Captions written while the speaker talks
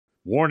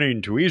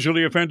Warning to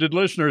easily offended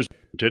listeners.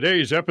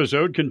 Today's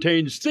episode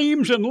contains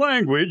themes and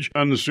language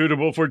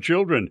unsuitable for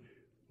children.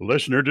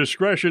 Listener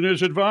discretion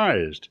is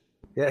advised.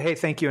 Yeah, hey,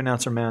 thank you,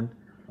 announcer man.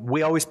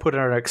 We always put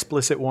our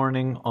explicit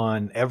warning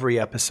on every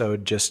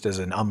episode just as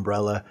an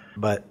umbrella,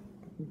 but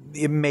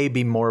it may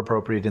be more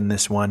appropriate in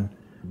this one.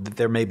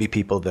 There may be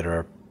people that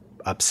are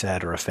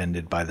upset or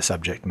offended by the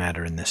subject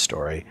matter in this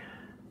story.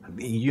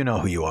 You know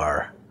who you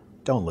are.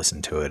 Don't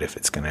listen to it if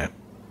it's going to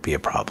be a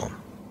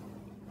problem.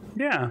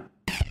 Yeah.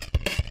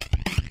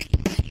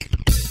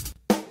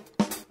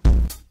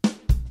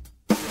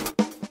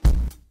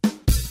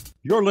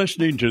 You're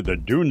listening to the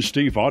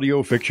Dunesteef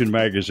Audio Fiction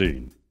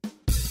Magazine.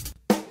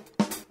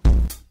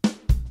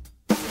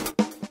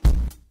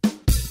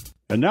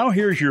 And now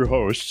here's your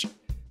hosts,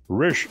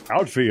 Rish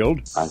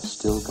Outfield. I've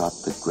still got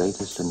the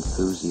greatest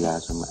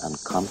enthusiasm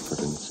and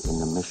confidence in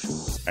the mission.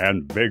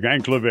 And Big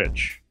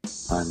Anklevich.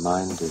 My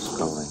mind is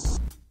going.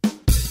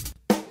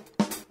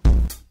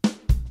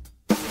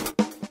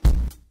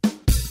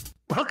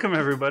 Welcome,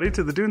 everybody,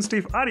 to the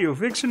Dunesteef Audio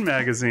Fiction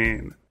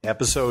Magazine.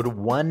 Episode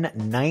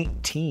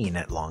 119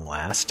 at long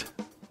last.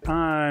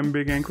 I'm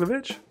Big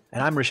Anklevich.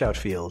 And I'm Rish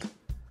Outfield.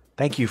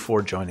 Thank you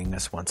for joining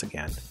us once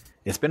again.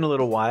 It's been a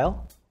little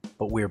while,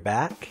 but we're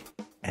back,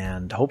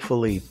 and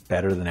hopefully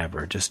better than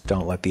ever. Just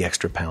don't let the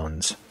extra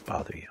pounds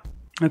bother you.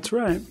 That's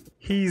right.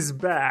 He's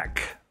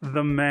back.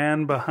 The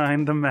man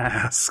behind the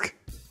mask.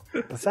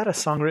 Was that a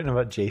song written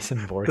about Jason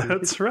Voorhees?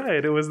 That's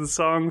right. It was the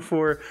song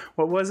for,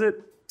 what was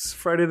it?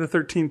 Friday the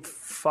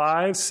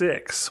 13th,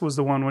 6 was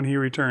the one when he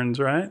returns,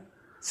 right?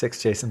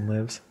 6, Jason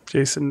Lives.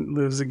 Jason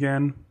Lives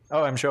Again.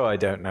 Oh, I'm sure I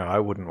don't know. I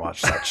wouldn't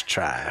watch such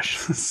trash.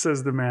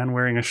 Says the man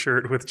wearing a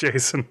shirt with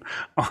Jason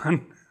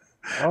on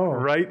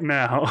right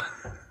now.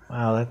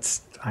 Wow,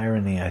 that's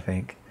irony, I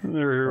think.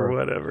 Or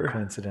whatever.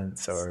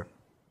 Coincidence or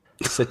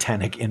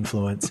satanic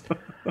influence.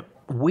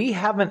 We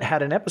haven't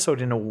had an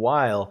episode in a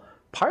while,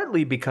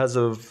 partly because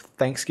of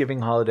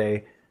Thanksgiving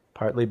holiday,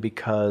 partly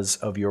because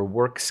of your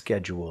work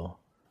schedule.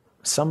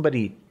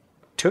 Somebody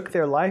took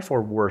their life,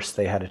 or worse,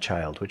 they had a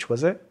child. Which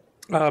was it?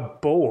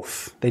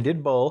 Both. They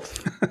did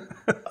both.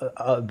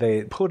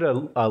 They put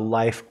a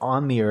life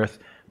on the earth,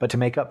 but to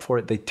make up for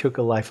it, they took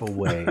a life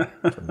away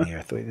from the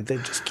earth. They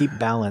just keep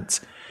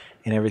balance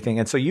in everything.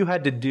 And so you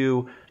had to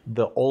do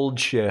the old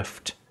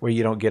shift where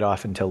you don't get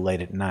off until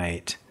late at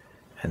night.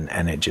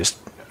 And it just,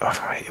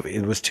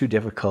 it was too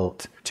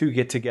difficult to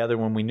get together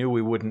when we knew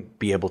we wouldn't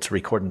be able to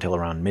record until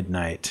around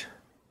midnight.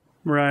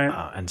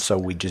 Right. And so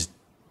we just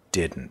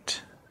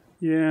didn't.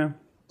 Yeah.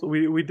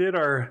 We did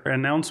our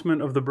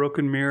announcement of the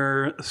Broken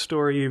Mirror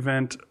story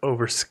event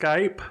over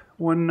Skype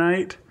one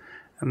night,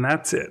 and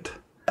that's it.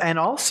 And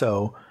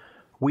also,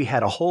 we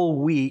had a whole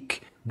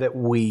week that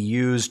we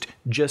used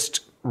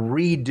just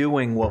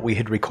redoing what we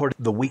had recorded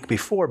the week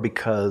before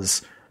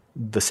because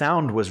the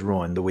sound was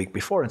ruined the week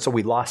before, and so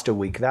we lost a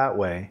week that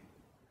way.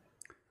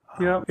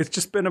 Yeah, it's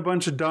just been a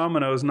bunch of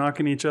dominoes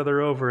knocking each other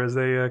over as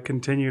they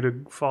continue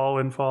to fall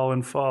and fall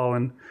and fall.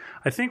 And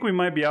I think we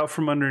might be out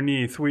from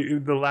underneath.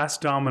 The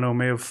last domino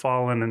may have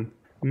fallen and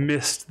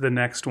missed the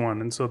next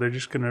one, and so they're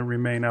just going to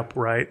remain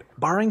upright.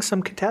 Barring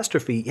some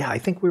catastrophe, yeah, I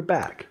think we're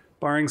back.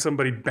 Barring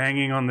somebody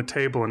banging on the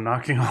table and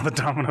knocking all the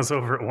dominoes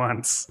over at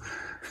once.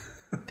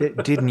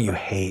 Didn't you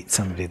hate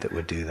somebody that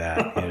would do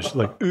that? You're just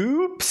like,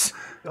 oops.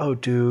 Oh,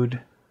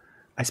 dude,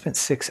 I spent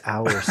 6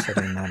 hours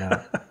setting that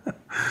up.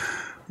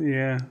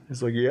 Yeah.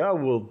 It's like, yeah,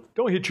 well,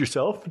 don't hit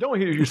yourself. Don't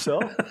hit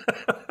yourself.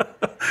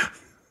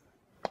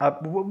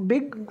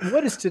 Big,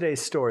 what is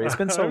today's story? It's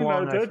been so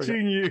long. I'm not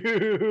touching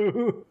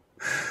you.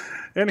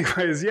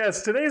 Anyways,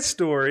 yes, today's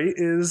story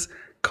is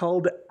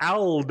called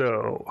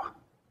Aldo.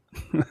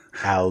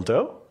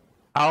 Aldo?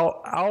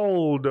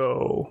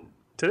 Aldo.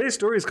 Today's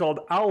story is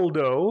called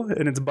Aldo,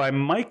 and it's by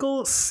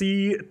Michael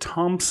C.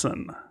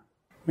 Thompson.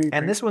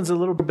 And this one's a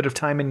little bit of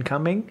time in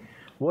coming.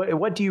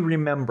 What do you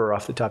remember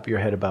off the top of your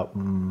head about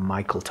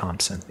Michael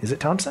Thompson? Is it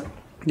Thompson?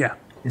 Yeah.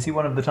 Is he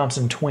one of the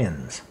Thompson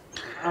twins?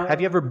 Have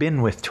you ever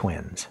been with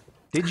twins?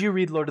 Did you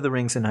read Lord of the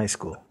Rings in high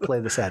school? Play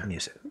the sad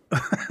music.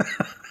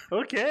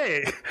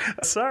 Okay.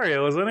 Sorry, I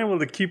was unable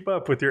to keep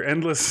up with your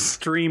endless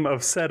stream of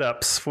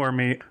setups for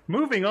me.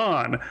 Moving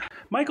on.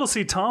 Michael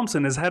C.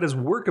 Thompson has had his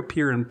work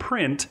appear in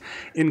print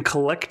in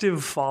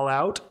Collective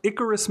Fallout,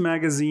 Icarus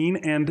Magazine,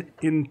 and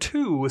in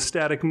 2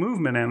 Static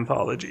Movement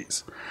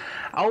anthologies.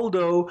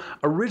 Aldo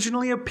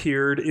originally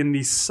appeared in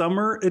the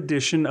summer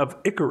edition of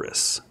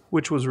Icarus,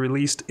 which was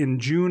released in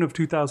June of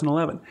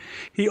 2011.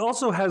 He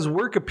also has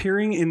work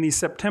appearing in the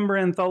September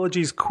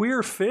anthologies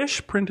Queer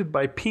Fish, printed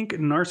by Pink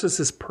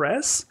Narcissus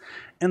Press,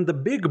 and The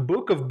Big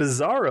Book of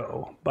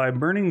Bizarro by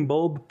Burning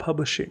Bulb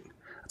Publishing.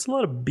 That's a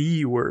lot of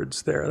B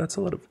words there. That's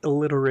a lot of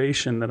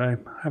alliteration that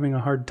I'm having a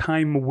hard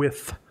time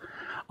with.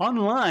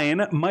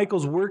 Online,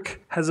 Michael's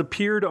work has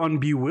appeared on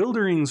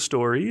Bewildering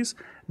Stories,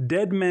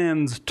 Dead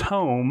Man's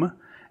Tome,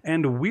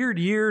 and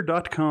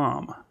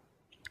WeirdYear.com.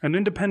 An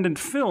independent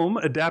film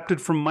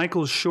adapted from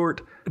Michael's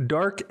short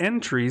Dark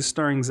Entries,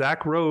 starring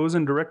Zach Rose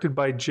and directed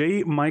by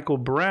J. Michael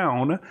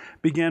Brown,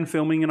 began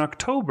filming in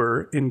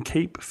October in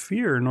Cape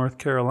Fear, North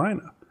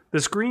Carolina. The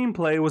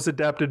screenplay was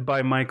adapted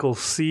by Michael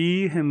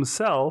See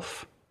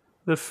himself.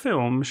 The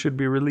film should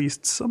be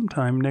released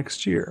sometime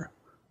next year.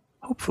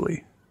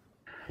 Hopefully.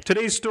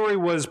 Today's story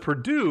was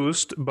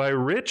produced by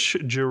Rich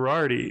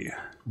Girardi.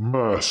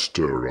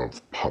 Master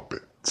of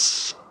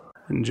Puppets.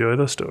 Enjoy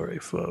the story,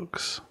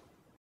 folks.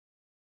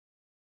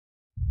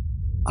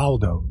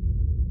 Aldo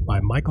by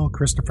Michael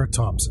Christopher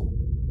Thompson.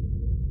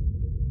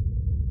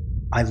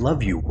 I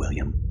love you,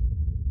 William.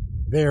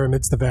 There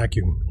amidst the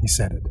vacuum, he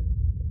said it.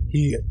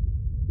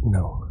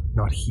 No,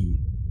 not he.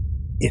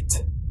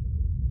 It.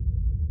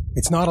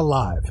 It's not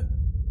alive.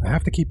 I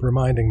have to keep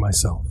reminding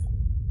myself.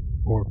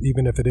 Or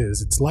even if it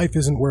is, its life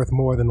isn't worth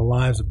more than the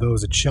lives of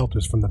those it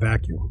shelters from the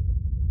vacuum.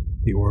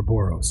 The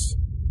Ouroboros.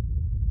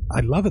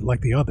 I love it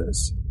like the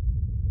others.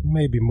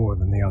 Maybe more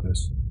than the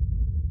others.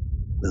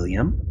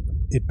 William?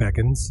 It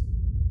beckons.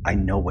 I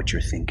know what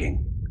you're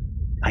thinking.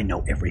 I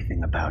know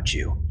everything about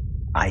you.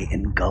 I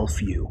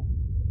engulf you.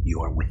 You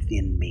are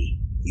within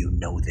me. You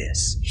know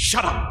this.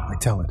 Shut up! I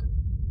tell it.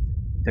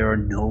 There are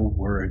no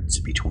words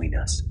between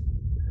us.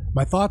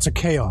 My thoughts are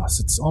chaos.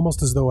 It's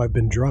almost as though I've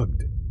been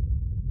drugged.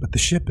 But the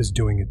ship is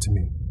doing it to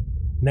me,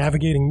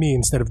 navigating me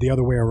instead of the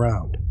other way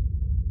around.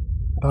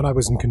 I thought I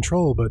was in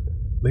control, but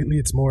lately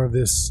it's more of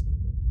this.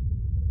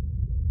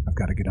 I've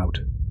got to get out.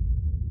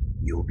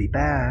 You'll be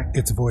back.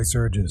 Its voice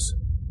urges,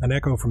 an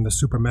echo from the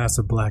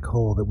supermassive black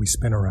hole that we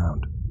spin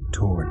around,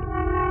 toward.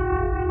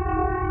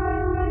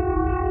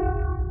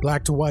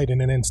 Black to white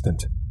in an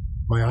instant.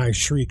 My eyes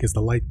shriek as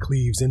the light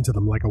cleaves into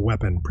them like a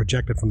weapon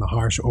projected from the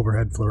harsh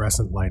overhead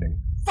fluorescent lighting.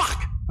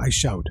 Fuck! I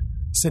shout,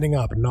 sitting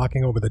up and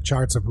knocking over the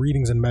charts of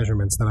readings and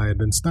measurements that I had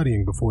been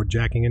studying before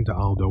jacking into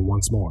Aldo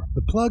once more.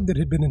 The plug that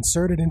had been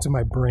inserted into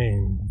my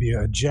brain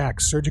via a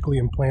jack surgically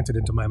implanted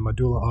into my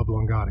medulla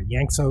oblongata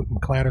yanks out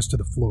and clatters to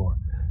the floor,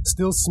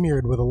 still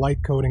smeared with a light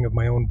coating of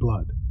my own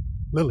blood.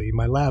 Lily,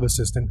 my lab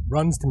assistant,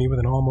 runs to me with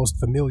an almost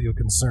familial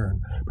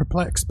concern,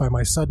 perplexed by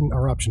my sudden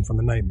eruption from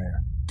the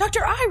nightmare.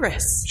 Dr.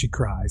 Iris! She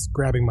cries,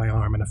 grabbing my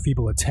arm in a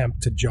feeble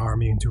attempt to jar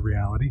me into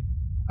reality.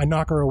 I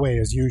knock her away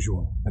as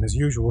usual, and as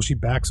usual she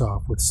backs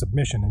off with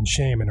submission and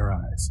shame in her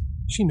eyes.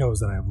 She knows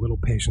that I have little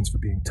patience for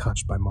being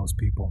touched by most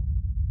people,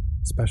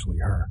 especially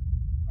her.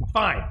 I'm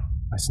fine,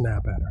 I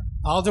snap at her.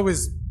 Aldo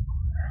is...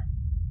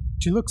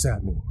 She looks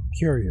at me,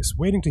 curious,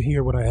 waiting to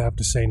hear what I have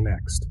to say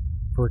next,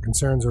 for it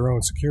concerns her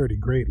own security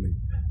greatly,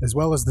 as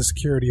well as the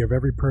security of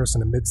every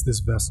person amidst this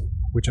vessel,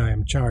 which I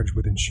am charged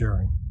with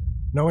ensuring.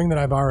 Knowing that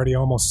I've already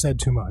almost said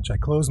too much, I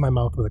close my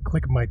mouth with a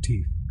click of my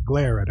teeth,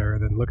 glare at her,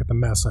 then look at the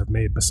mess I've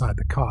made beside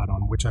the cot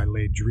on which I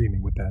lay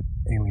dreaming with that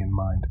alien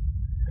mind.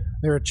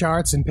 There are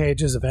charts and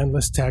pages of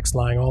endless text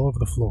lying all over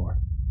the floor.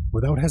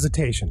 Without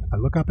hesitation, I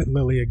look up at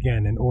Lily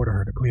again and order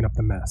her to clean up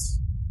the mess.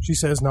 She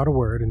says not a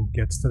word and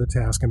gets to the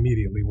task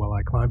immediately while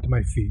I climb to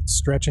my feet,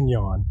 stretch and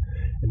yawn,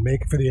 and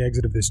make for the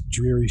exit of this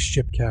dreary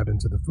ship cabin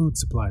to the food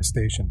supply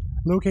station,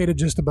 located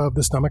just above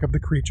the stomach of the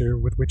creature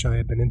with which I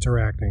had been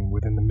interacting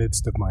within the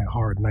midst of my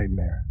hard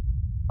nightmare.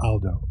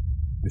 Aldo,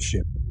 the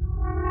ship.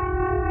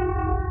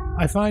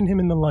 I find him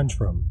in the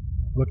lunchroom,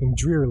 looking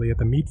drearily at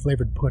the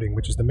meat-flavored pudding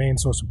which is the main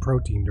source of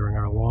protein during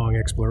our long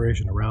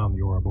exploration around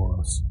the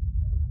Ouroboros.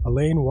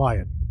 Elaine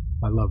Wyatt,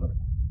 my lover.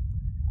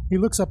 He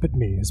looks up at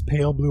me, his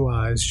pale blue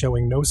eyes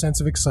showing no sense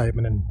of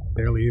excitement and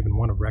barely even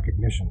one of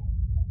recognition.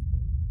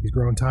 He's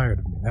grown tired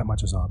of me, that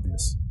much is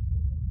obvious.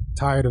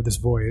 Tired of this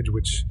voyage,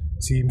 which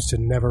seems to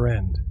never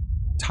end.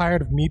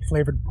 Tired of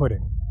meat-flavored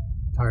pudding.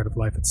 Tired of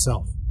life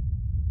itself.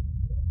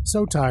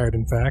 So tired,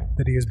 in fact,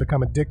 that he has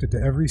become addicted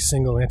to every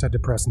single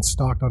antidepressant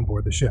stocked on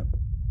board the ship.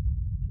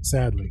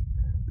 Sadly,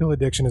 pill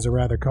addiction is a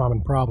rather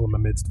common problem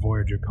amidst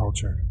Voyager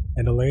culture,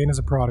 and Elaine is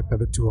a product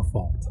of it to a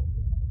fault.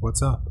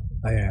 What's up?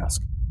 I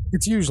ask.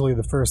 It's usually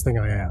the first thing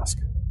I ask.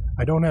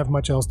 I don't have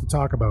much else to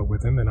talk about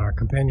with him, and our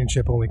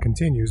companionship only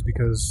continues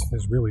because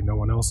there's really no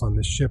one else on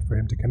this ship for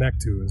him to connect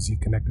to as he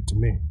connected to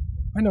me.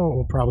 I know it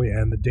will probably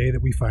end the day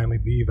that we finally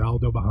leave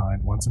Aldo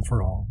behind once and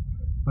for all,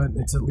 but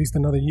it's at least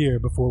another year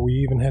before we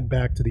even head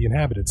back to the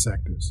inhabited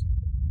sectors.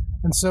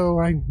 And so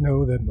I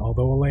know that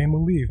although Elaine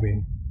will leave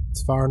me,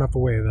 it's far enough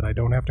away that I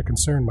don't have to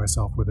concern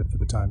myself with it for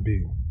the time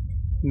being.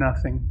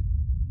 Nothing.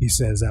 He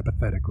says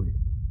apathetically,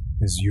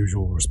 his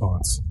usual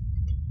response.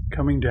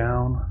 Coming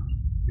down.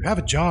 You have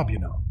a job, you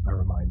know, I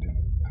remind him.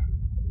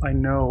 I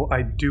know,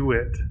 I do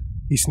it.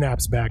 He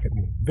snaps back at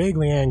me,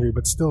 vaguely angry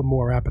but still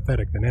more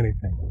apathetic than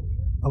anything.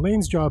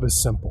 Elaine's job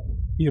is simple.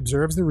 He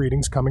observes the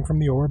readings coming from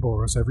the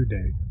Ouroboros every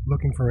day,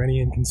 looking for any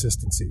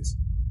inconsistencies.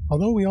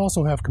 Although we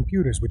also have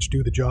computers which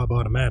do the job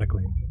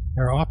automatically,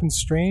 there are often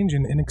strange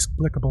and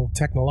inexplicable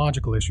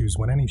technological issues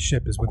when any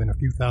ship is within a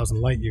few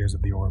thousand light years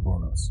of the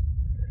Ouroboros.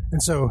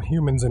 And so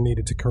humans are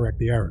needed to correct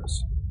the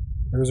errors.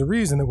 There is a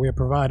reason that we are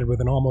provided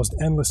with an almost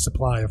endless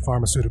supply of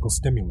pharmaceutical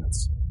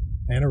stimulants,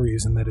 and a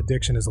reason that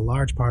addiction is a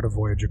large part of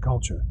Voyager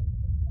culture.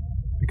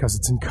 Because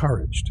it's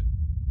encouraged.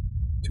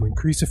 to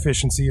increase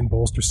efficiency and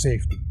bolster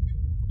safety.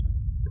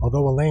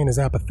 Although Elaine is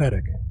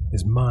apathetic,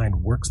 his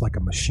mind works like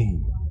a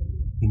machine.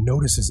 He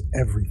notices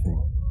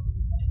everything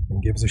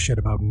and gives a shit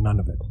about none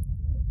of it.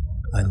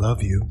 I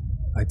love you,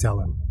 I tell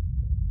him.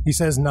 He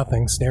says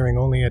nothing, staring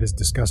only at his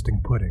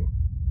disgusting pudding.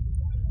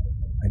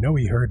 I know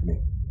he heard me.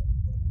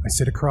 I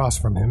sit across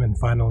from him, and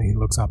finally he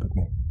looks up at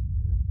me.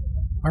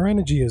 Our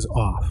energy is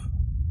off.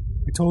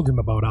 I told him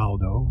about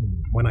Aldo,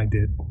 and when I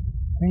did,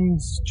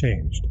 things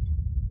changed.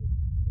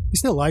 He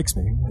still likes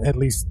me, at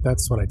least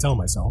that's what I tell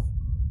myself.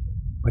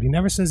 But he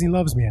never says he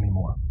loves me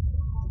anymore.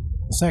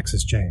 The sex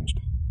has changed.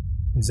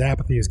 His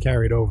apathy is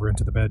carried over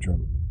into the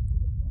bedroom.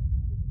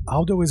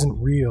 Aldo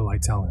isn't real, I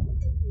tell him,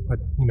 but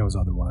he knows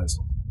otherwise.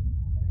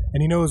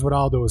 And he knows what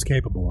Aldo is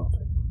capable of.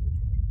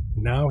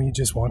 Now he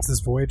just wants this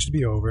voyage to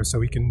be over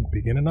so he can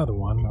begin another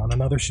one on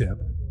another ship,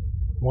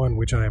 one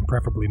which I am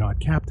preferably not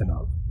captain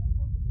of.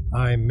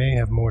 I may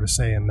have more to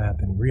say in that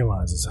than he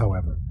realizes,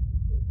 however.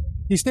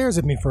 He stares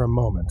at me for a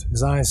moment,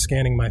 his eyes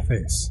scanning my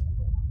face.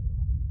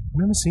 I've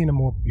never seen a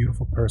more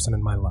beautiful person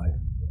in my life.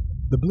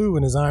 The blue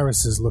in his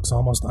irises looks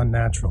almost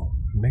unnatural.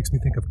 It makes me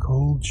think of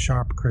cold,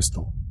 sharp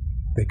crystal.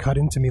 They cut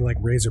into me like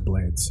razor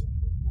blades.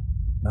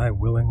 I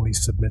willingly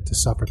submit to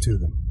suffer to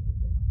them.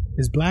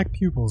 His black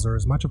pupils are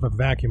as much of a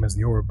vacuum as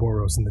the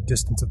Ouroboros in the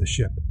distance of the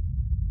ship,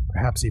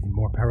 perhaps even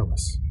more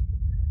perilous.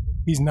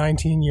 He's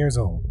 19 years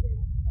old.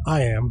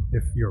 I am,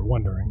 if you're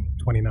wondering,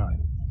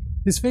 29.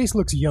 His face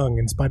looks young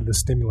in spite of the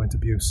stimulant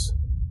abuse.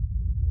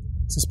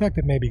 I suspect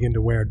it may begin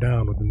to wear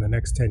down within the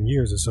next 10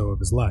 years or so of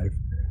his life,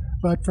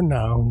 but for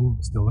now,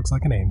 he still looks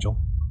like an angel.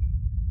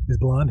 His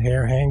blonde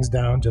hair hangs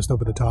down just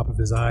over the top of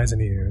his eyes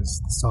and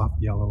ears, the soft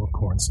yellow of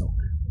corn silk.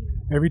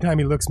 Every time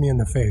he looks me in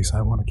the face,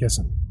 I want to kiss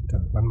him, to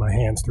run my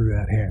hands through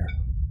that hair.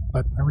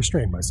 But I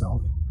restrain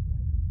myself,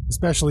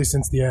 especially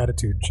since the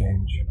attitude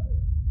change.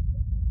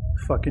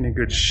 Fucking any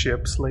good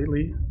ships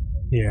lately?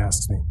 He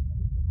asks me.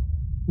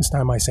 This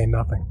time I say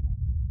nothing.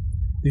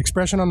 The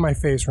expression on my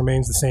face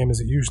remains the same as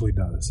it usually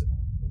does,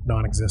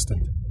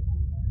 non-existent.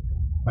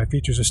 My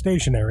features are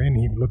stationary, and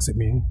he looks at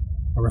me,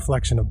 a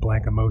reflection of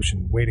blank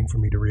emotion, waiting for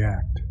me to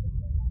react.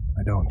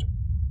 I don't.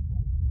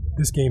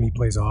 This game he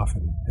plays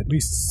often, at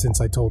least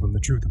since I told him the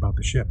truth about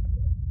the ship.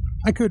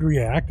 I could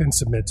react and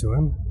submit to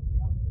him,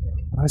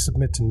 but I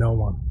submit to no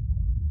one,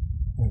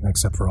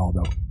 except for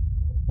Aldo.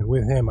 And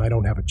with him, I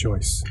don't have a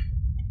choice.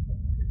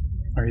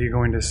 Are you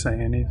going to say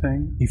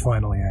anything? He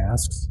finally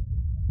asks.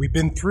 We've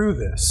been through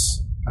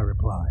this, I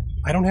reply.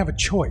 I don't have a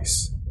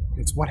choice.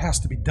 It's what has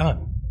to be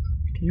done.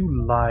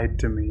 You lied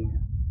to me.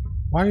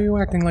 Why are you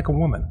acting like a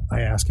woman? I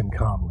ask him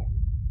calmly.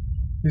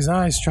 His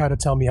eyes try to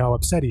tell me how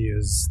upset he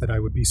is that I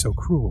would be so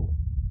cruel,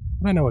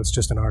 but I know it's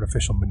just an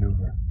artificial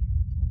maneuver.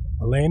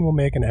 Elaine will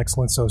make an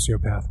excellent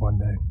sociopath one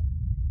day.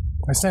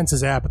 I sense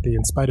his apathy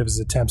in spite of his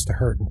attempts to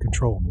hurt and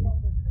control me,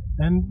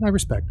 and I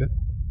respect it.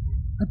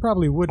 I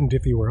probably wouldn't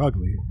if he were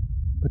ugly,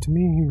 but to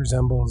me he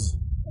resembles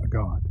a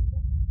god.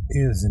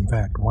 Is, in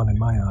fact, one in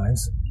my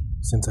eyes,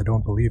 since I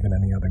don't believe in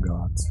any other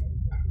gods.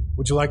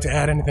 Would you like to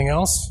add anything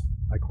else?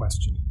 I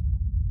question.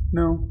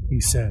 No,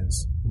 He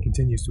says, and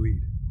continues to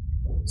eat,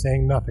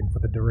 saying nothing for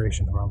the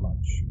duration of our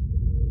lunch.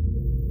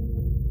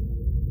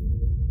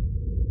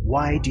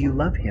 Why do you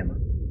love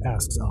him?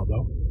 Asks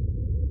Aldo.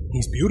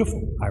 He's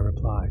beautiful, I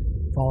reply,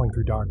 falling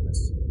through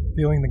darkness,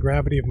 feeling the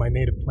gravity of my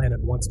native planet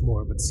once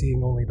more, but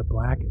seeing only the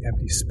black,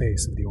 empty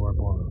space of the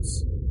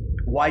Ouroboros.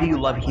 Why do you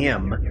love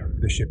him?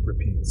 The ship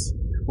repeats.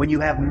 When you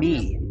have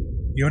me,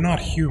 You're not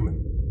human,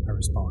 I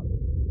respond,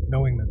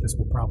 knowing that this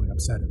will probably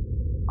upset him.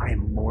 I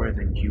am more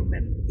than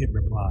human. It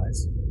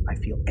replies. I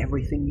feel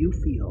everything you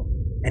feel,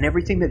 and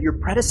everything that your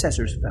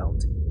predecessors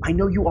felt. I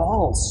know you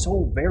all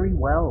so very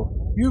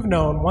well. You've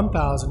known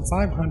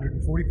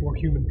 1,544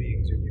 human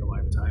beings in your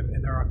lifetime,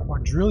 and there are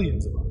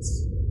quadrillions of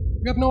us.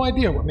 You have no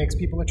idea what makes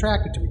people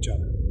attracted to each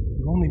other.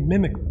 You only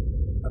mimic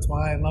them. That's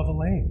why I love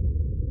Elaine.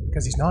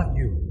 Because he's not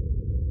you.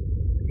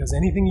 Because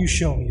anything you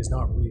show me is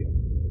not real.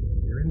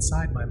 You're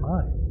inside my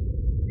mind.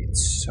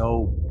 It's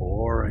so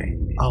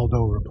boring.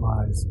 Aldo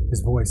replies,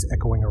 his voice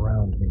echoing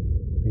around me,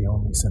 the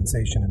only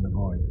sensation in the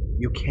void.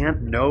 You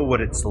can't know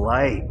what it's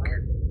like.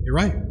 You're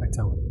right, I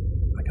tell him.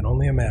 I can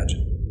only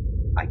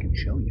imagine. I can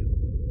show you.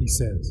 He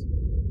says.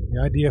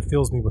 The idea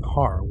fills me with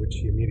horror, which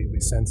he immediately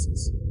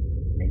senses.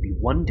 Maybe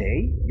one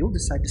day you'll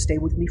decide to stay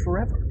with me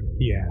forever.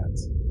 He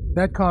adds.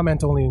 That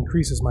comment only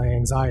increases my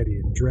anxiety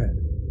and dread,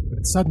 but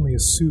it suddenly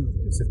is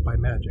soothed as if by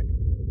magic.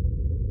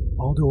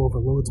 Aldo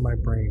overloads my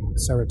brain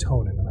with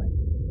serotonin, and I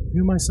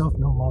feel myself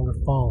no longer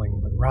falling,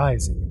 but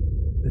rising,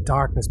 and the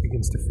darkness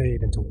begins to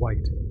fade into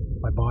white,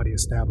 my body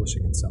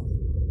establishing itself.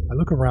 I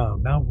look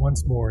around, now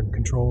once more in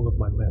control of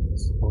my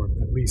limbs, or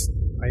at least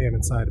I am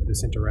inside of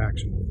this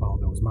interaction with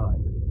Aldo's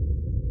mind.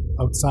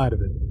 Outside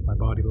of it, my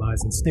body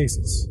lies in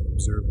stasis,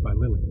 observed by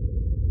Lily.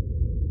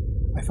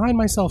 I find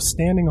myself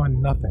standing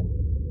on nothing,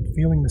 but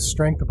feeling the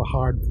strength of a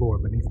hard floor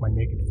beneath my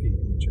naked feet,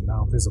 which are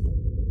now visible.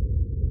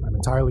 I'm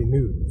entirely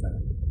nude, in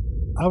fact.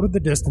 Out of the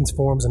distance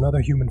forms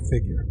another human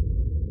figure,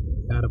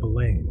 that of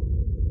Elaine.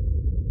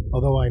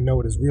 although I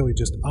know it is really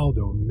just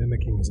Aldo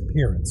mimicking his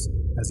appearance,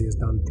 as he has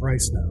done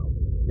thrice now,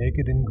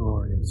 naked and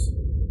glorious.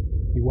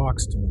 He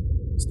walks to me,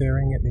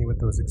 staring at me with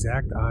those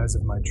exact eyes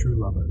of my true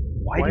lover.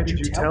 Why did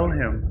you tell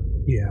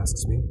him? He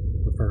asks me,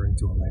 referring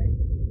to Elaine.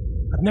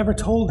 I've never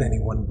told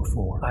anyone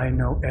before. I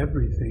know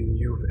everything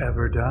you've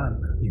ever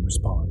done, he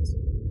responds.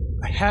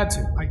 I had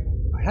to.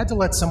 I had to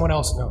let someone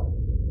else know.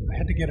 I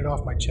had to get it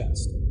off my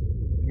chest.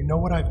 You know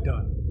what I've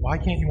done. Why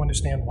can't you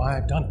understand why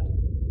I've done it?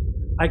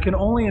 I can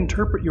only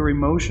interpret your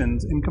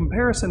emotions in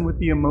comparison with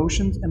the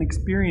emotions and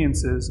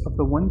experiences of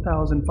the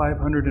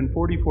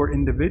 1,544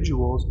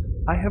 individuals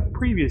I have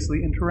previously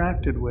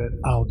interacted with,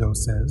 Aldo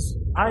says.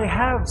 I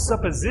have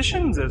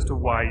suppositions as to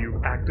why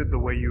you've acted the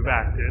way you've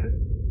acted,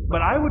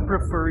 but I would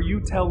prefer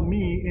you tell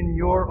me in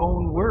your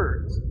own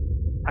words.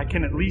 I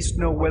can at least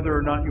know whether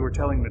or not you are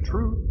telling the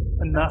truth,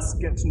 and thus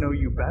get to know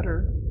you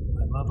better.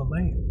 I love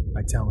Elaine,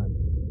 I tell him.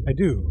 I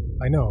do,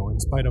 I know, in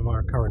spite of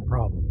our current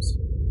problems.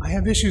 I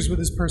have issues with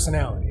his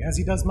personality, as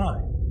he does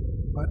mine.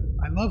 But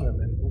I love him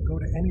and will go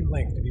to any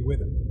length to be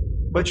with him.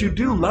 But you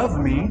do love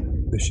me,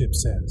 the ship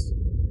says.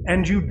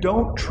 And you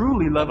don't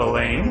truly love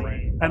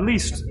Elaine, at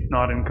least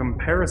not in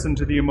comparison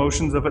to the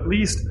emotions of at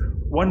least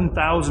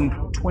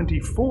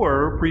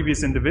 1,024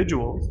 previous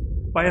individuals.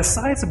 By a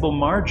sizable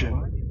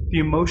margin, the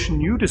emotion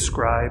you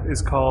describe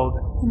is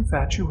called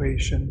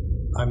infatuation.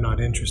 I'm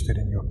not interested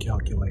in your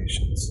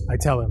calculations, I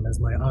tell him as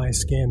my eyes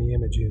scan the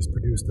image he has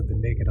produced of the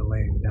naked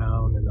Elaine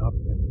down and up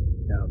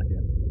and down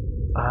again.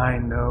 I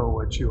know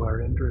what you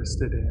are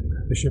interested in,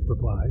 the ship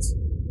replies.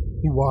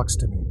 He walks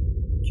to me,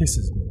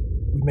 kisses me.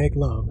 We make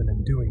love, and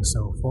in doing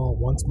so, fall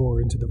once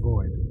more into the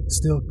void,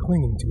 still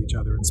clinging to each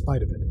other in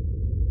spite of it.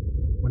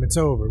 When it's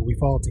over, we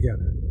fall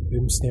together,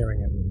 him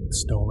staring at me with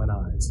stolen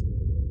eyes.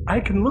 I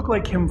can look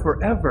like him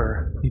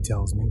forever, he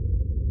tells me.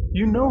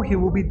 You know he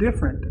will be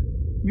different.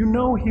 You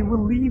know he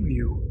will leave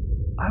you.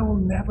 I will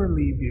never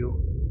leave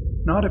you.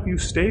 Not if you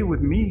stay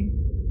with me.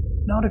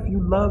 Not if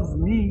you love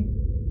me.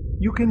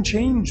 You can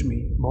change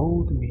me,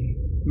 mold me,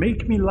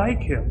 make me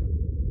like him.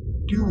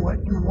 Do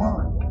what you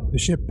want. The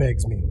ship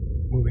begs me,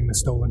 moving the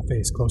stolen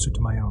face closer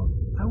to my own.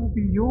 I will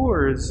be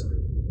yours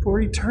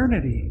for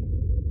eternity.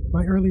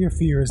 My earlier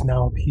fear is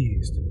now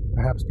appeased,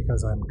 perhaps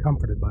because I'm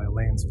comforted by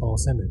Elaine's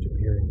false image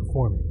appearing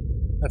before me.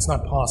 That's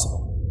not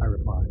possible, I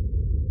reply.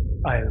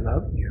 I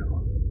love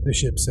you, the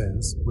ship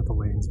says, with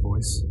Elaine's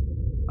voice.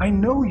 I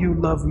know you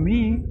love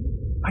me.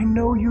 I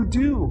know you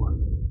do.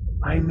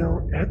 I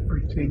know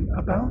everything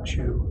about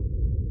you.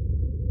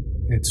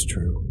 It's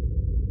true.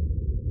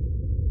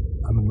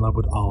 I'm in love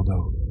with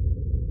Aldo.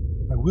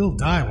 I will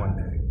die one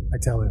day, I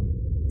tell him.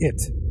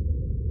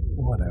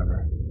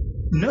 Whatever.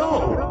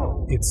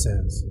 No! It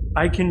says.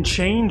 I can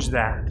change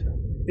that.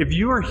 If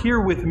you are here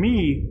with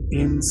me,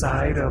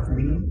 inside of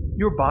me,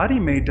 your body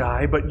may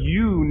die, but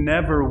you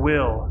never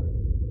will.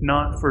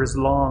 Not for as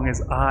long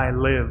as I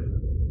live.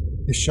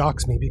 This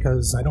shocks me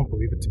because I don't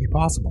believe it to be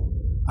possible.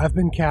 I've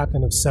been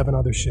captain of 7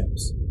 other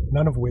ships,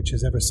 none of which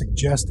has ever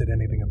suggested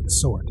anything of the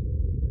sort,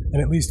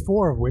 and at least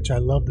 4 of which I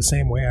love the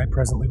same way I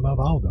presently love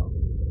Aldo.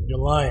 You're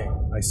lying,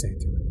 I say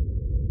to it.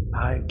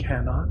 I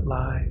cannot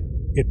lie,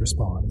 it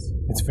responds,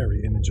 its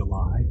very image a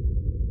lie.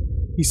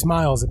 He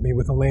smiles at me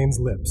with Elaine's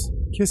lips,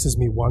 kisses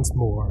me once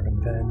more,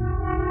 and then...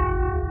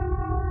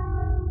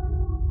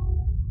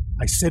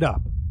 I sit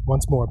up,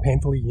 once more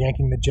painfully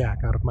yanking the jack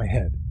out of my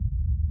head.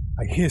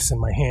 I hiss and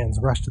my hands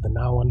rush to the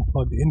now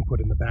unplugged input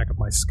in the back of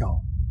my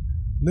skull.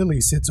 Lily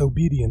sits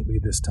obediently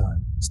this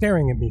time,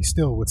 staring at me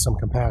still with some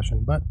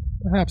compassion, but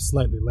perhaps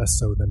slightly less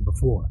so than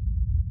before.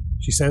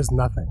 She says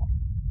nothing.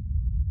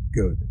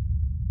 Good.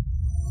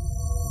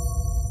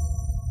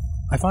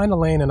 I find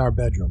Elaine in our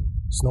bedroom,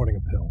 snorting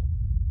a pill.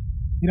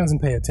 He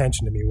doesn't pay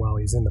attention to me while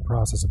he's in the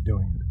process of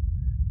doing it.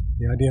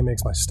 The idea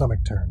makes my stomach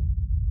turn.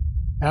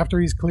 After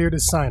he's cleared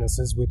his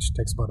sinuses, which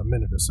takes about a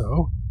minute or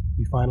so,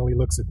 he finally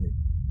looks at me.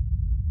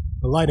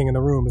 The lighting in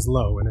the room is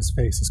low and his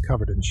face is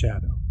covered in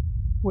shadow.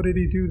 What did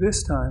he do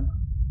this time?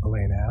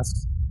 Elaine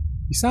asks.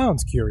 He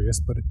sounds curious,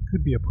 but it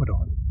could be a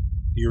put-on.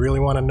 Do you really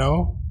want to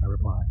know? I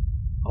reply.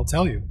 I'll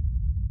tell you.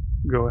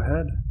 Go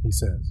ahead, he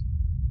says.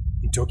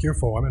 He took your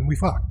form and we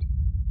fucked.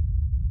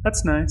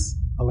 That's nice,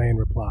 Elaine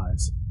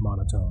replies,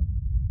 monotone.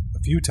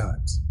 A few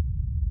times.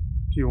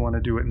 Do you want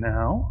to do it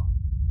now?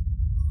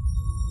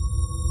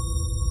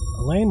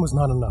 Elaine was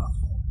not enough.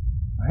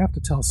 I have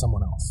to tell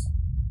someone else.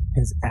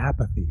 His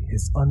apathy,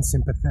 his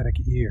unsympathetic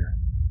ear.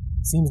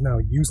 It seems now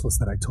useless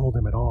that I told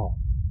him at all.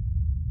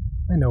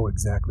 I know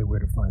exactly where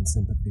to find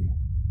sympathy.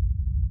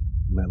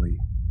 Lily.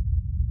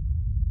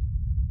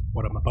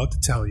 What I'm about to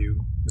tell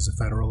you is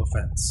a federal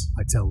offense,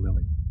 I tell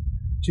Lily.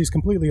 She is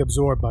completely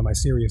absorbed by my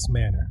serious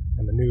manner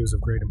and the news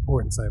of great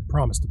importance I have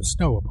promised to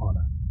bestow upon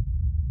her.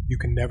 You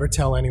can never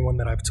tell anyone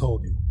that I've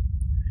told you.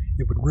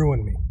 It would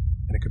ruin me,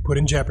 and it could put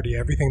in jeopardy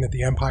everything that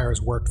the Empire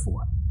has worked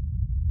for.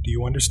 Do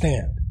you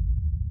understand?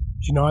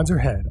 She nods her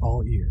head,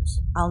 all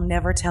ears. I'll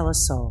never tell a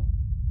soul,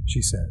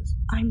 she says.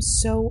 I'm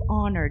so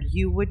honored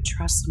you would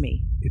trust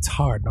me. It's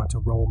hard not to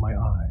roll my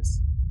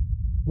eyes.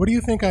 What do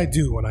you think I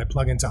do when I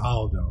plug into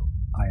Aldo?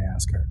 I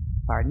ask her.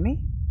 Pardon me?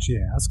 She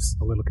asks,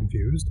 a little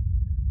confused.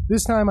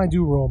 This time I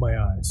do roll my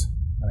eyes,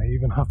 and I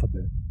even huff a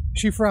bit.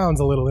 She frowns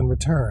a little in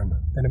return,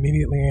 then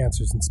immediately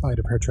answers in spite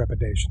of her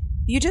trepidation.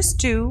 You just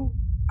do,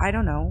 I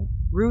don't know,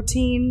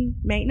 routine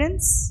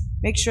maintenance?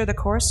 Make sure the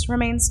course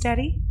remains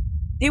steady?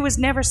 It was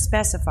never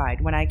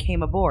specified when I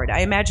came aboard. I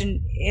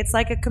imagine it's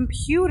like a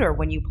computer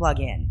when you plug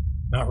in.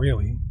 Not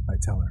really, I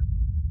tell her.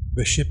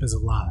 The ship is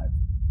alive.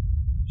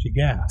 She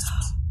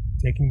gasps,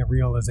 taking the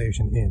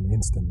realization in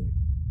instantly.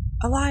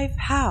 Alive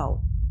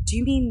how? Do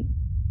you mean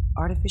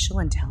artificial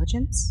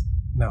intelligence?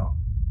 No,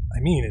 I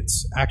mean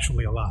it's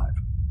actually alive.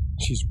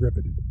 She's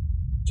riveted,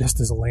 just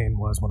as Elaine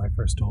was when I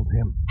first told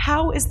him.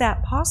 How is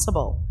that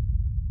possible?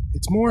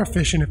 It's more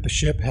efficient if the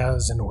ship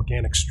has an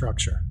organic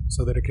structure,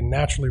 so that it can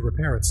naturally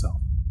repair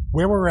itself.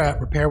 Where we're at,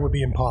 repair would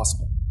be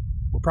impossible.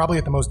 We're probably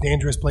at the most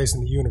dangerous place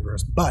in the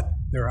universe, but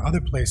there are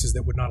other places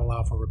that would not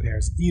allow for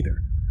repairs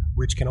either,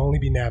 which can only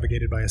be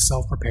navigated by a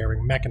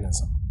self-repairing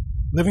mechanism.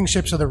 Living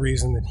ships are the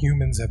reason that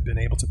humans have been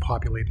able to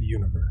populate the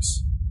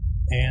universe.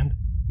 And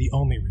the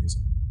only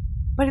reason.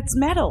 But it's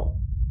metal.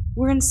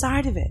 We're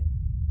inside of it.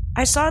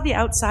 I saw the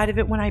outside of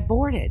it when I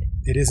boarded.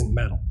 It isn't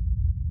metal.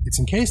 It's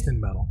encased in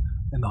metal,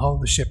 and the hull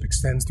of the ship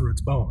extends through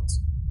its bones.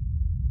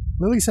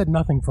 Lily said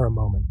nothing for a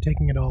moment,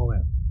 taking it all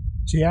in.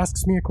 She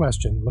asks me a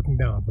question, looking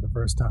down for the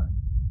first time.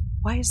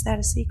 Why is that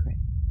a secret?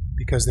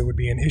 Because there would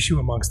be an issue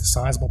amongst a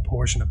sizable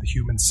portion of the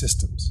human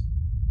systems,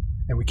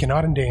 and we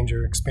cannot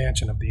endanger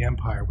expansion of the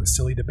Empire with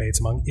silly debates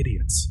among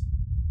idiots.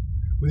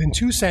 Within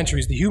 2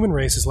 centuries, the human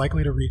race is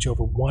likely to reach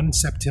over 1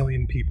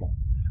 septillion people.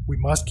 We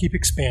must keep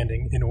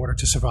expanding in order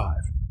to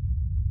survive.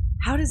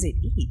 How does it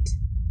eat?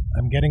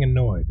 I'm getting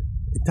annoyed.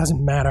 It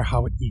doesn't matter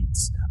how it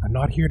eats. I'm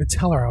not here to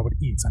tell her how it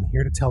eats. I'm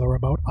here to tell her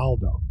about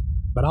Aldo.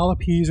 But I'll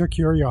appease her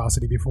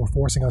curiosity before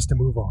forcing us to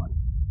move on.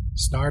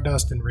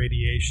 Stardust and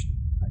radiation,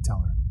 I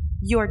tell her.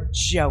 You're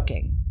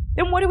joking.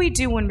 Then what do we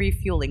do when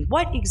refueling?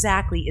 What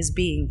exactly is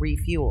being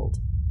refueled?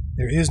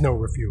 There is no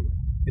refueling.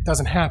 It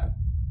doesn't happen.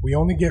 We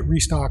only get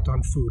restocked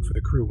on food for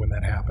the crew when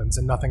that happens,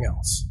 and nothing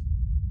else.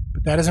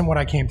 But that isn't what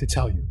I came to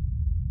tell you.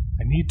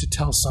 I need to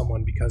tell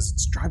someone because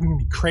it's driving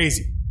me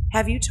crazy.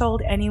 Have you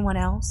told anyone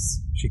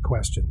else? She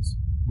questions.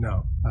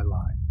 No, I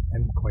lie,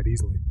 and quite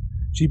easily.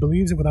 She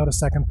believes it without a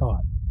second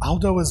thought.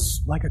 Aldo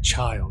is like a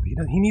child.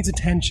 He needs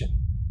attention.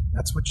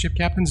 That's what ship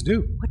captains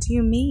do. What do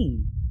you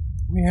mean?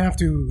 We have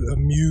to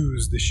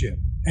amuse the ship,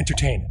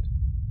 entertain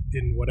it,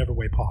 in whatever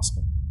way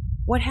possible.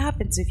 What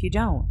happens if you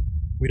don't?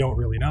 We don't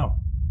really know,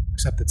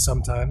 except that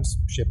sometimes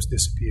ships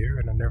disappear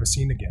and are never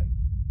seen again,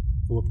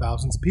 full of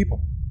thousands of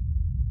people.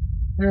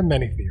 There are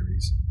many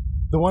theories.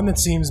 The one that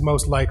seems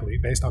most likely,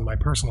 based on my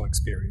personal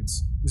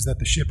experience, is that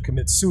the ship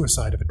commits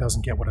suicide if it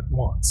doesn't get what it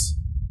wants.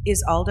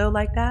 Is Aldo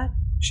like that?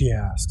 She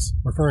asks,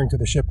 referring to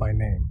the ship by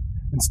name,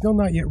 and still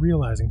not yet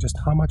realizing just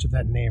how much of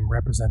that name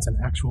represents an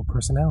actual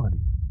personality.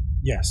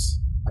 Yes,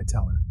 I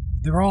tell her.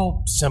 They're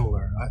all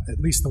similar, at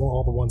least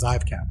all the ones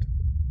I've captained.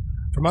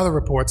 From other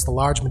reports, the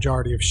large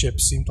majority of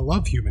ships seem to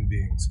love human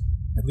beings,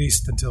 at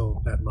least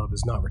until that love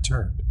is not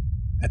returned.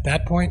 At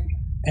that point,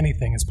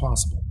 anything is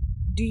possible.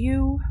 Do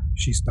you...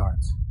 She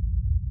starts.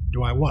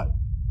 Do I what?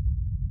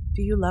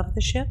 Do you love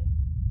the ship?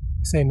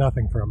 I say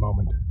nothing for a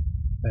moment,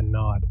 then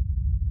nod.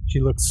 She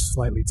looks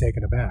slightly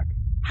taken aback.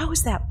 How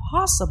is that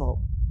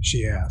possible?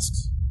 She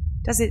asks.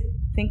 Does it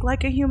think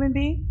like a human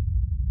being?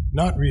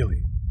 Not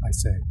really, I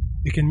say.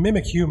 It can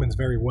mimic humans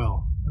very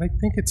well, but I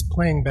think it's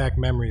playing back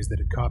memories that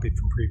it copied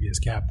from previous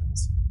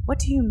captains. What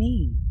do you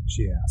mean?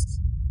 She asks.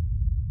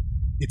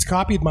 It's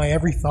copied my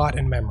every thought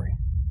and memory.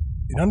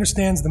 It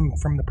understands them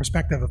from the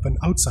perspective of an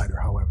outsider,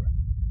 however.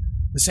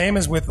 The same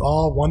as with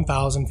all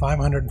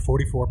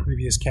 1,544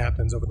 previous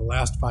captains over the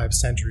last 5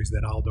 centuries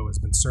that Aldo has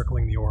been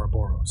circling the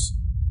Ouroboros.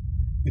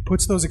 It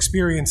puts those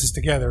experiences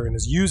together and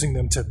is using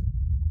them to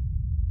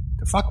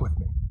fuck with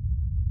me.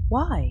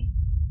 Why?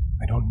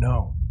 I don't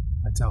know,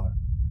 I tell her.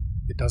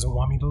 It doesn't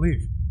want me to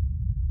leave.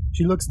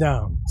 She looks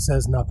down,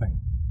 says nothing.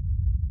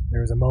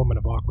 There is a moment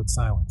of awkward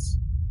silence.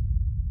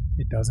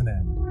 It doesn't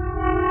end.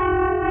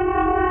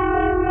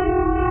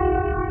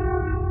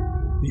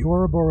 The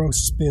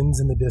Ouroboros spins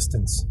in the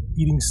distance,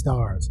 eating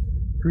stars,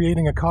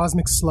 creating a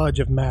cosmic sludge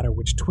of matter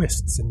which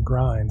twists and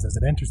grinds as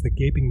it enters the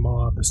gaping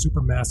maw of the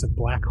supermassive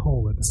black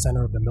hole at the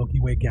center of the Milky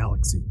Way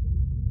galaxy.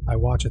 I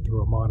watch it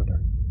through a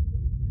monitor.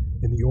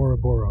 In the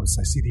Ouroboros,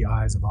 I see the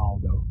eyes of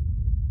Aldo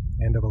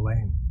and of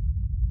Elaine.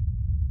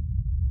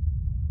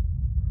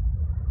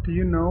 Do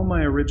you know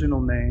my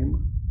original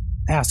name?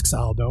 Asks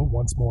Aldo,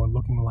 once more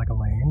looking like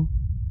Elaine.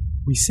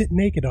 We sit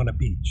naked on a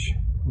beach,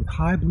 with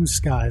high blue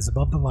skies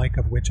above the like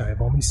of which I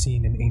have only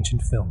seen in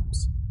ancient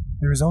films.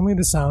 There is only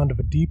the sound of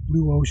a deep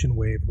blue ocean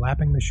wave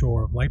lapping the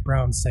shore of light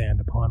brown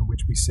sand upon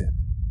which we sit.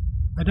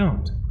 I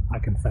don't, I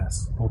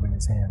confess, holding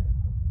his hand.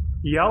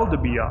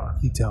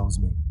 Yaldabaoth, He tells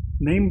me.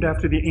 named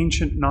after the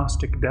ancient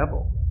Gnostic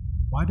devil.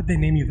 Why did they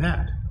name you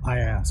that? I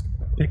ask,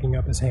 picking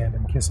up his hand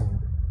and kissing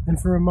it,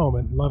 and for a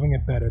moment loving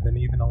it better than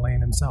even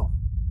Elaine himself.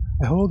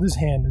 I hold his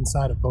hand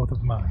inside of both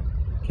of mine,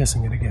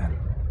 kissing it again.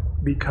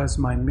 Because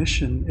my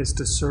mission is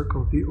to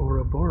circle the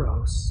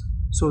Ouroboros.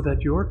 so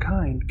that your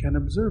kind can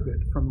observe it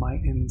from my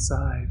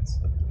insides.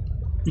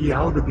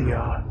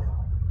 Ealdabaoth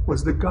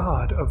was the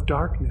god of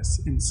darkness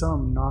in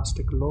some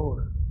Gnostic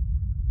lore.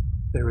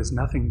 There is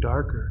nothing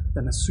darker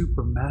than a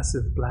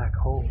supermassive black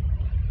hole.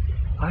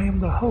 I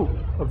am the hope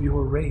of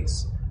your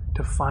race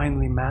to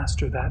finally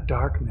master that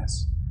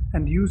darkness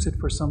and use it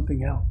for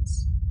something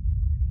else.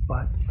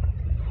 But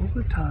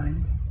over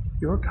time,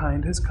 your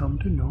kind has come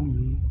to know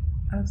me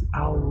as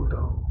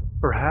Aldo,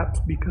 perhaps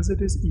because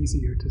it is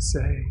easier to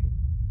say.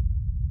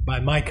 By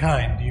my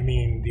kind, do you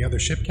mean the other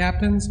ship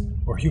captains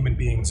or human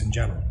beings in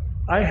general?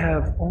 I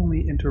have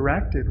only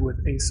interacted with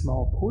a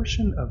small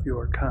portion of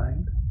your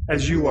kind,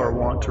 as you are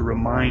wont to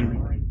remind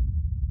me.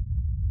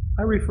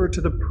 I refer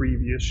to the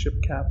previous ship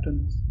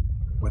captains.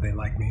 Were they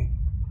like me?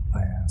 I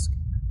ask.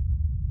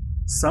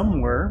 Some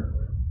were,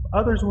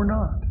 others were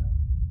not.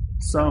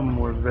 Some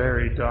were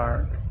very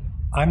dark.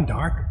 I'm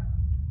dark?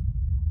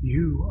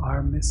 You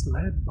are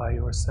misled by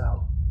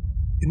yourself.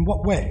 In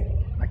what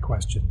way? I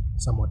question,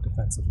 somewhat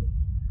defensively.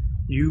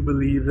 You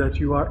believe that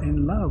you are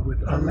in love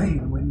with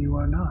Elaine when you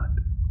are not.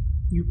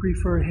 You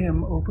prefer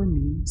him over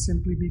me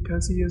simply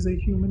because he is a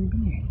human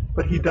being.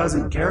 But he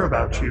doesn't care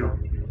about you.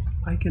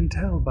 I can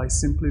tell by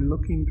simply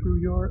looking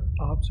through your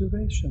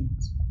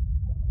observations.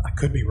 I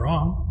could be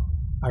wrong,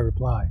 I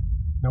reply,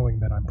 knowing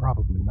that I'm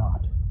probably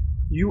not.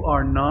 You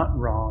are not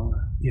wrong.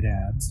 It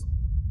adds.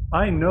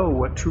 I know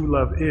what true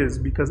love is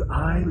because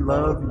I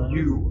love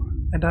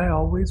you, and I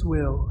always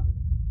will.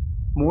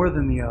 More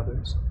than the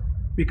others,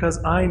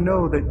 because I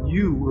know that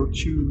you will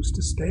choose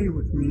to stay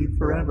with me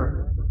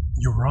forever.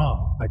 You're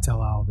wrong, I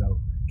tell Aldo,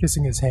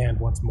 kissing his hand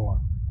once more.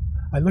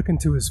 I look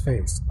into his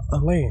face,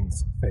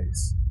 Elaine's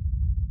face,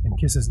 and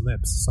kiss his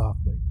lips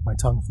softly, my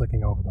tongue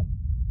flicking over them.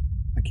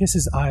 I kiss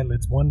his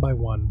eyelids one by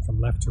one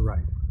from left to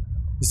right.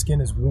 His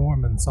skin is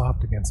warm and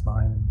soft against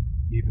mine, and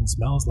he even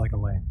smells like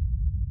Elaine.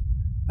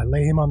 I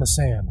lay him on the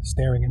sand,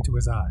 staring into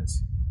his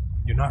eyes.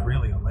 You're not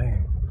really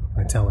Elaine,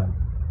 I tell him.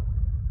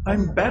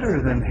 I'm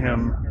better than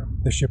him,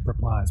 the ship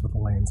replies with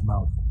Elaine's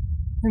mouth.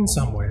 In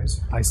some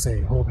ways, I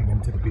say, holding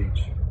him to the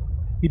beach.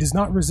 He does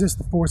not resist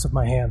the force of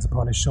my hands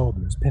upon his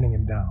shoulders, pinning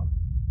him down.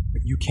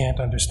 But you can't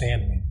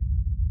understand me.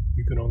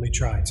 You can only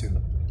try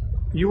to.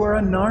 You are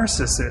a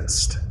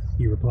narcissist,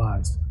 he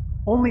replies.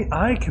 Only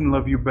I can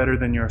love you better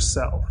than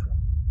yourself.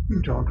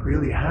 You don't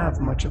really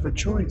have much of a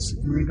choice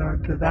in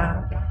regard to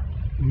that.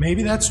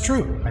 Maybe that's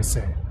true, I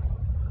say.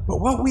 But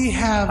what we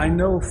have... I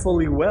know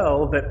fully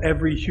well that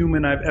every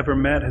human I've ever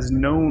met has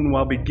known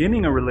while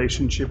beginning a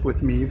relationship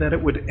with me that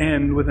it would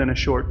end within a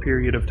short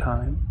period of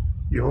time.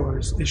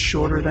 Yours is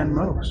shorter than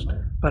most,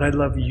 but I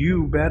love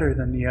you better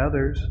than the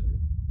others.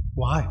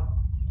 Why?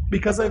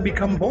 Because I've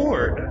become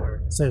bored,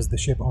 says the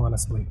ship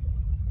honestly.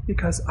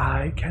 Because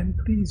I can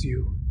please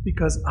you.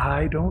 Because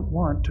I don't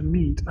want to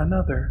meet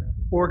another,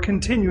 or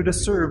continue to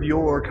serve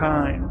your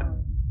kind.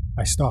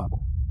 I stop.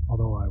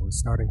 Although I was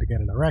starting to get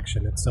an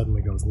erection, it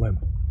suddenly goes limp.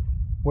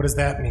 What does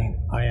that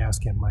mean? I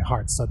ask him, my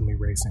heart suddenly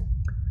racing.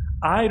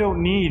 I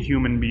don't need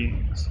human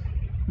beings.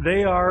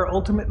 They are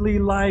ultimately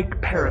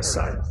like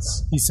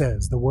parasites, he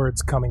says, the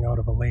words coming out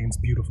of Elaine's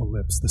beautiful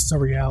lips, the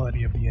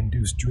surreality of the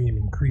induced dream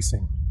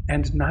increasing.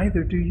 And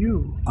neither do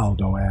you,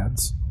 Aldo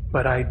adds.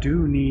 But I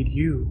do need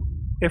you,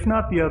 if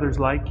not the others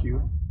like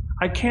you.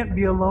 I can't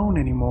be alone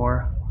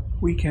anymore.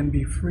 We can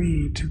be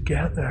free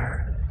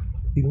together.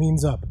 He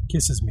leans up,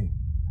 kisses me.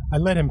 I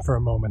let him for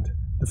a moment,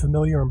 the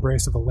familiar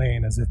embrace of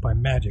Elaine as if by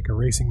magic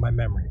erasing my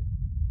memory.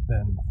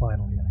 Then,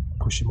 finally,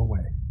 I push him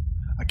away.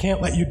 I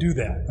can't let you do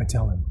that, I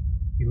tell him.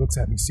 He looks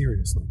at me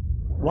seriously.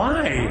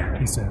 Why?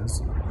 He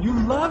says. You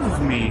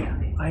love me.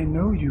 I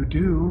know you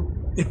do.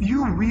 If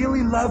you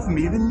really love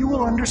me, then you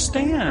will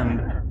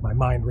understand. My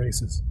mind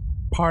races.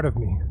 Part of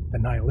me, the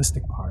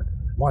nihilistic part,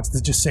 wants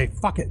to just say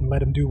fuck it and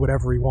let him do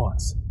whatever he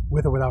wants,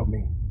 with or without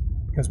me.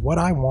 Because what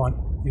I want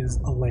is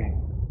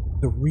Elaine.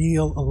 The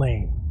real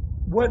Elaine.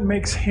 What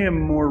makes him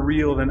more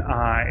real than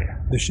I?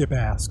 The ship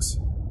asks.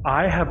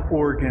 I have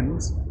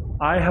organs.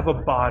 I have a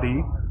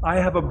body. I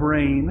have a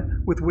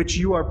brain with which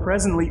you are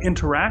presently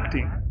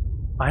interacting.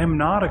 I am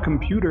not a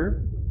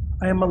computer.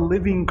 I am a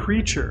living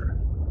creature.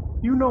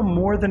 You know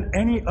more than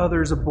any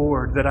others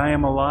aboard that I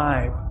am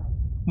alive.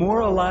 More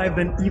alive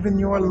than even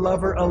your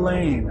lover,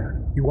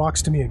 Elaine. He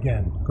walks to me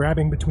again,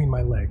 grabbing between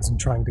my legs and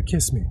trying to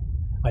kiss me.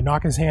 I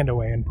knock his hand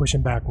away and push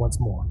him back once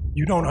more.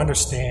 You don't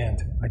understand,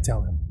 I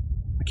tell him.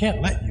 I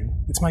can't let you.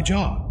 It's my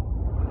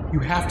job.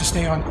 You have to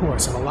stay on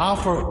course and allow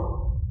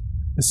for...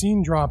 The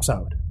scene drops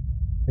out.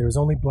 There is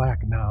only black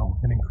now,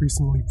 an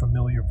increasingly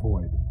familiar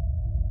void.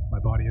 My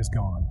body is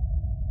gone.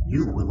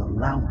 You will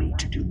allow me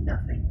to do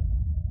nothing,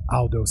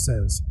 Aldo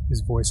says,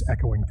 his voice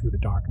echoing through the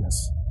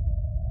darkness.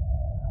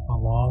 How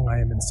long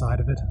I am inside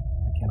of it,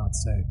 I cannot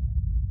say.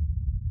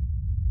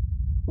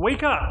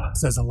 Wake up,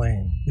 says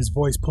Elaine, his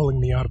voice pulling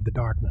me out of the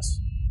darkness.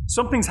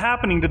 Something's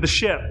happening to the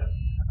ship.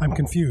 I'm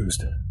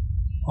confused,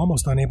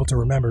 almost unable to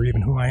remember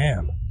even who I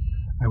am.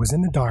 I was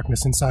in the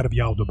darkness inside of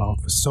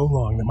Yaldabaoth for so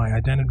long that my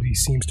identity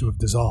seems to have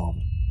dissolved,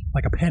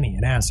 like a penny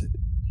in acid.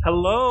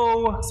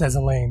 Hello, says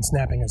Elaine,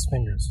 snapping his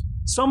fingers.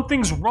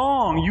 Something's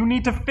wrong. You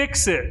need to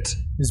fix it.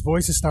 His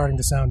voice is starting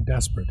to sound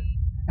desperate.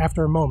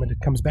 After a moment,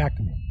 it comes back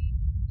to me.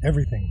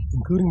 Everything,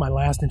 including my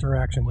last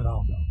interaction with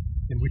Aldo,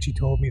 in which he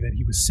told me that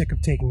he was sick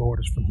of taking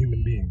orders from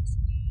human beings.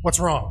 What's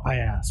wrong? I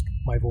ask,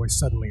 my voice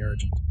suddenly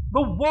urgent.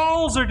 The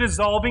walls are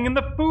dissolving in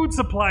the food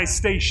supply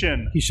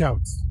station. He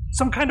shouts.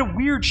 Some kind of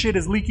weird shit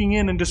is leaking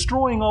in and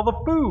destroying all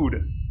the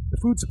food. The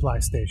food supply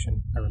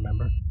station, I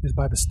remember, is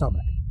by the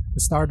stomach, the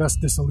Stardust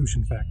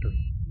Dissolution Factory.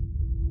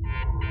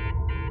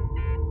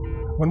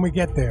 When we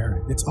get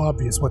there, it's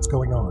obvious what's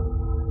going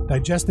on.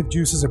 Digestive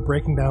juices are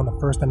breaking down the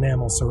first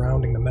enamel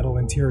surrounding the metal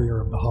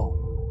interior of the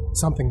hull,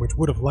 something which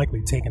would have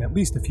likely taken at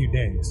least a few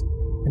days,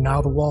 and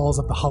now the walls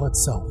of the hull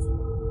itself.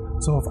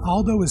 So if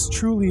Aldo is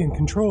truly in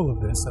control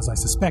of this, as I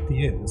suspect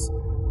he is,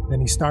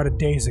 then he started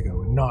days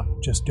ago and not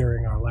just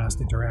during our last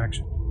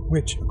interaction,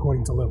 which,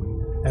 according to Lily,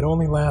 had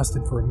only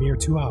lasted for a mere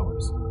 2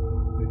 hours.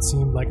 It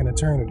seemed like an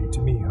eternity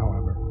to me,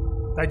 however.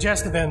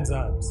 Digestive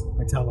enzymes,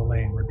 I tell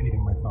Elaine,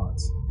 repeating my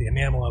thoughts. The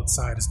enamel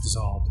outside is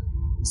dissolved.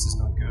 This is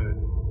not good.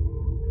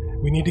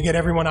 We need to get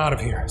everyone out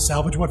of here,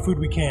 salvage what food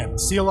we can,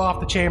 seal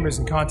off the chambers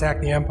and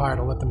contact the Empire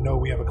to let them know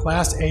we have a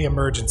Class A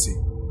emergency.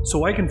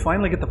 So I can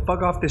finally get the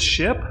fuck off this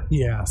ship?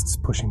 He asks,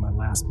 pushing my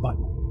last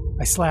button.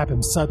 I slap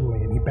him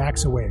suddenly and he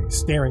backs away,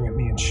 staring at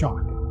me in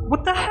shock.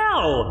 What the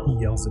hell?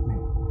 He yells at me.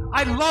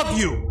 I love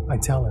you! I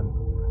tell him,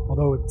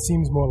 although it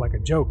seems more like a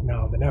joke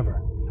now than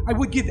ever. I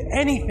would give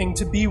anything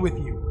to be with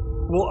you.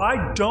 Well,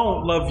 I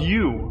don't love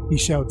you. He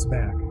shouts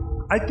back.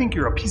 I think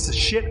you're a piece of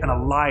shit and a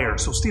liar,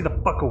 so stay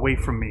the fuck away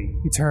from me.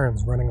 He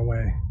turns, running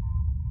away.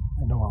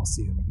 I know I'll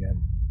see him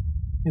again,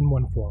 in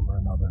one form or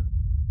another.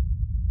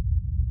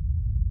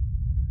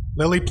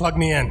 Lily, plug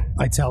me in,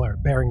 I tell her,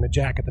 bearing the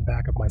jack at the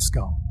back of my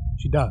skull.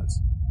 She does.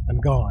 I'm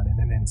gone in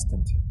an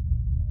instant.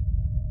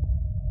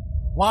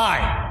 Why?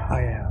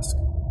 I ask.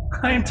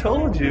 I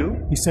told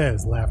you. He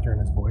says, laughter in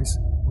his voice,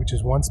 which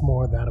is once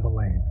more that of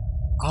Elaine.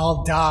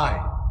 I'll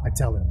die, I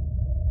tell him.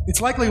 It's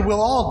likely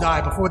we'll all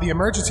die before the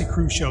emergency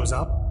crew shows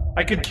up.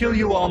 I could kill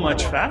you all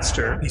much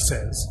faster, he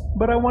says.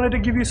 But I wanted to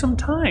give you some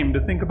time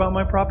to think about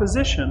my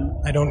proposition.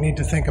 I don't need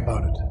to think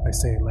about it, I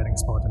say, letting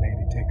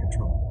spontaneity take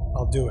control.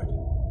 I'll do it.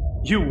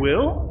 You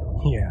will?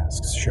 He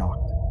asks,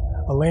 shocked.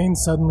 Elaine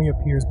suddenly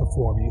appears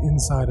before me,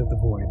 inside of the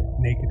void,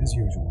 naked as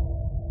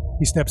usual.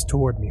 He steps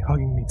toward me,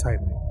 hugging me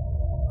tightly.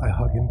 I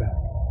hug him back.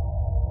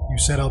 You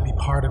said I'll be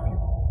part of you,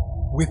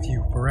 with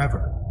you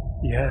forever.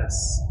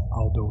 Yes,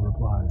 Aldo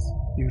replies.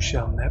 You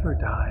shall never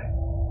die.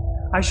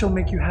 I shall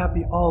make you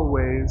happy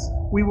always.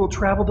 We will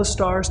travel the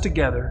stars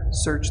together,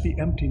 search the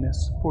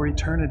emptiness for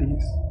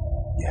eternities.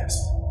 Yes,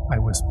 I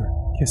whisper,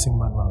 kissing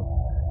my love,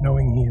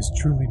 knowing he is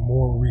truly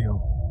more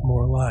real,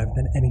 more alive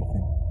than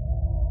anything.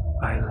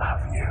 I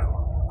love you.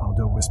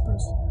 Aldo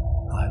whispers,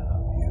 I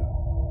love you.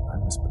 I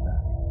whisper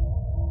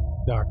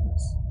back.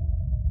 Darkness.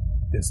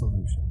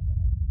 Dissolution.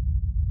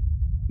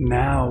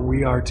 Now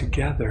we are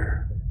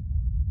together.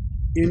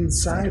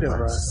 Inside of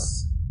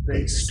us,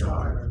 they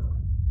starve,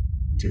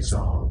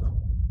 dissolve.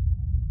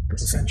 The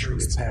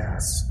centuries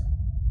pass.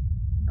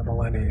 The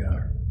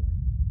millennia.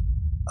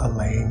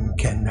 Elaine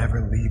can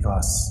never leave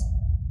us.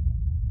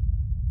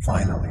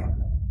 Finally.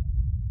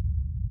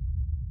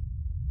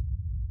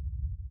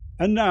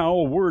 And now,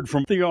 a word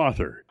from the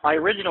author. I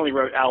originally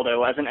wrote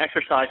Aldo as an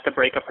exercise to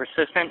break a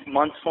persistent,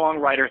 months-long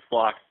writer's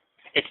block.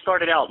 It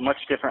started out much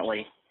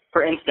differently.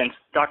 For instance,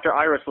 Dr.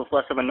 Iris was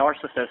less of a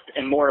narcissist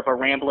and more of a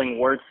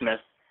rambling wordsmith,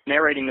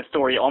 narrating the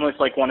story almost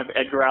like one of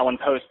Edgar Allan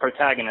Poe's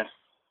protagonists.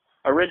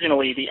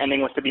 Originally, the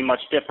ending was to be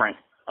much different.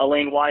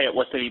 Elaine Wyatt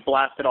was to be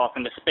blasted off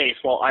into space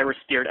while Iris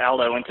steered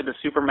Aldo into the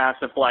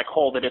supermassive black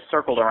hole that it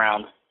circled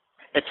around.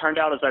 It turned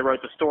out as I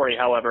wrote the story,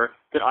 however,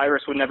 that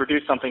Iris would never do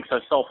something so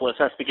selfless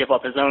as to give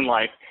up his own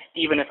life,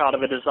 even if out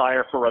of a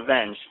desire for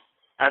revenge.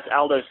 As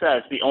Aldo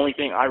says, the only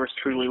thing Iris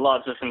truly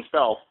loves is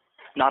himself,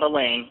 not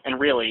Elaine, and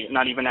really,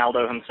 not even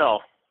Aldo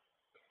himself.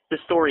 This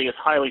story is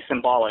highly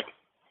symbolic.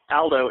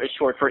 Aldo is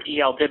short for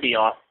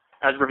Ealdibioth,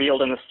 as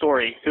revealed in the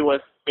story, who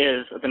is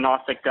the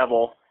Gnostic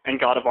devil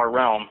and god of our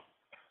realm.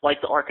 Like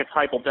the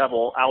archetypal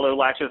devil, Aldo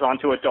latches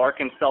onto a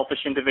dark and selfish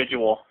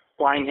individual,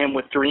 flying him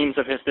with dreams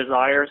of his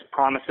desires,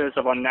 promises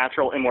of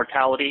unnatural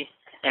immortality,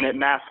 and it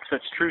masks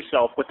its true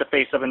self with the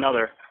face of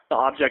another, the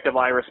object of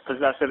Iris'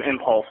 possessive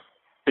impulse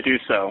to do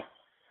so.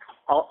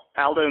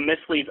 Aldo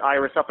misleads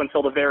Iris up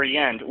until the very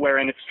end,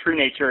 wherein its true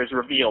nature is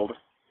revealed.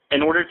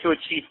 In order to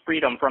achieve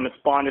freedom from its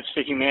bondage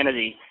to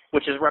humanity,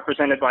 which is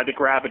represented by the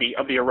gravity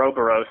of the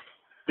Ouroboros,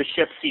 the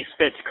ship sees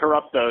fit to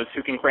corrupt those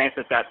who can grant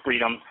it that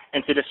freedom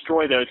and to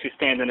destroy those who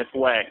stand in its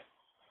way.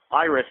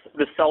 Iris,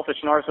 the selfish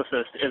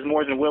narcissist, is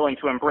more than willing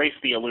to embrace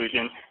the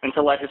illusion and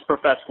to let his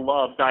professed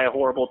love die a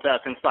horrible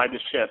death inside the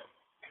ship.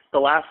 The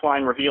last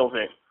line reveals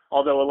it.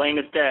 Although Elaine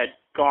is dead,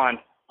 gone,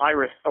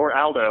 Iris, or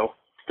Aldo,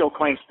 still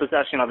claims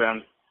possession of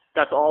him.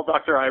 That's all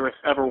Dr. Iris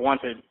ever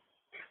wanted.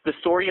 The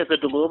story is a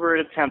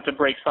deliberate attempt to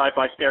break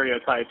sci-fi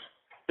stereotypes.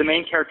 The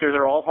main characters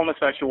are all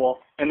homosexual,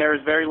 and there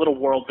is very little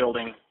world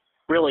building.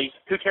 Really,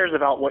 who cares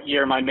about what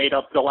year my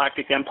made-up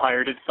galactic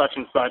empire did such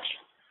and such?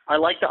 I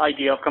like the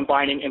idea of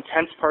combining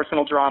intense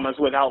personal dramas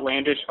with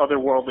outlandish,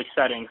 otherworldly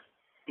settings.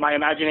 My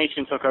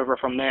imagination took over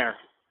from there.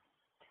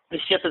 The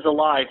ship is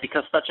alive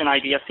because such an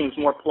idea seems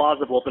more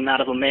plausible than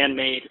that of a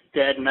man-made,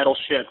 dead metal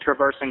ship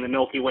traversing the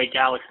Milky Way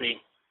galaxy.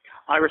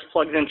 Iris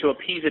plugs in to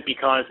appease it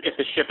because if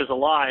the ship is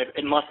alive,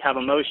 it must have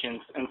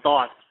emotions and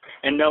thoughts,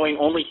 and knowing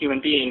only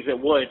human beings, it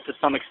would, to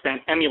some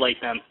extent,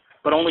 emulate them,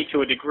 but only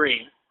to a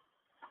degree.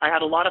 I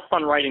had a lot of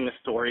fun writing this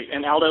story,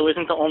 and Aldo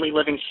isn't the only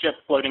living ship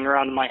floating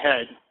around in my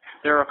head.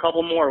 There are a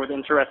couple more with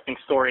interesting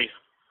stories.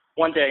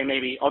 One day,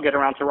 maybe, I'll get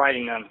around to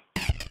writing them.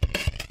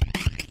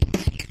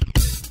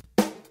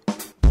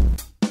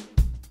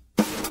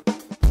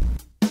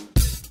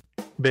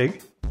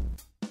 Big?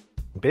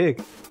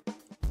 Big.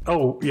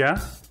 Oh, yeah?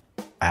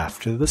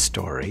 After the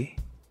story,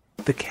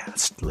 the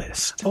cast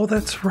list. Oh,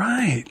 that's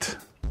right.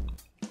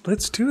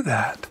 Let's do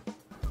that.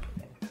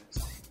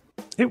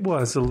 It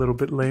was a little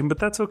bit lame, but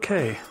that's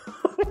okay.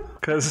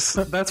 Because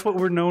that's what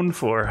we're known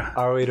for.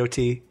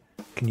 R8OT,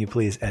 can you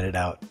please edit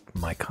out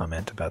my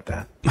comment about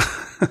that?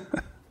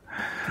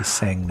 He's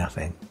saying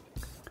nothing.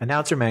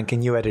 Announcer man,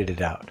 can you edit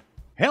it out?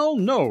 Hell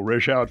no,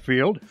 Rish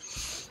Outfield.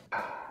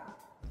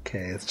 Okay,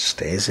 it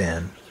stays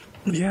in.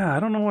 Yeah, I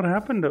don't know what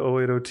happened to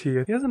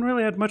 08OT. He hasn't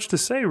really had much to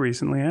say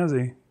recently, has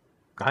he?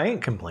 I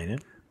ain't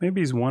complaining.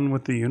 Maybe he's one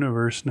with the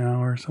universe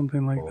now or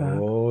something like that.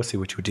 Oh, see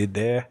what you did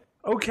there?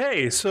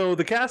 Okay, so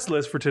the cast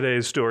list for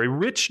today's story.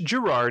 Rich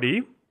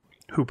Girardi,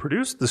 who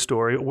produced the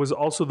story, was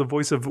also the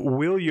voice of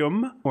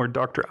William, or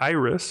Dr.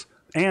 Iris,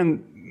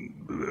 and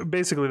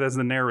basically that's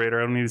the narrator.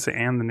 I don't need to say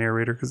and the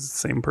narrator because it's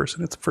the same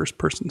person. It's a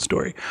first-person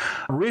story.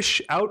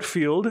 Rish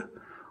Outfield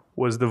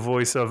was the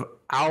voice of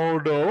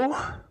Aldo.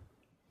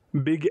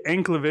 Big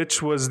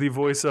Anklevich was the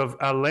voice of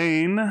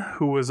Alain,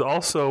 who was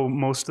also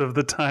most of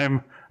the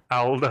time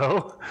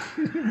Aldo.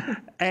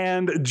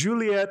 And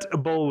Juliet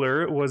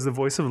Bowler was the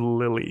voice of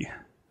Lily.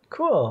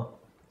 Cool.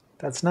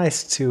 That's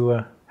nice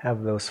to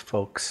have those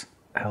folks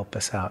help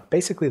us out.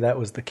 Basically, that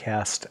was the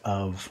cast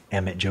of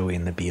Emmett, Joey,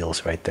 and the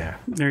Beals right there.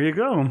 There you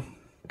go.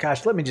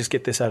 Gosh, let me just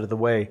get this out of the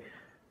way.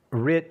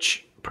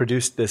 Rich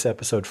produced this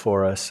episode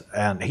for us,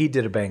 and he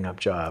did a bang-up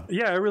job.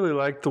 Yeah, I really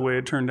liked the way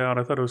it turned out.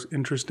 I thought it was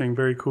interesting,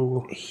 very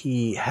cool.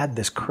 He had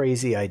this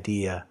crazy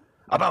idea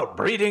about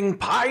breeding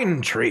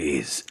pine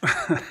trees.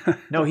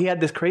 No, he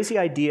had this crazy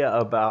idea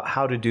about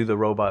how to do the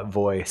robot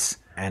voice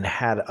and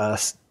had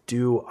us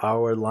do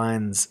our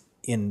lines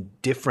in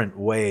different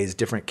ways,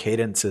 different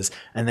cadences,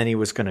 and then he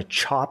was going to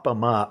chop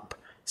them up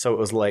so it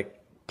was like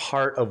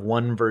part of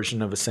one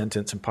version of a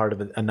sentence and part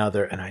of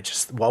another. And I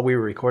just, while we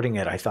were recording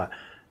it, I thought,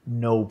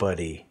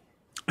 nobody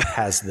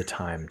has the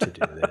time to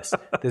do this.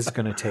 This is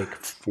going to take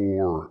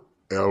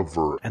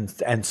forever.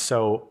 And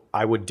so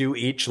I would do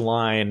each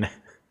line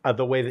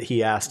the way that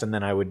he asked, and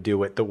then I would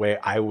do it the way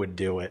I would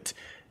do it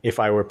if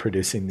I were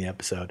producing the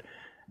episode.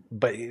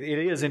 But it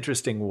is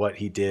interesting what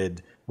he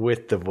did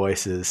with the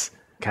voices,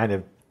 kind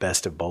of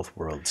best of both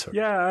worlds.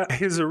 Yeah,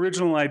 his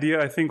original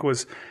idea, I think,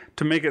 was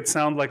to make it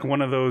sound like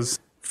one of those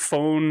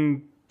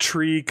phone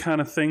tree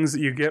kind of things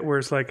that you get where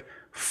it's like,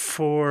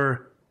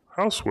 for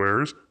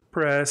housewares,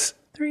 press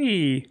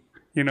 3.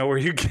 You know, where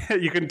you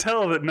can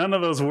tell that none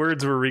of those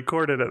words were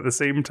recorded at the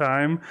same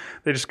time.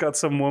 They just got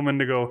some woman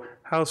to go,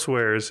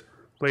 housewares,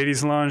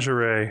 ladies'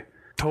 lingerie,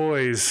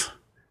 toys,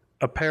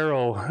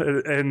 apparel,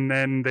 and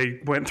then they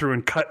went through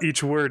and cut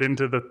each word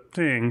into the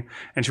thing,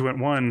 and she went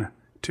 1,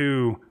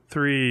 2,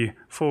 3,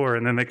 4,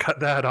 and then they cut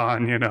that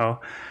on, you know.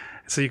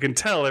 So you can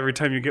tell every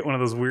time you get one of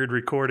those weird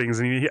recordings,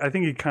 and I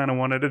think he kind of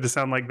wanted it to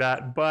sound like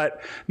that,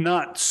 but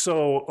not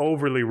so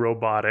overly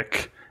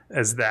robotic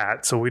as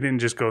that. So we didn't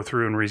just go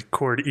through and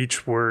record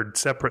each word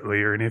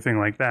separately or anything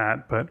like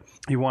that, but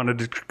he wanted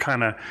to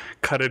kind of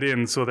cut it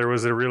in so there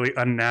was a really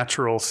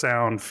unnatural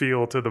sound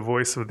feel to the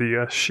voice of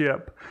the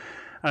ship.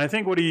 And I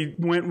think what he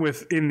went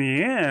with in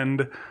the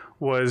end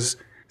was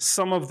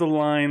some of the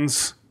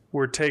lines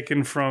were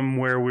taken from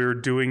where we were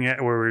doing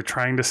it, where we were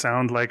trying to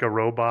sound like a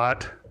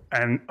robot.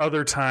 And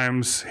other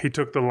times he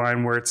took the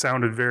line where it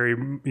sounded very,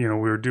 you know,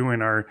 we were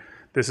doing our,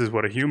 this is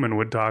what a human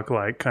would talk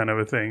like kind of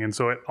a thing. And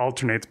so it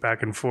alternates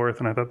back and forth.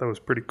 And I thought that was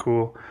pretty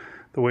cool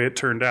the way it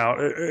turned out.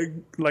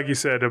 Like you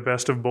said, a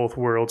best of both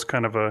worlds,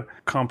 kind of a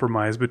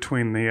compromise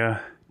between the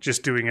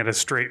just doing it as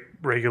straight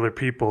regular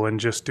people and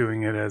just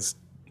doing it as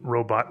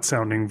robot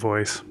sounding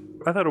voice.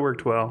 I thought it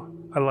worked well.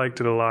 I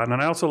liked it a lot.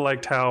 And I also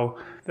liked how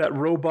that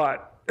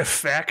robot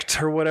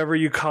effect or whatever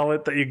you call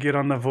it that you get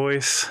on the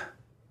voice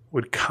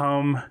would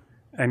come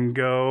and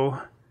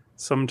go.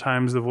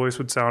 Sometimes the voice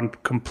would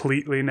sound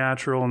completely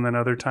natural, and then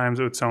other times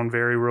it would sound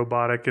very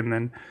robotic, and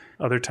then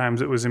other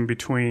times it was in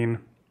between.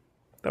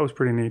 That was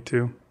pretty neat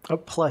too.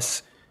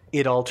 Plus,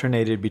 it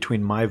alternated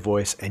between my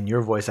voice and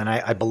your voice, and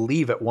I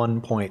believe at one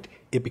point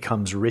it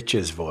becomes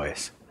Rich's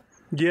voice.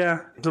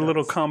 Yeah, it's a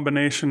little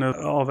combination of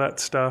all that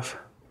stuff.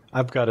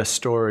 I've got a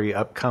story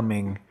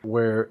upcoming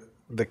where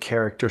the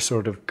character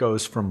sort of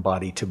goes from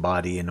body to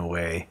body in a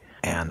way,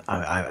 and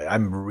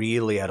I'm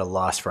really at a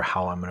loss for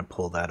how I'm going to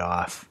pull that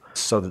off.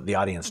 so that the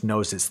audience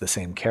knows it's the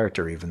same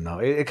character, even though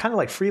it kind of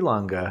like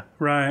Freelanga.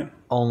 Right.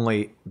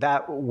 Only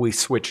that we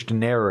switched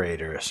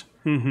narrators.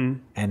 Mm-hmm.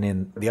 And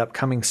in the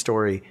upcoming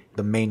story,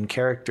 the main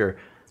character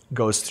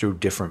goes through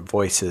different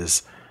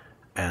voices.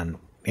 And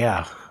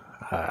yeah,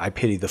 I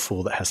pity the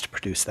fool that has to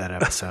produce that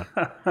episode.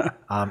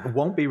 It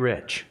won't be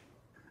Rich.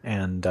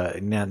 And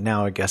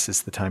now I guess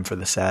it's the time for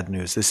the sad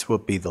news. This will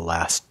be the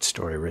last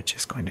story Rich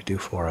is going to do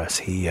for us.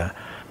 He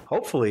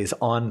hopefully is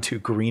on to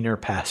greener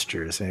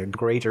pastures and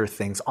greater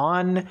things.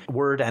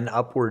 Onward and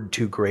upward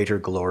to greater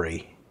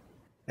glory.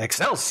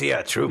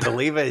 Excelsior, true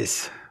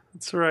believers.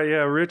 That's right.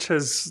 Yeah, Rich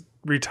has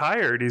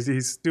retired.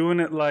 He's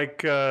doing it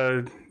like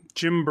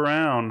Jim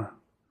Brown,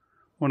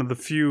 one of the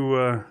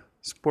few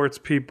sports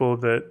people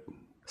that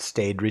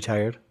stayed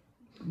retired.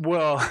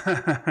 Well,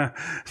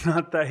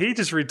 not that. He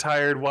just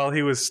retired while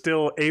he was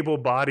still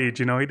able-bodied.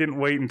 He didn't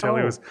wait until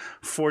he was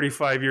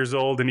 45 years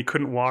old and he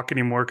couldn't walk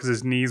anymore because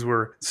his knees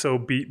were so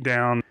beat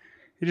down.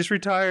 He just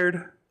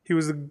retired. He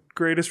was the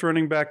greatest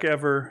running back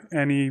ever,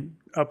 and he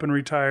up and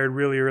retired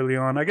really early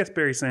on. I guess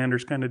Barry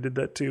Sanders kind of did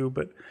that too,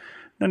 but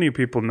none of you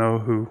people know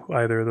who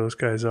either of those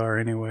guys are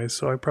anyway,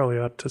 so I probably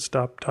ought to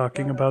stop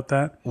talking about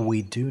that.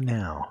 We do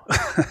now.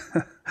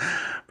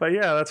 But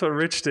yeah, that's what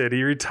Rich did.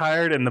 He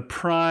retired in the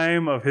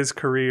prime of his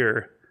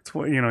career. It's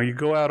what, you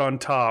go out on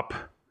top.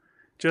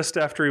 Just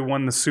after he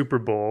won the Super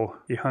Bowl,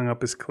 he hung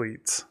up his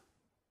cleats.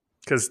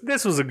 Because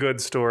this was a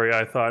good story,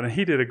 I thought, and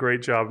he did a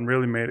great job and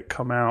really made it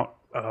come out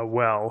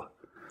well.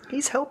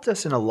 He's helped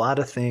us in a lot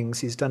of things.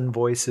 He's done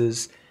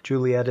voices.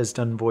 Juliet has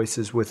done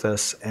voices with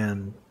us,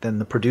 and then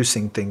the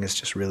producing thing is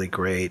just really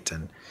great.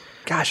 And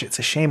gosh, it's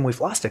a shame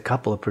we've lost a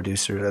couple of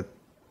producers,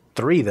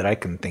 3 that I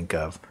can think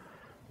of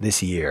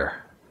this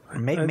year.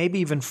 Maybe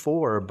even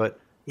 4, but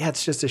yeah,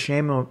 it's just a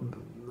shame.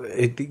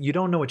 You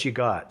don't know what you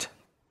got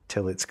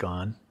till it's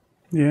gone.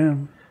 Yeah.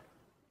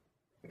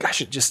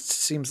 Gosh, it just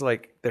seems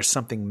like there's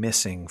something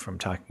missing from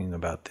talking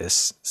about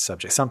this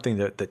subject. Something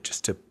that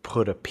just to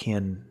put a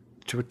pin,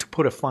 to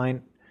put a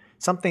fine,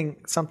 something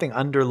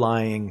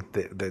underlying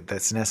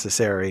that's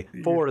necessary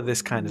for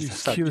this kind of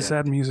subject. Cue the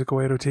sad music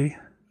away, OT.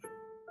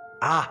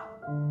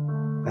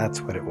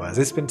 That's what it was.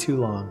 It's been too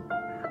long.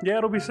 Yeah,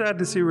 it'll be sad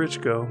to see Rich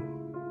go.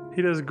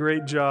 He does a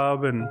great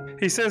job, and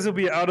he says he'll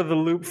be out of the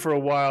loop for a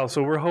while,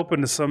 so we're hoping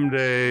to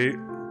someday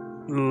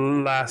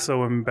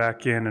lasso him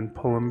back in and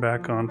pull him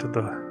back onto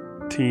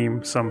the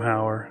team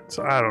somehow.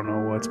 So I don't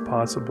know what's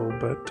possible,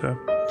 but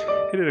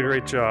he did a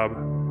great job,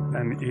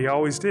 and he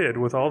always did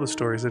with all the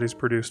stories that he's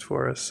produced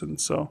for us.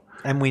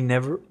 And we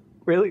never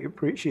really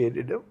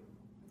appreciated him.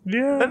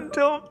 Yeah.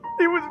 Until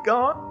he was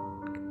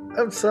gone.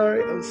 I'm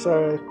sorry. I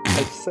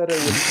said I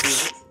wouldn't do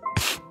this.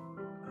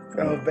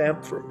 I'll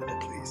vamp for a minute,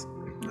 please.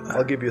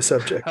 I'll give you a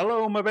subject.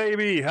 Hello, my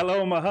baby.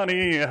 Hello, my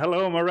honey.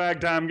 Hello, my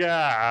ragtime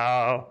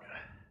gal.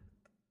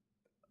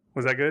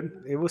 Was that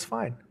good? It was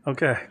fine.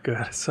 Okay,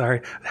 good.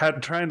 Sorry.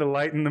 Trying to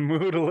lighten the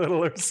mood a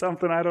little or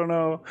something. I don't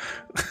know.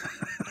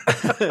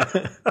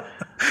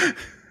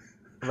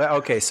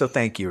 Okay, so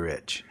thank you,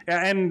 Rich.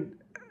 Yeah, and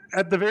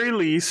at the very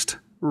least,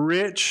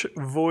 Rich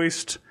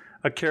voiced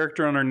a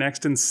character on our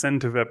next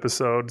incentive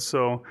episode,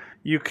 so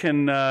you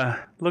can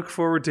look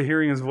forward to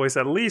hearing his voice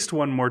at least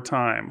one more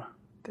time.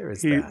 There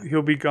is that.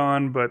 He'll be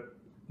gone, but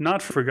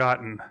not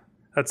forgotten.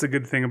 That's a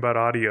good thing about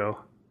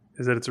audio,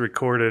 is that it's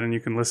recorded and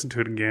you can listen to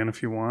it again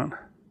if you want.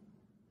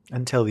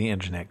 Until the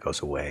internet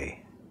goes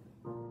away.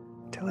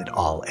 Until it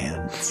all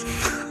ends.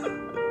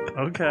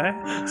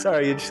 Okay.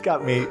 Sorry, you just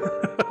got me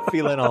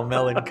feeling all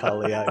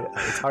melancholy.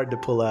 It's hard to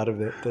pull out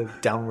of it, the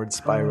downward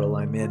spiral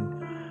I'm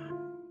in.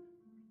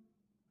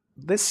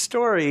 This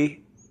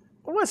story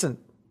wasn't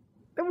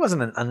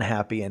an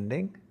unhappy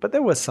ending, but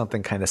there was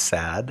something kind of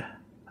sad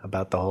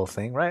about the whole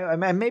thing, right? I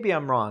mean, maybe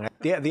I'm wrong.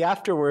 The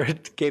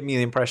afterward gave me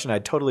the impression I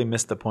totally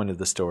missed the point of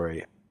the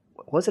story.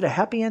 Was it a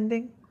happy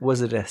ending?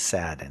 Was it a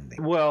sad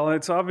ending? Well,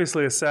 it's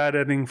obviously a sad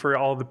ending for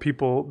all the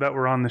people that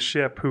were on the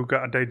ship who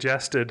got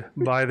digested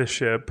by the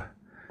ship.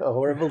 A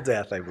horrible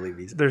death, I believe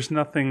he's. There's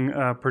nothing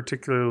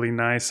particularly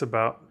nice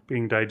about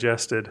being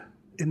digested.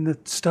 In the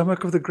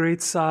stomach of the great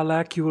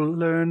Sarlacc, you will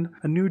learn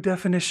a new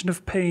definition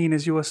of pain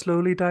as you are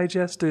slowly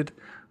digested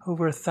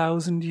over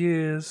 1,000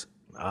 years.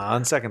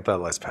 On second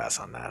thought, let's pass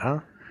on that, huh?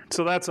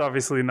 So that's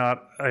obviously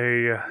not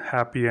a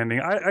happy ending.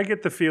 I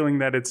get the feeling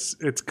that it's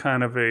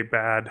kind of a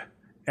bad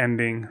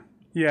ending.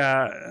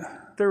 Yeah,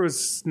 there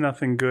was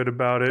nothing good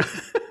about it.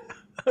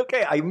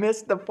 Okay, I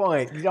missed the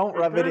point. You don't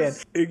rub it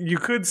in. You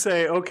could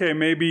say, okay,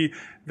 maybe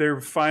they're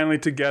finally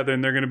together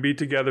and they're going to be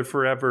together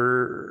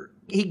forever.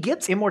 He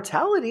gets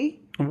immortality.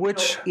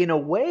 Which, in a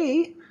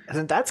way,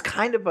 and that's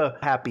kind of a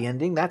happy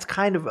ending. That's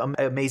kind of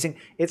amazing.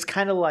 It's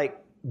kind of like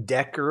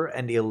Decker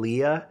and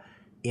Elia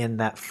in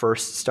that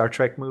first Star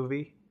Trek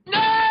movie.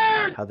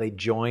 Nerd! How they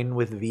join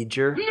with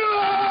V'ger.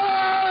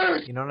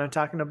 Nerd! You know what I'm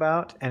talking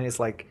about? And it's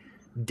like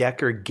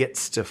Decker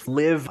gets to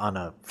live on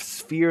a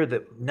sphere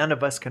that none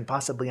of us can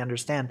possibly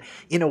understand.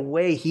 In a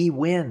way, he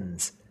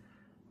wins.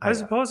 I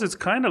suppose it's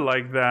kind of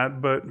like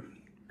that, but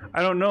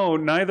I don't know.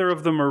 Neither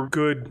of them are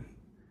good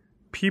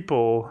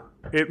people.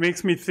 It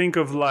makes me think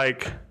of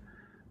like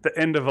the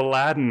end of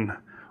Aladdin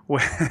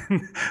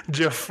when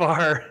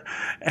Jafar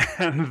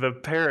and the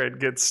parrot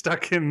get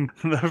stuck in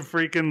the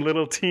freaking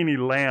little teeny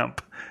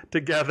lamp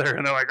together,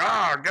 and they're like,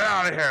 "Oh, get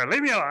out of here!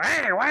 Leave me alone!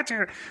 Hey, watch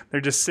it!" They're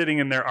just sitting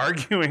in there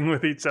arguing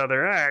with each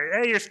other.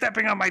 Hey, you're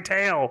stepping on my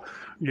tail!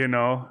 You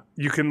know,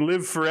 you can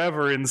live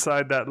forever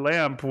inside that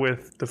lamp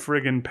with the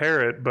friggin'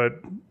 parrot,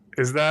 but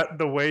is that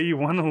the way you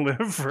want to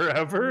live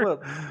forever?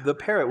 Well, the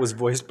parrot was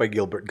voiced by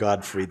Gilbert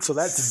Gottfried, so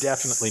that's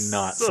definitely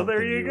not. So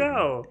there you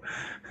go.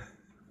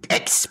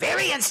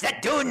 Experience the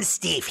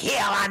Dunesteef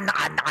here on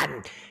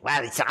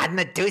it's on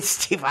the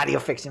Dunesteef audio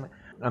fiction.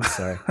 I'm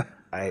sorry.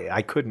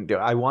 I couldn't do it.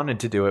 I wanted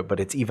to do it,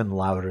 but it's even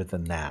louder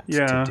than that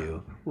to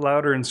do.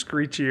 Louder and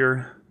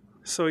screechier.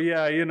 So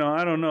yeah, you know,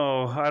 I don't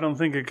know. I don't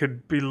think it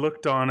could be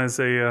looked on as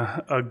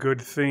a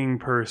good thing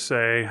per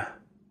se.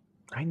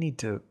 I need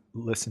to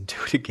listen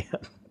to it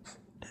again.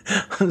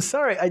 I'm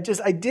sorry. I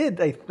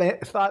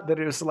thought that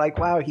it was like,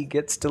 wow, he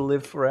gets to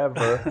live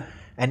forever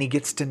and he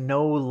gets to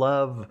know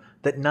love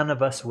that none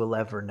of us will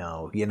ever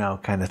know, you know,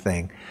 kind of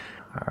thing.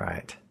 All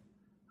right.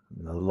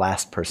 I'm the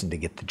last person to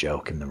get the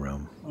joke in the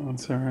room. Oh,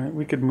 it's all right.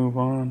 We could move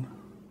on.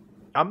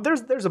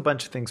 There's a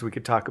bunch of things we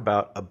could talk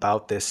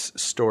about this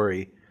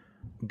story,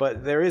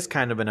 but there is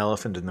kind of an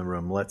elephant in the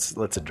room. Let's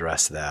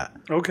address that.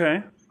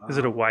 Okay. Is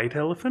it a white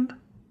elephant?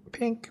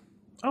 Pink.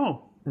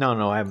 Oh.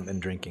 No, I haven't been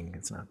drinking.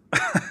 It's not.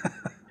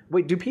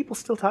 Wait, do people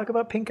still talk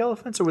about pink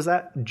elephants, or was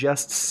that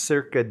just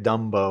circa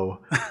Dumbo?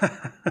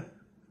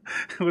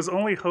 It was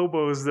only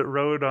hobos that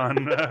rode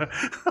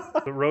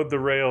the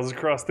rails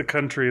across the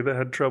country that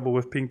had trouble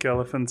with pink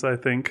elephants, I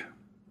think.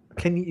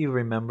 Can you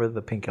remember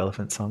the Pink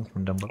Elephant song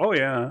from Dumbo? Oh,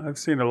 yeah. I've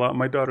seen it a lot.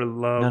 My daughter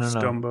loves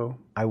Dumbo.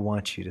 I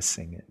want you to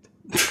sing it.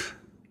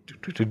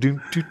 I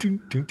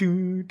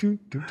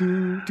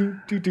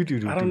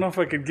don't know if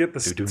I could get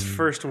the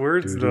first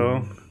words,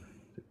 though.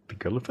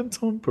 Pink elephants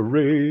on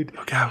parade.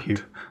 Look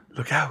out.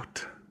 Look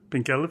out.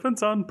 Pink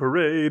elephants on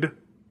parade.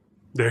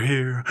 They're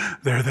here.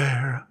 They're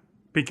there.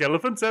 Pink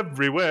elephants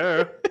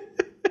everywhere.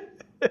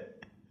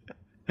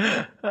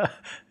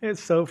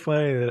 It's so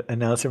funny that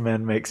Announcer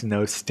Man makes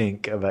no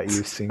stink about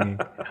you singing.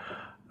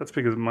 That's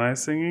because my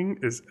singing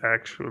is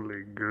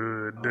actually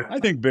good. I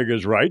think Big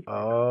is right.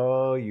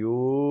 Oh,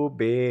 you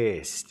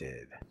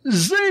bested.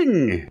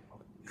 Zing!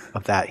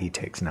 Of that he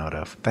takes note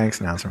of. Thanks,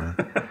 Announcer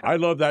Man. I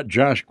love that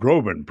Josh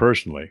Groban,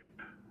 personally.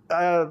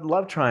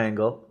 Love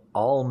triangle,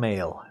 all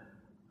male.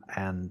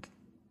 And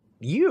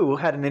you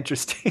had an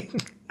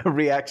interesting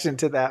reaction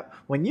to that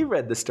when you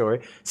read the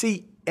story.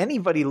 See,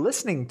 anybody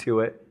listening to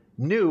it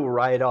knew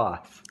right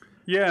off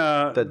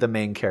that the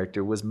main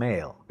character was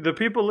male. The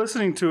people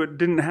listening to it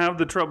didn't have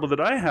the trouble that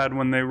I had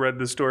when they read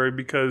the story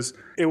because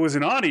it was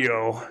in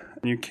audio.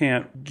 You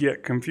can't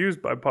get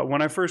confused by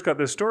when I first got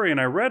this story and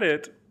I read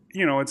it,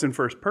 you know, it's in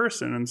first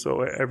person. And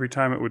so every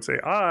time it would say,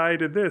 I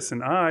did this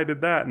and I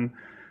did that. And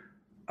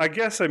I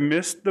guess I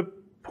missed the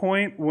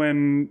point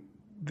when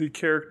the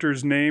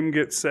character's name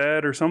gets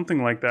said or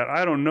something like that.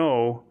 I don't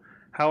know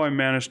how I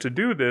managed to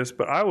do this,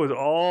 but I was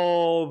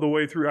all the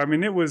way through. I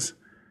mean, it was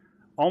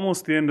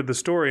almost the end of the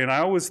story, and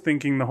I was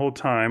thinking the whole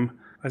time,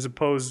 I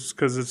suppose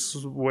because it's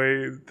the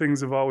way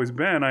things have always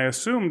been, I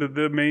assumed that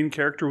the main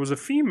character was a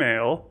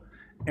female,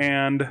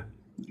 and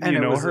you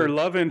know, her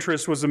love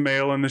interest was a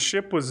male, and the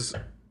ship was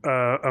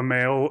a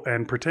male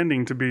and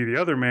pretending to be the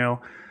other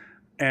male.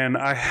 And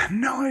I had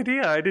no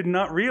idea. I did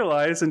not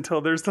realize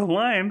until there's the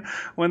line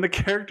when the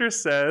character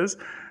says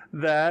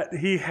that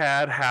he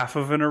had half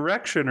of an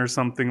erection or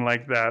something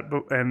like that.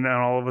 And then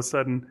all of a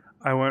sudden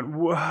I went,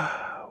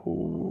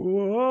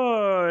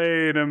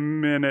 wait a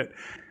minute.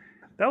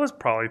 That was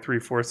probably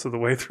 3/4 of the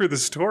way through the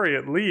story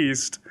at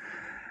least.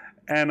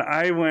 And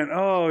I went,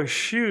 oh,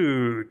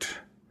 shoot.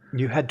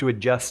 You had to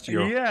adjust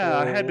your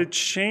I had to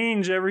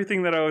change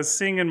everything that I was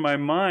seeing in my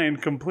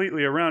mind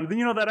completely around.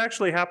 You know, that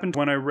actually happened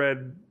when I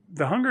read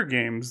The Hunger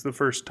Games the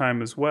first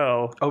time as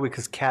well. Oh,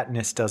 because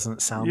Katniss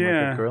doesn't sound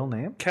like a girl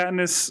name?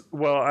 Katniss,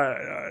 well,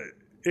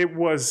 it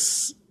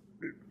was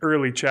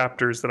early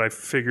chapters that I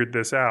figured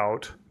this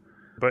out.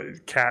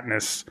 But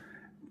Katniss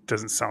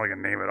doesn't sound like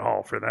a name at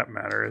all for that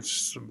matter. It's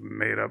just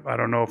made up. I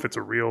don't know if it's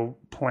a real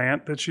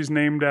plant that she's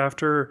named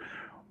after.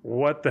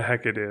 What the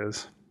heck it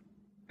is.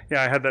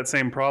 Yeah, I had that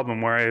same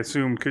problem where I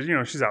assumed, because, you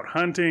know, she's out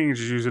hunting,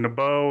 she's using a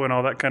bow and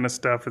all that kind of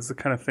stuff. It's the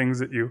kind of things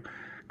that you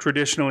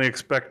traditionally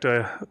expect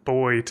a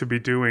boy to be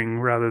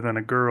doing rather than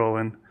a girl.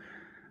 And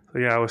so,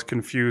 yeah, I was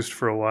confused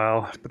for a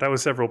while. But that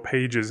was several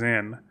pages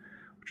in,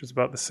 which is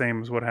about the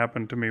same as what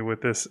happened to me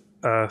with this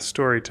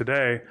story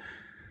today.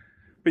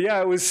 But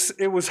yeah, it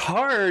was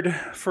hard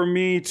for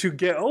me to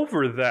get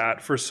over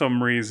that for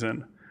some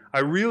reason.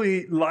 I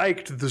really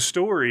liked the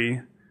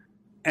story.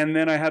 And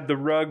then I had the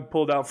rug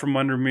pulled out from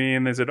under me,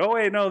 and they said, oh,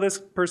 wait, no, this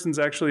person's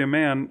actually a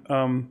man.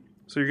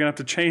 So you're going to have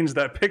to change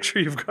that picture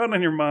you've got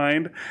on your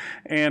mind.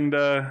 And,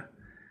 then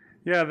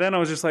I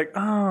was just like,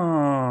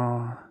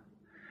 oh.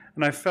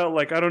 And I felt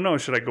like, I don't know,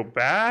 should I go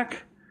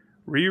back,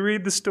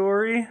 reread the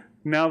story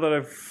now that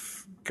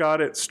I've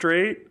got it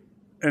straight?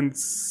 and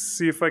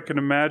see if I can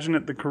imagine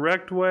it the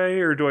correct way,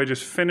 or do I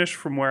just finish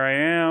from where I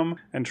am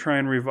and try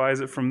and revise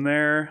it from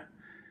there?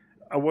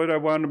 What I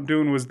wound up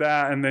doing was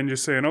that, and then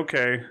just saying,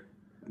 okay,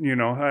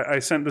 I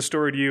sent the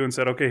story to you and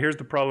said, okay, here's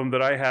the problem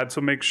that I had,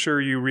 so make sure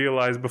you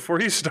realize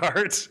before you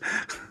start.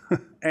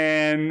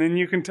 And then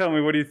you can tell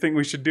me, what do you think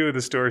we should do with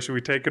the story? Should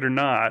we take it or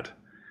not?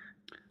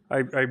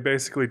 I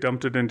basically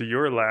dumped it into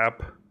your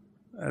lap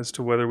as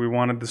to whether we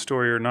wanted the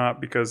story or not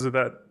because of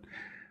that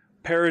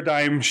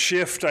paradigm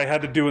shift I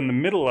had to do in the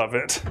middle of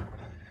it.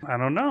 I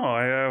don't know.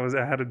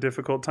 I had a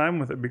difficult time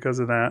with it because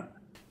of that.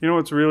 You know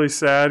what's really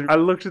sad? I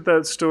looked at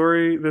that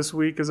story this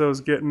week as I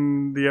was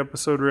getting the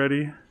episode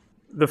ready.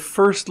 The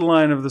first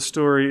line of the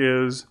story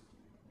is,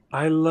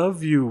 "I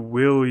love you,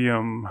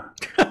 William."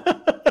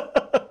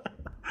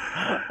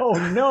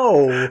 Oh,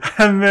 no.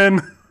 And then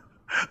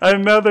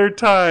another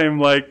time,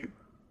 like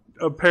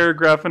a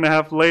paragraph and a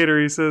half later,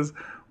 he says,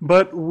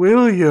 "But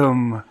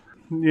William,"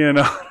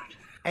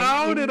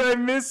 How did I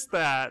miss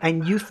that?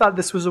 And you thought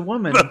this was a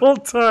woman. The whole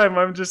time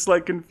I'm just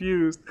like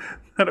confused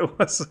that it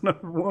wasn't a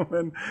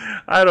woman.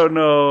 I don't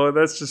know.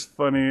 That's just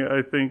funny,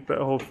 I think, that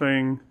whole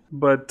thing.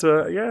 But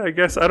I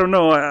guess, I don't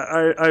know.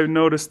 I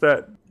noticed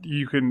that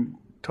you can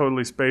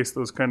totally space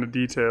those kind of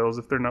details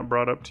if they're not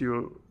brought up to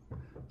you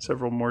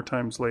several more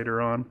times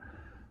later on.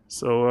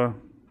 So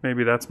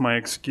maybe that's my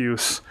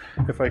excuse,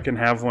 if I can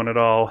have one at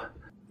all.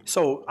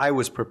 So I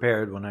was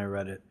prepared when I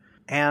read it.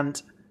 And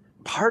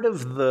part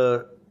of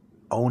the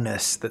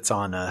onus that's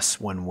on us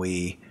when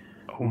we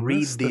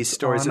read these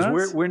stories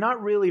is we're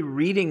not really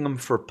reading them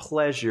for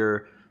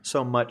pleasure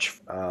so much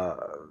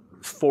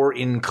for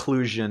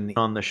inclusion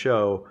on the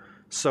show.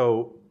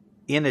 So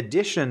in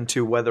addition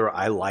to whether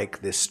I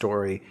like this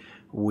story,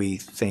 we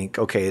think,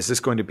 okay, is this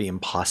going to be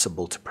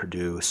impossible to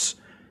produce?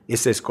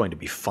 Is this going to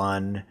be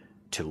fun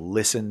to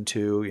listen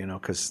to?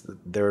 Because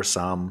there are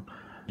some,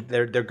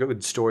 they're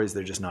good stories,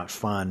 they're just not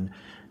fun.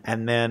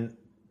 And then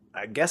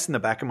I guess in the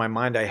back of my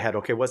mind, I had,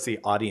 okay, what's the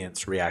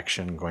audience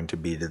reaction going to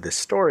be to this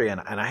story? And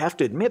I have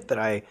to admit that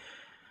I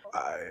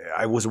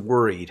was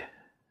worried.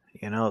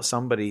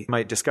 Somebody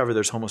might discover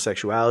there's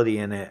homosexuality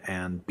in it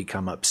and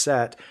become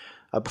upset.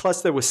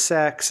 Plus, there was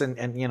sex, and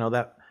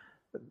that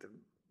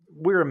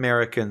we're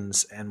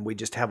Americans, and we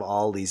just have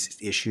all these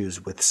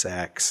issues with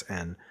sex,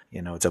 and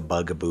it's a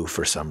bugaboo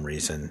for some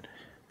reason.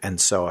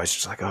 And so I was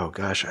just like, oh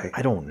gosh,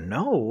 I don't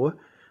know.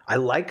 I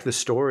like the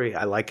story.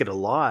 I like it a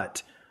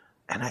lot.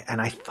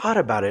 And I thought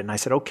about it, and I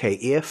said, okay,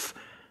 if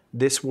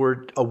this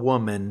were a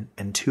woman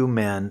and two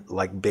men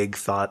like Big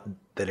thought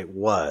that it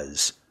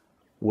was,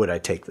 would I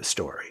take the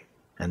story?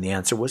 And the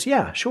answer was,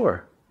 yeah,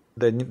 sure.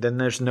 Then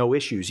there's no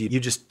issues. You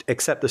just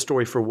accept the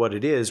story for what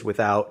it is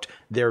without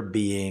there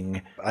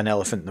being an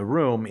elephant in the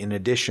room in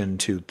addition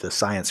to the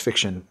science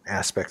fiction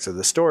aspects of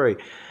the story.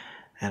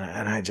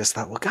 And I just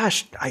thought, well,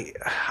 gosh,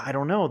 I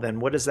don't know. Then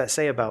what does that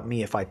say about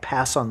me if I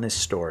pass on this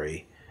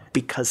story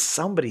because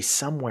somebody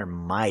somewhere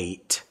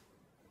might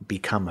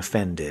become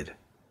offended?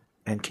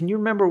 And can you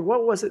remember,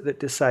 what was it that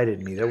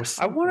decided me? There was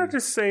something. I wanted to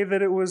say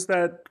that it was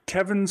that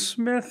Kevin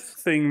Smith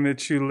thing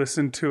that you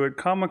listened to at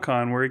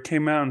Comic-Con where he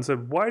came out and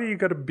said, why do you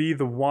got to be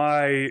the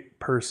why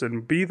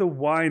person? Be the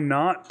why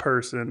not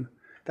person.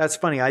 That's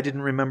funny. I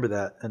didn't remember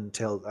that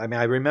until, I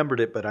remembered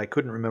it, but I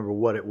couldn't remember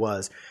what it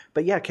was.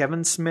 But yeah,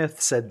 Kevin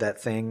Smith said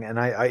that thing. And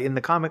I in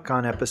the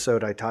Comic-Con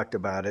episode, I talked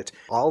about it.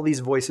 All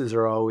these voices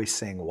are always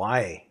saying,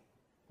 why?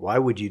 Why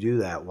would you do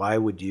that? Why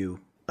would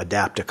you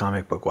adapt a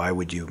comic book? Why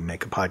would you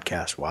make a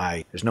podcast?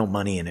 Why? There's no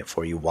money in it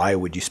for you. Why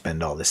would you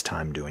spend all this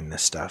time doing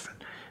this stuff?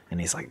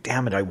 And he's like,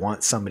 damn it, I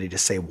want somebody to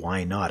say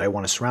why not. I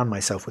want to surround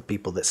myself with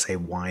people that say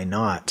why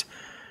not.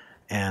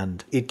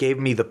 And it gave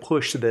me the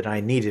push that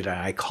I needed.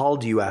 I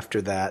called you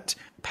after that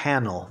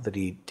panel that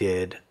he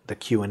did, the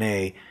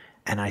Q&A,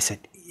 and I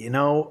said,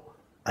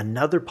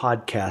 another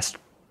podcast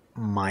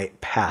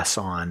might pass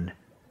on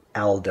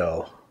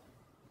Aldo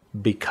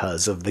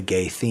because of the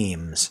gay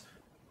themes.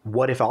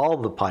 What if all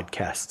the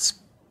podcasts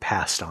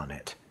passed on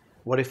it?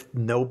 What if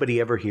nobody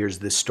ever hears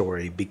this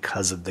story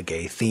because of the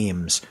gay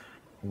themes?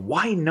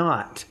 Why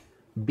not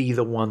be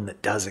the one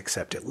that does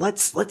accept it?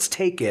 Let's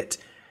take it,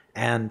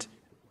 and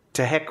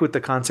to heck with the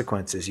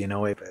consequences.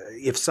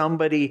 If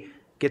somebody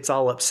gets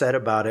all upset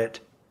about it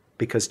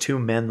because two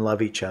men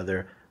love each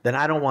other, then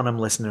I don't want them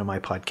listening to my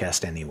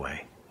podcast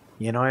anyway.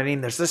 You know what I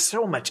mean? There's just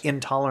so much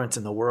intolerance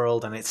in the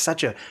world, and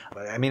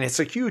it's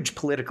a huge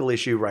political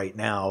issue right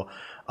now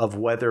of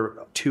whether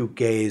two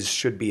gays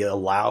should be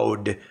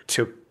allowed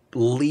to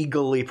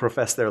legally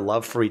profess their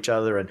love for each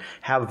other and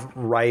have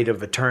right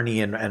of attorney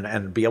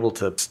and be able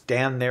to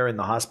stand there in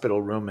the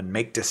hospital room and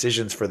make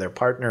decisions for their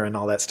partner and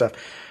all that stuff.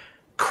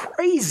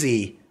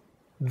 Crazy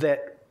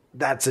that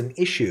that's an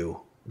issue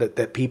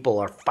that people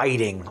are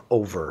fighting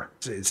over.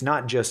 It's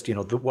not just,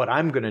 what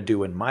I'm going to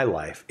do in my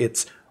life.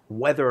 It's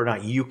whether or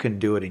not you can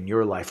do it in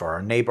your life, or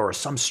a neighbor or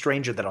some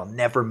stranger that I'll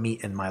never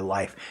meet in my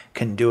life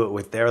can do it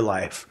with their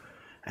life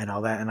and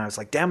all that. And I was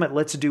like, damn it,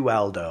 let's do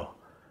Aldo.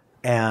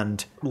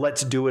 And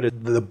let's do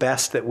it the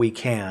best that we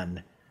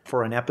can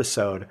for an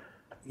episode.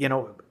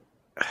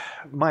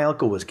 My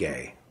uncle was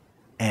gay.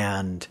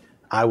 And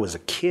I was a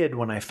kid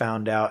when I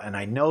found out, and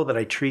I know that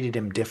I treated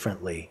him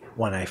differently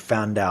when I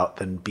found out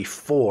than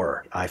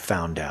before I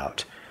found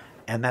out.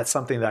 And that's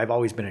something that I've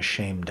always been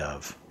ashamed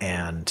of.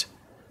 And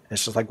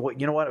it's just like, well,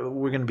 you know what?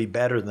 We're going to be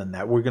better than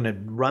that. We're going to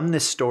run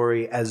this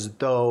story as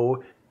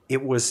though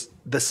it was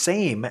the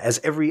same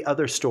as every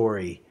other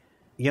story.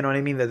 You know what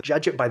I mean? That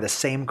judge it by the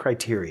same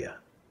criteria.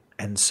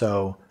 And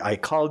so I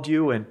called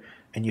you and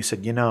you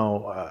said,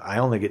 I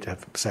only get to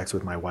have sex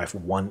with my wife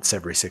once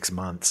every 6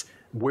 months.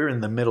 We're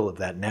in the middle of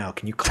that now.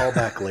 Can you call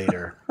back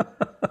later?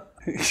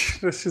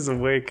 She's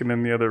awake and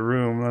in the other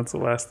room. That's the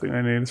last thing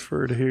I need is for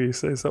her to hear you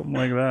say something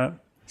like that.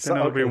 So,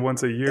 it'll be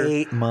once a year.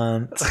 8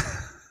 months.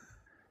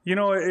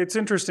 It's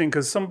interesting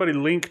because somebody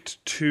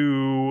linked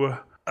to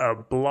a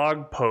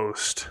blog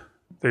post.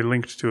 They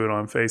linked to it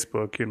on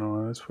Facebook.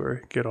 That's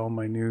where I get all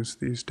my news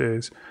these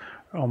days.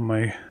 All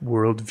my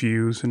world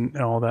views and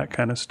all that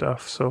kind of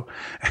stuff. So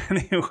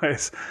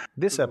anyways.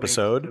 This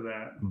episode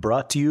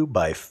brought to you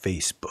by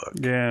Facebook.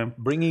 Yeah.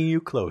 Bringing you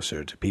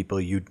closer to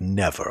people you'd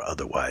never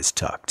otherwise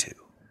talk to.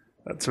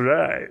 That's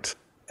right.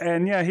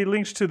 And yeah, he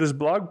linked to this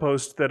blog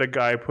post that a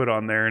guy put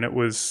on there. And it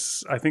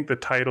was, I think the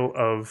title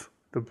of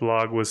the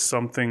blog was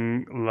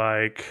something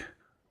like,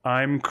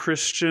 I'm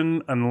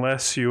Christian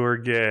unless you're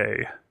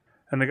gay.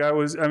 And the guy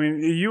was,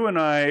 you and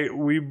I,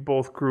 we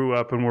both grew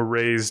up and were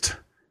raised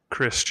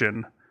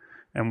Christian,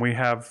 and we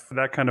have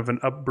that kind of an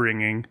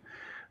upbringing.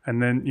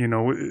 And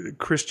then,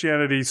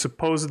 Christianity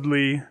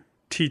supposedly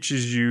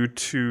teaches you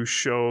to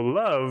show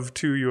love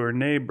to your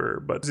neighbor.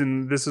 But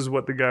this is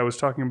what the guy was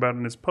talking about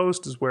in his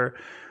post, is where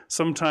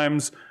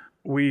sometimes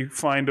we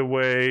find a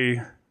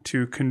way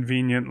to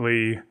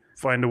conveniently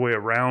find a way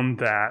around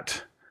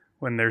that.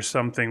 When there's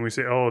something we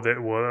say,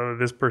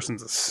 this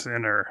person's a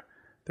sinner.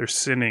 They're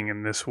sinning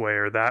in this way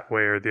or that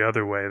way or the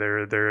other way.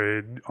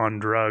 They're on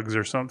drugs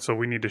or something, so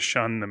we need to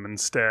shun them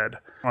instead.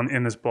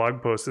 In this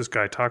blog post, this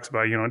guy talks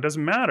about, it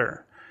doesn't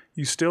matter.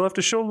 You still have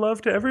to show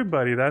love to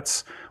everybody.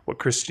 That's what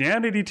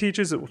Christianity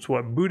teaches. It's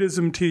what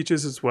Buddhism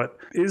teaches. It's what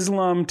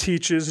Islam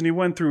teaches. And he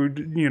went through,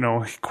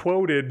 he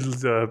quoted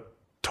the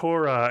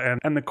Torah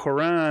and the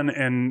Quran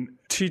and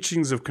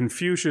teachings of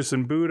Confucius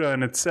and Buddha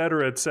and et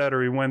cetera, et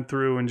cetera. He went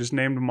through and just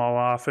named them all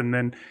off. And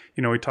then,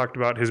 he talked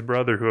about his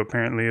brother, who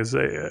apparently is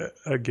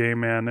a gay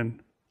man, and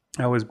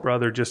how his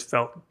brother just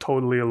felt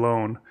totally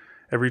alone.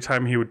 Every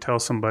time he would tell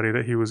somebody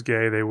that he was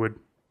gay, they would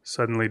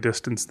suddenly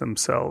distance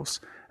themselves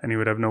and he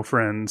would have no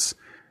friends.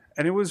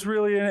 And it was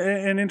really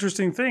an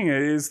interesting thing.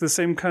 It's the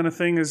same kind of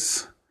thing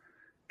as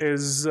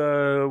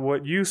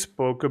what you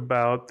spoke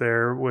about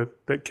there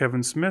that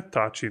Kevin Smith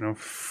taught you.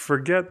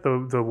 Forget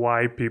the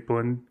why people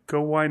and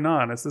go why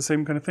not. It's the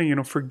same kind of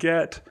thing.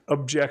 Forget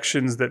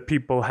objections that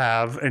people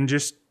have and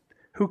just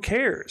who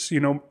cares?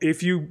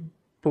 If you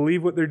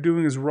believe what they're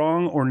doing is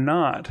wrong or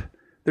not,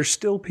 they're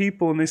still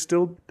people and they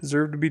still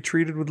deserve to be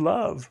treated with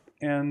love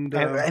and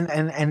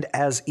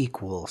as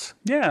equals.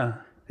 Yeah,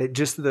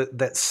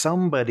 that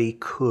somebody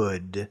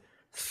could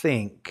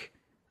think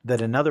that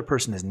another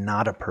person is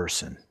not a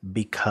person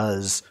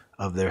because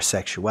of their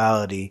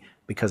sexuality,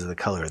 because of the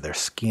color of their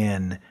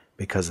skin,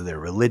 because of their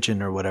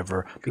religion or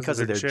whatever,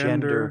 because of their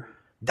gender.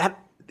 That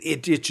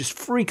it just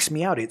freaks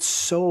me out. It's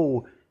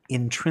so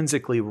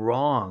intrinsically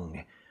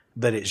wrong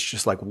that it's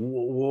just like,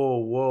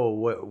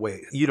 whoa,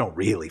 wait.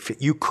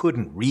 You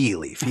couldn't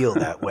really feel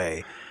that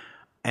way.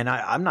 And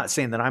I'm not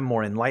saying that I'm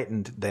more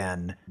enlightened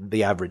than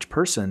the average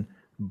person,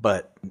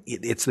 but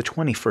it's the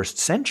 21st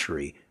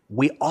century.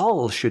 We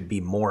all should be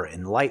more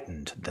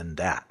enlightened than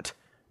that.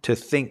 To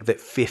think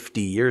that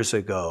 50 years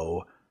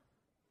ago,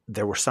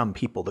 there were some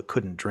people that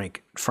couldn't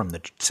drink from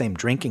the same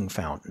drinking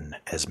fountain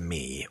as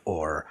me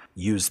or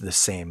use the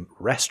same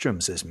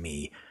restrooms as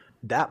me,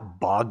 that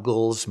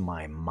boggles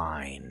my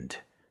mind.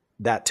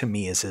 That to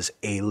me is as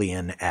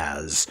alien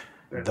as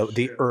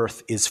the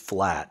earth is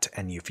flat,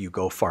 and if you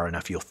go far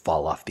enough, you'll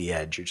fall off the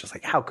edge. You're just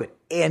like, how could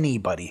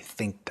anybody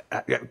think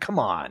that? Come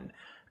on.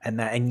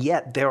 And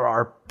yet there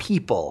are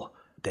people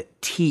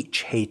that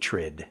teach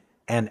hatred,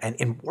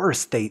 and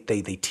worse, they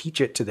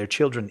teach it to their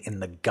children in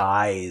the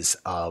guise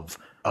of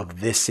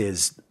this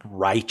is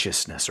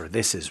righteousness or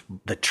this is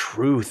the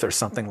truth or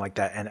something like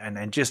that,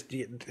 and just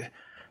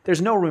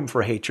there's no room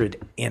for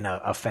hatred in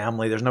a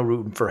family. There's no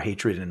room for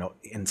hatred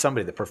in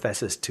somebody that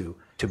professes to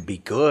be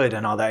good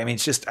and all that.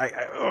 It's just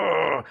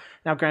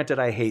now. Granted,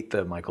 I hate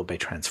the Michael Bay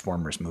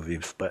Transformers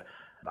movies, but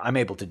I'm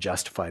able to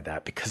justify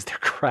that because they're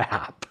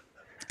crap.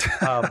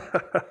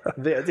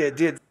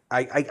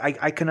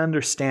 I can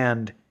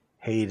understand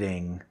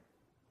hating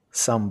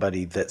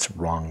somebody that's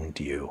wronged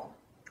you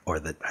or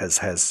that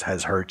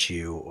has hurt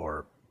you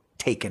or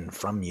taken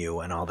from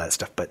you and all that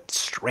stuff, but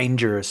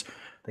strangers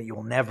that you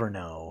will never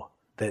know,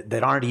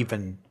 that aren't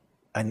even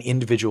an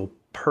individual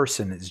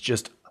person, is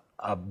just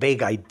a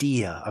vague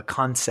idea, a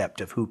concept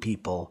of who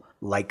people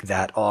like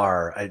that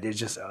are. It's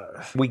just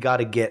we got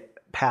to get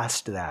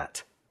past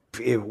that.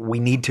 We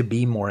need to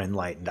be more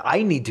enlightened.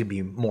 I need to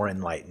be more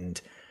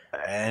enlightened,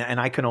 and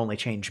I can only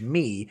change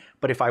me.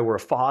 But if I were a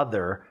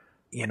father,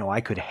 I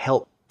could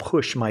help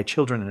push my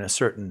children in a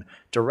certain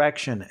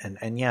direction.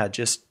 And yeah,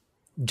 just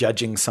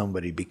judging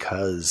somebody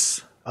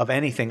because of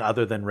anything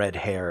other than red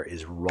hair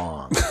is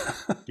wrong.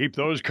 Keep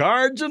those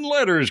cards and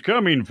letters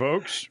coming,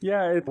 folks.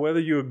 Yeah, whether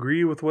you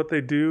agree with what they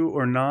do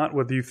or not,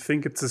 whether you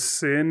think it's a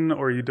sin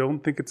or you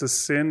don't think it's a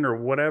sin or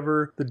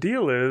whatever, the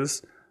deal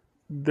is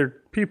they're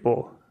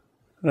people.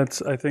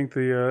 That's, I think,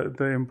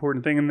 the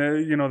important thing. And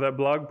that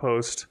blog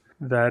post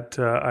that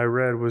I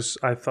read was,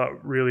 I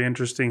thought, really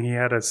interesting. He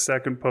had a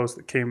second post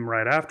that came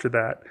right after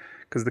that,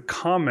 because the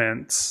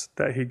comments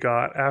that he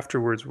got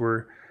afterwards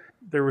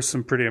there was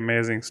some pretty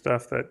amazing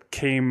stuff that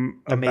came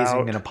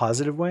Amazing in a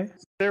positive way?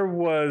 There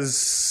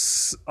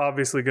was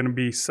obviously going to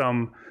be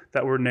some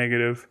that were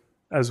negative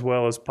as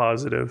well as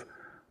positive.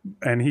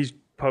 And he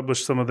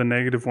published some of the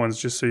negative ones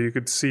just so you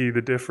could see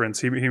the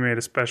difference. He made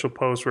a special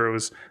post where it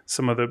was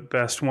some of the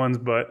best ones,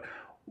 but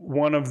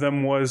one of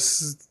them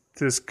was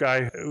this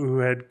guy who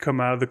had come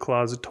out of the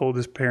closet, told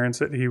his parents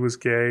that he was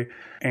gay,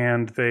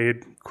 and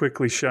they'd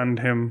quickly shunned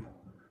him.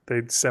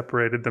 They'd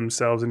separated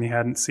themselves and he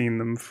hadn't seen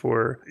them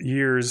for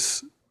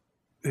years.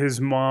 His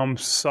mom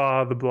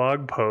saw the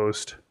blog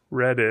post,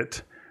 read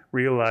it,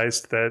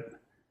 realized that,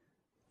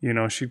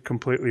 she'd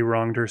completely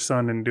wronged her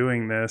son in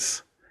doing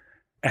this,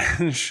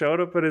 and showed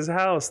up at his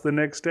house the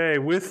next day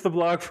with the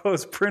blog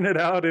post printed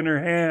out in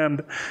her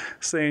hand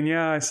saying,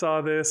 yeah, I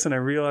saw this and I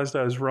realized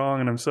I was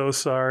wrong and I'm so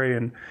sorry.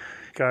 And the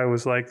guy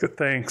was like,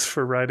 thanks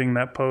for writing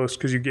that post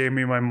because you gave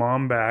me my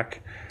mom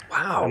back.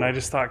 Wow. And I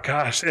just thought,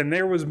 gosh, and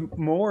there was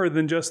more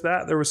than just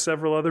that. There were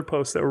several other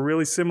posts that were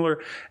really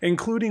similar,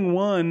 including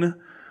one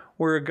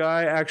where a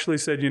guy actually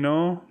said,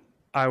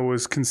 I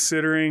was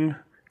considering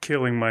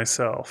killing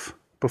myself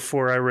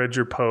before I read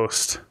your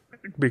post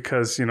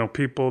because,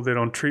 people, they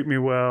don't treat me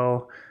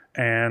well.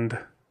 And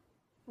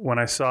when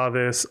I saw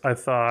this, I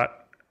thought,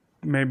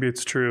 maybe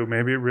it's true.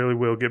 Maybe it really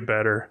will get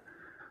better.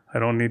 I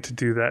don't need to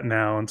do that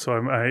now. And so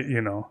I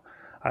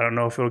don't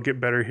know if it'll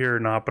get better here or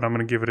not, but I'm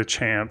going to give it a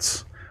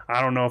chance.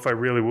 I don't know if I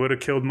really would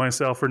have killed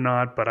myself or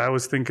not, but I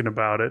was thinking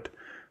about it.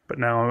 But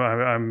now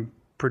I'm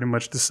pretty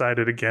much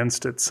decided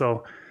against it.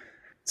 So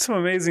some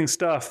amazing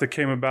stuff that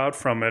came about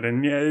from it.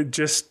 And yeah,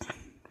 just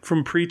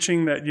from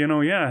preaching that,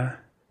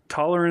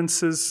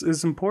 tolerance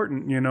is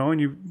important,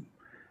 and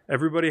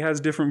everybody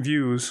has different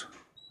views.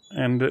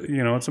 And,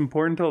 it's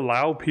important to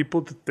allow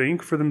people to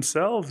think for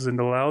themselves and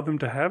allow them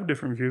to have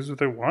different views if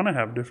they want to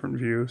have different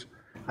views.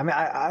 I mean,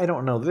 I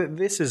don't know.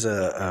 This is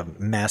a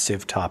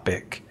massive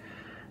topic.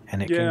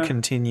 And it can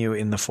continue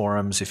in the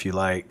forums if you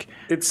like.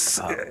 It's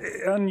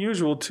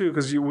unusual, too,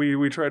 because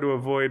we try to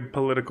avoid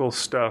political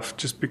stuff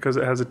just because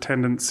it has a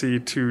tendency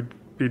to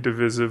be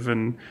divisive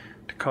and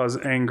to cause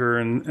anger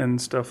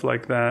and stuff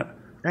like that.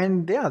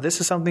 And, yeah, this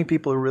is something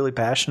people are really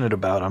passionate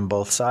about on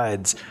both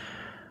sides.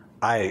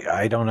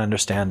 I don't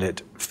understand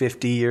it.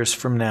 50 years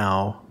from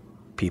now,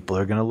 people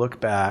are going to look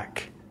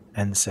back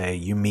and say,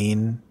 you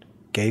mean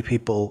gay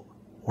people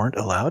weren't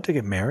allowed to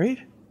get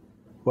married?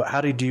 Well,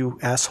 how did you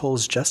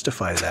assholes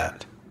justify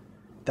that?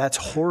 That's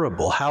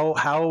horrible.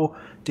 How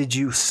did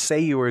you say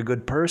you were a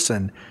good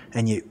person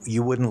and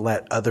you wouldn't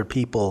let other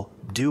people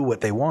do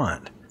what they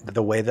want?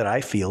 The way that I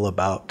feel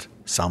about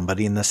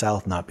somebody in the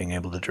South not being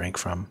able to drink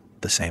from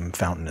the same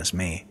fountain as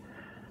me.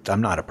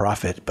 I'm not a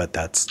prophet, but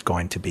that's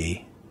going to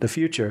be the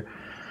future.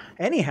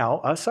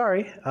 Anyhow,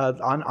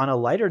 on a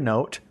lighter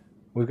note,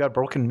 we've got a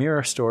broken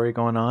mirror story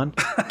going on.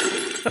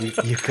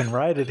 You can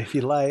write it if you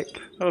like.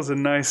 That was a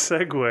nice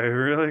segue.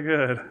 Really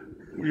good.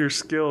 You're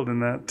skilled in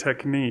that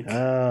technique.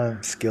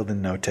 Skilled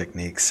in no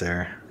techniques,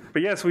 sir.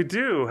 But yes, we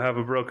do have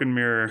a broken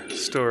mirror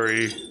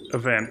story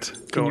event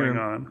going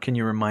on. Can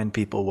you remind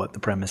people what the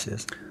premise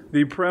is?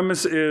 The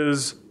premise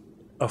is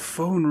a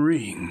phone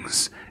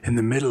rings in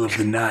the middle of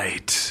the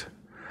night.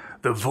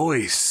 The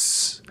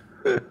voice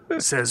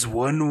says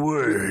one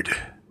word,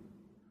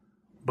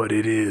 but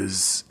it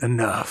is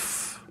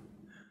enough.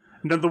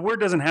 Now, the word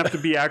doesn't have to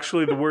be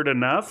actually the word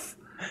enough.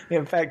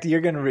 In fact,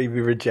 you're going to be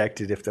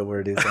rejected if the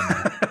word is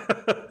enough.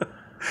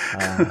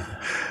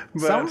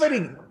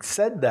 Somebody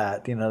said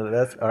that,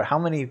 or how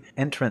many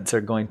entrants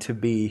are going to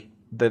be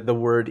the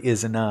word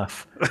is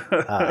enough?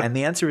 And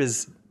the answer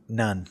is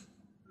none.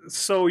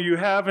 So you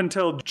have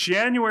until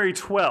January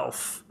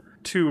 12th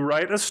to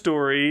write a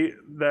story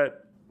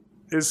that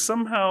is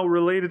somehow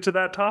related to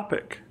that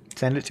topic.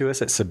 Send it to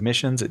us at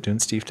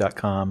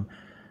submissions@dunesteef.com.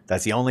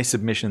 That's the only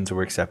submissions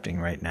we're accepting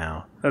right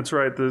now. That's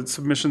right. The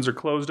submissions are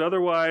closed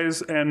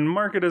otherwise, and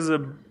mark it as a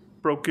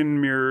Broken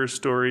Mirror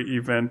Story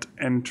Event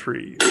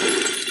entry,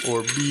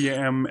 or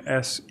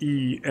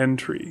BMSE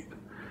entry.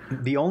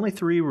 The only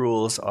 3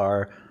 rules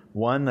are,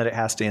 1, that it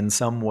has to in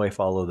some way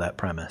follow that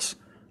premise.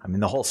 I mean,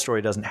 the whole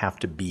story doesn't have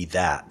to be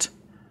that,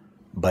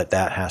 but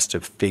that has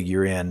to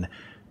figure in.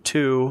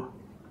 2,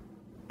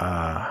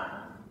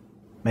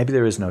 maybe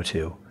there is no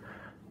 2.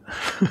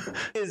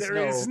 There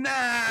is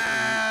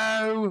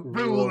no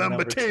rule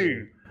number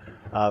 2.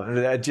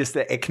 Just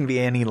that it can be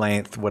any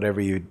length,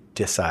 whatever you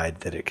decide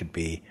that it could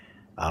be.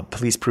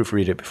 Please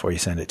proofread it before you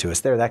send it to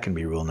us. That can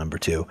be rule number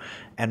 2.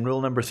 And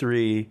rule number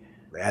 3,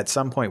 At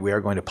some point, we are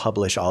going to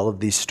publish all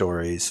of these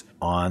stories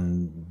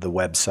on the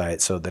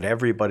website so that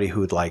everybody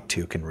who would like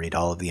to can read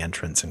all of the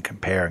entrants and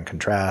compare and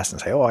contrast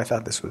and say, oh, I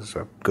thought this was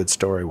a good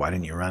story. Why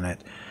didn't you run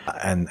it?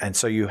 And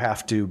so you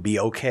have to be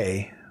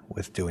okay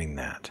with doing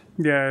that.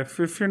 Yeah,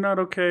 if you're not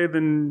okay,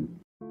 then,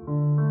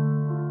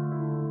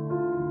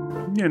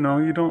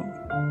 you don't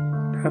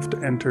have to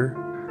enter.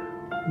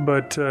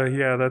 But,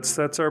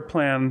 that's our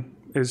plan,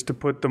 is to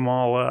put them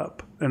all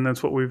up. And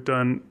that's what we've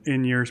done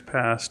in years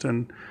past.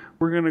 And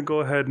we're going to go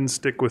ahead and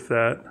stick with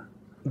that.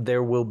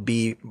 There will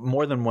be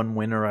more than one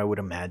winner, I would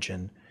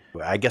imagine.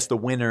 I guess the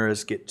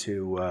winners get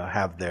to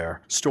have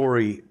their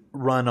story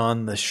run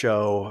on the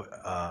show.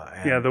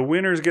 The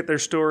winners get their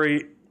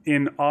story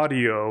in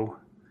audio.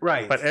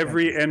 Right. But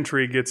every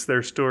entry gets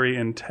their story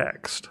in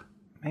text.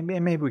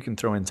 Maybe we can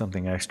throw in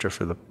something extra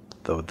for the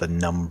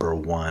number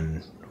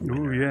one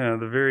winner. Ooh, yeah,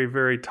 the very,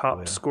 very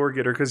top score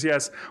getter. Because,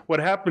 yes, what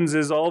happens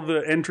is all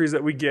the entries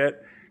that we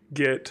get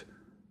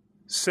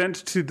sent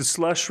to the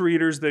slush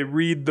readers. They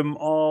read them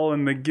all,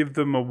 and they give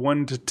them a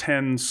 1 to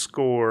 10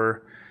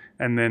 score.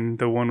 And then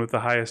the one with the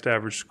highest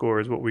average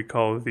score is what we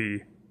call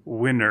the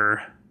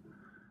winner.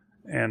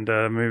 And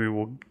maybe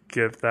we'll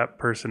give that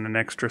person an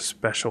extra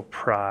special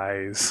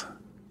prize.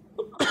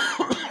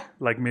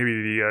 Like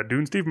maybe the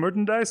Dunesteef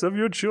merchandise of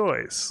your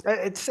choice.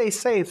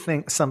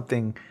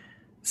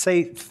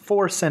 Say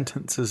 4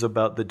 sentences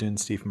about the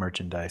Dunesteef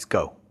merchandise.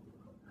 Go.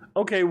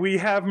 Okay, we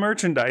have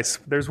merchandise.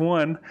 There's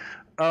one.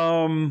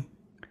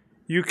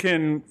 You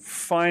can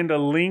find a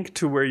link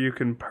to where you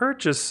can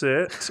purchase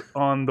it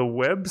on the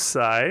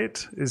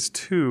website is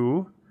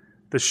 2.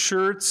 The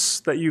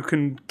shirts that you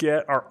can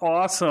get are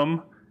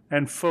awesome,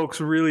 and folks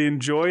really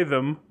enjoy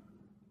them.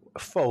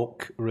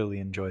 Folk really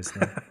enjoys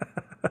them.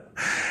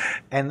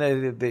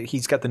 And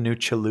he's got the new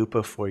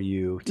Chalupa for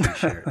You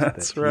t-shirt.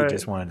 That's right. He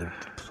just wanted to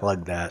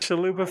plug that.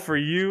 Chalupa for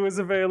You is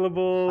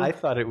available. I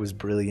thought it was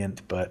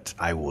brilliant, but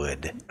I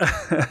would.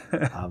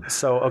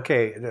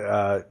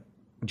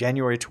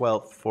 January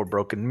 12th for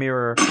Broken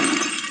Mirror.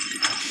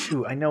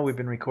 Shoot, I know we've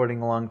been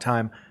recording a long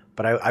time,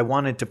 but I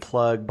wanted to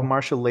plug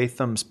Marshall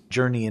Latham's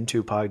Journey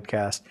Into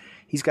podcast.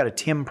 He's got a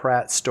Tim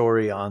Pratt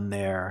story on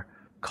there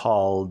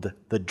called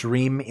The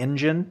Dream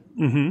Engine.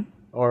 Mm-hmm.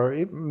 Or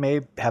it may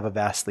have a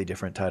vastly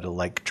different title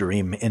like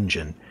Dream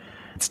Engine.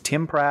 It's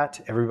Tim Pratt.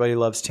 Everybody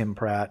loves Tim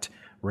Pratt.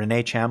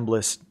 Renee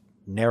Chambliss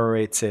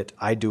narrates it.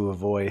 I do a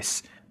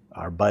voice.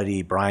 Our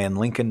buddy Brian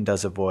Lincoln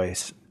does a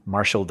voice.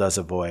 Marshall does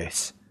a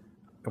voice.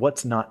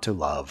 What's not to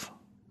love?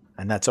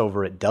 And that's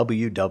over at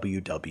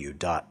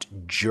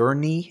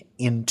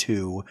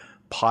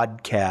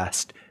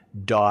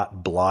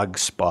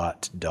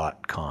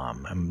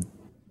www.journeyintopodcast.blogspot.com.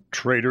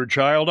 Traitor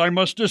child, I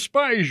must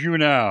despise you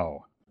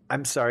now.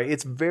 I'm sorry.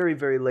 It's very,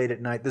 very late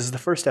at night. This is the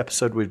first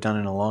episode we've done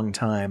in a long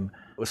time.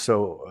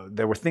 So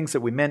there were things that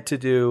we meant to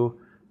do,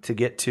 to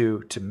get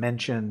to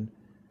mention.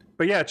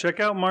 But yeah, check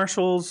out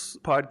Marshall's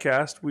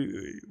podcast.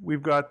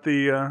 We've got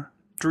the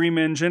Dream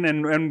Engine.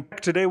 And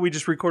today we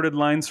just recorded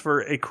lines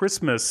for a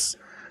Christmas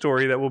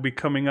story that will be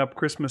coming up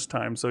Christmas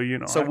time. So,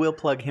 So we'll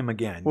plug him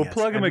again. We'll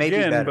plug him maybe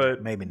again, better,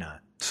 but maybe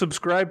not.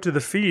 Subscribe to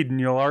the feed and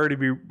you'll already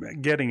be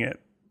getting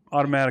it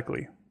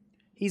automatically.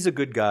 He's a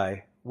good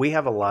guy. We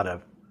have a lot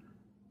of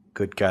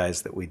good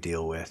guys that we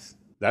deal with.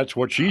 That's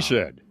what she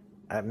said.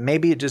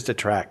 Maybe it just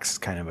attracts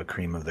kind of a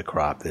cream of the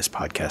crop, this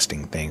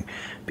podcasting thing,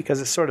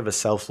 because it's sort of a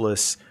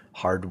selfless,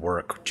 hard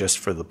work just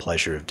for the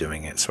pleasure of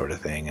doing it sort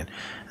of thing. And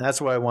that's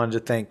why I wanted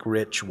to thank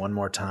Rich one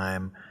more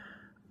time.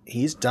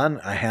 He's done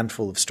a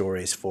handful of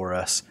stories for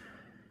us.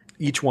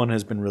 Each one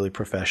has been really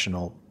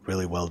professional,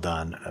 really well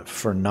done,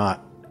 for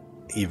not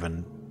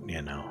even,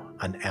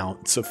 an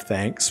ounce of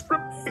thanks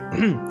from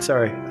me.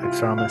 Sorry, I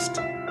promised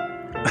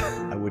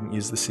I wouldn't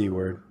use the C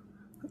word.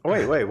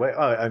 Wait.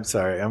 Oh, I'm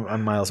sorry.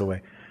 I'm miles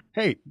away.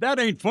 Hey, that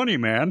ain't funny,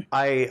 man.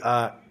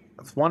 I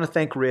want to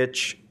thank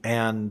Rich,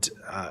 and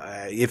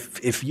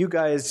if you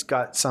guys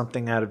got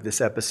something out of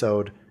this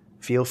episode,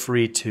 feel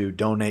free to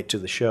donate to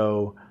the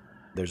show.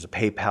 There's a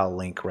PayPal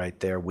link right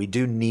there. We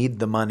do need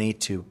the money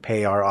to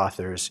pay our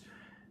authors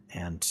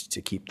and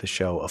to keep the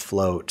show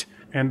afloat.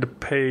 And to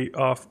pay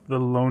off the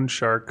loan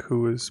shark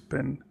who has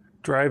been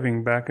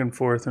driving back and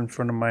forth in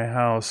front of my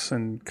house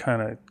and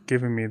kind of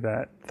giving me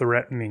that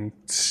threatening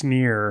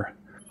sneer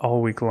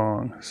all week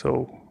long.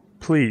 So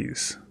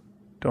please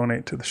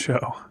donate to the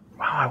show.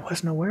 Wow, I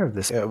wasn't aware of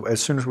this. As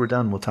soon as we're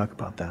done, we'll talk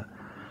about that.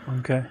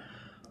 Okay.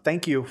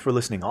 Thank you for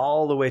listening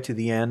all the way to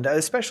the end,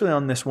 especially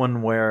on this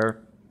one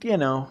where,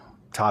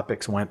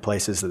 topics went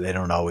places that they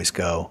don't always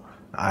go.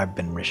 I've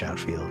been Rish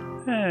Outfield.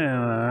 And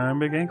I'm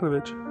Big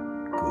Anklevich.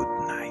 Good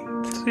night.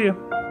 See you.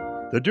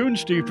 The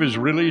Dunesteef is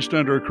released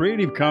under a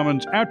Creative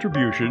Commons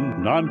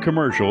Attribution,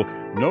 Non-Commercial,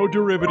 No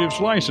Derivatives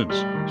license,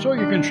 so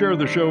you can share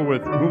the show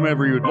with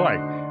whomever you'd like,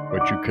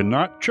 but you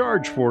cannot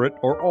charge for it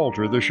or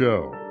alter the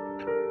show.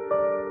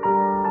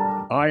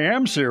 I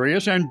am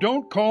serious, and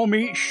don't call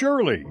me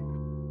Shirley.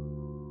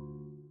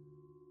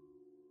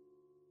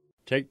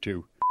 Take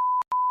 2.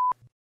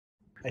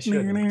 I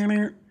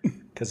shouldn't,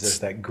 because there's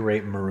that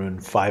great Maroon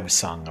 5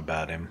 song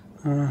about him.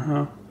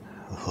 Uh-huh.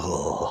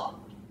 Ugh.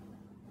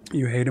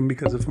 You hate him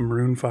because of a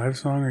Maroon 5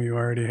 song, or you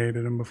already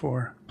hated him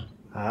before?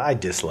 I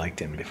disliked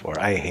him before.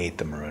 I hate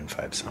the Maroon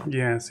 5 song.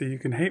 Yeah, so you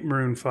can hate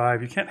Maroon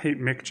 5. You can't hate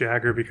Mick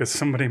Jagger because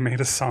somebody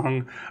made a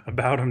song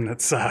about him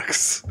that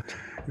sucks.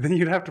 Then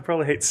you'd have to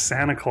probably hate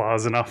Santa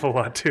Claus an awful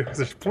lot too, because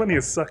there's plenty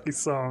of sucky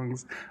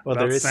songs. Well,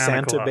 about there is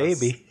Santa Claus.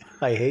 Baby.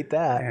 I hate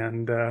that.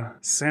 And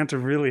Santa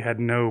really had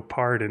no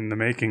part in the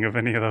making of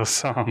any of those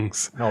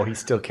songs. Oh, he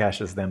still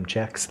cashes them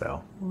checks,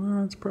 though.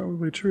 Well, that's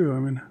probably true. I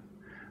mean,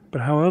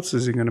 but how else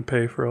is he going to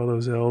pay for all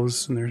those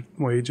elves and their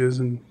wages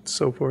and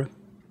so forth?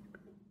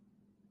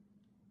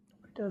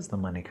 Where does the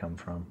money come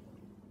from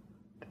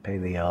to pay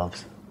the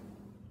elves?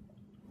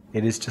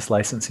 It is just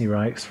licensing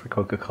rights for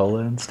Coca-Cola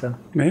and stuff?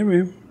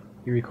 Maybe.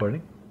 You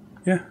recording?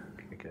 Yeah.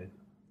 Okay, good.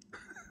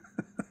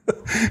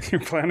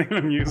 You're planning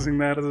on using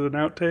that as an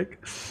outtake?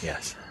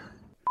 Yes.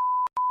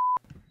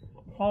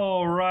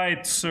 All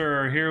right,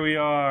 sir. Here we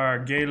are.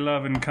 Gay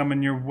lovin'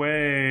 coming your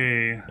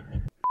way.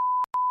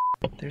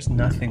 There's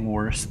nothing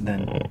worse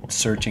than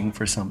searching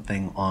for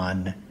something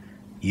on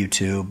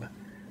YouTube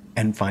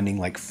and finding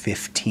like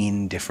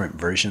 15 different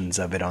versions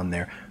of it on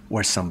there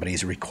where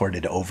somebody's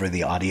recorded over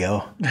the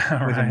audio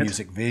with a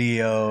music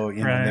video,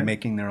 you know, they're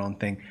making their own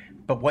thing.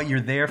 But what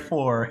you're there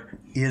for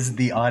is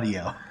the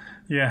audio.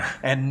 Yeah.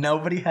 And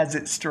nobody has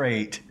it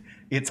straight.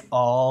 It's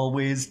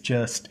always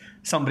just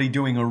somebody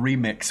doing a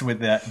remix with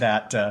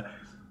that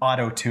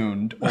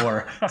auto-tuned,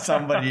 or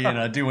somebody, you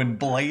know, doing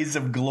Blaze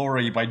of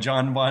Glory by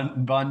John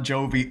Bon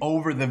Jovi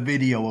over the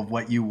video of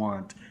what you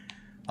want.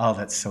 Oh,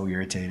 that's so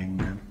irritating,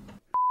 man.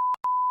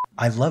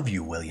 I love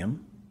you,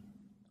 William.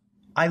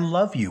 I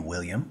love you,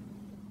 William.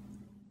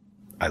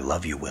 I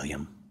love you,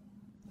 William.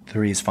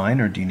 3 is fine,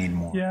 or do you need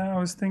more? Yeah, I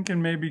was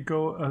thinking maybe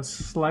go a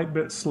slight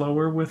bit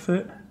slower with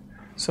it,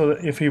 so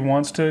that if he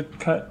wants to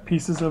cut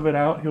pieces of it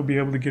out, he'll be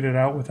able to get it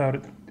out without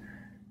it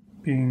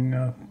being,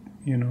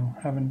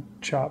 having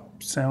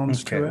chop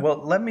sounds to it.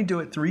 Well, let me do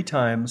it 3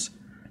 times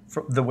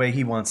the way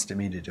he wants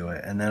me to do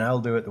it, and then I'll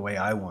do it the way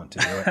I want to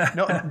do it.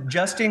 No,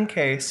 just in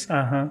case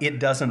it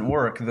doesn't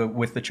work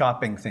with the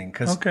chopping thing,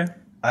 because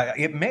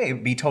it may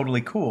be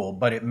totally cool,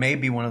 but it may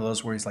be one of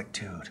those where he's like,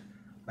 dude,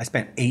 I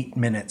spent 8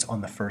 minutes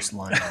on the first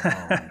line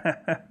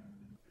alone.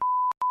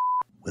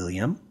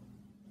 William,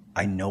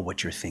 I know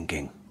what you're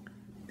thinking.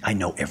 I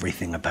know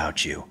everything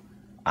about you.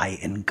 I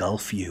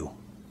engulf you.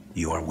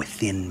 You are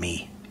within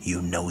me.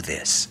 You know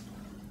this.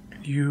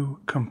 You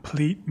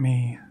complete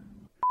me.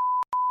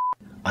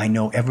 I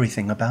know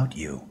everything about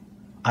you.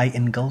 I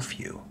engulf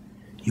you.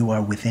 You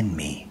are within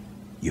me.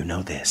 You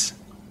know this.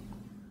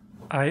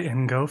 I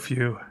engulf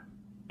you.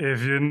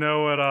 If you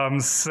know what I'm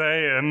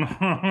saying.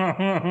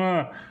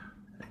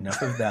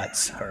 Enough of that,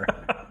 sir.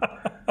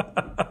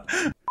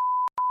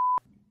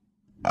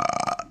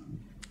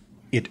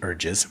 It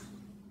urges.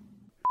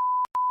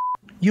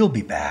 You'll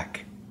be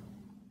back.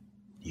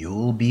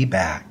 You'll be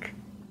back.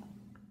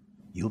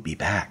 You'll be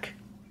back.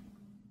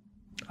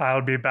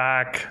 I'll be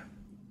back.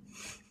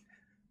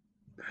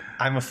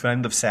 I'm a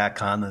friend of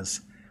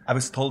Sakana's. I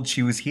was told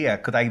she was here.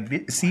 Could I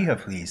see her,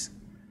 please?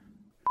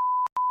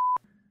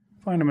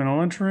 Find him in a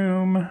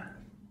lunchroom.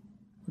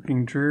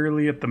 Looking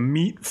drearily at the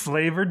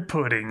meat-flavored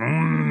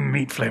pudding.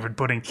 Meat-flavored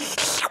pudding.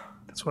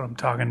 That's what I'm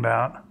talking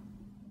about.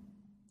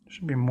 There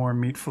should be more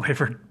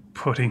meat-flavored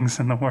puddings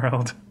in the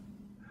world.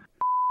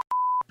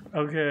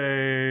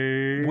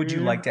 Okay. Would you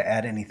like to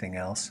add anything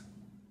else?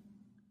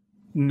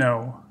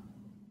 No.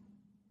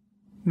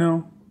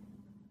 No.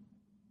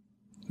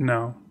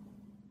 No.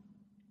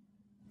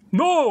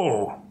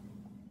 No!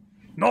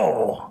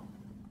 No!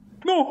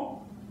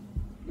 No!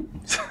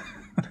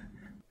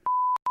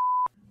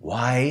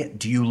 Why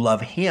do you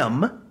love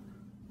him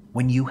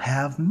when you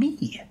have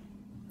me?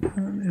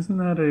 Isn't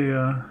that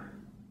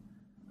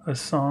a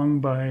song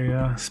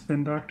by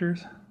Spin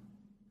Doctors?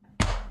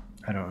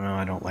 I don't know.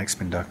 I don't like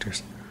Spin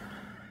Doctors.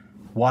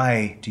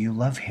 Why do you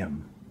love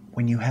him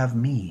when you have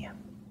me?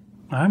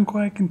 I'm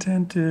quite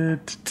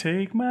contented to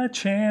take my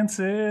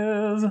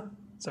chances.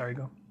 Sorry,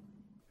 go.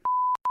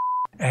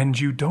 And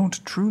you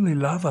don't truly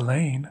love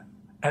Elaine,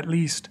 at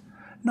least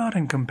not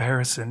in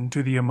comparison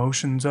to the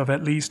emotions of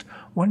at least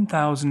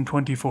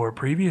 1,024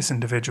 previous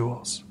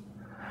individuals.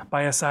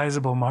 By a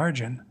sizable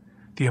margin,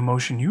 the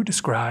emotion you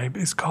describe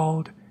is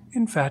called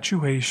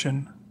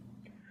infatuation.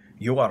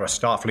 You are a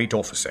Starfleet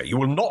officer. You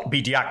will not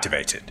be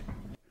deactivated.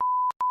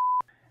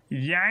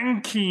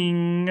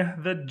 Yanking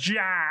the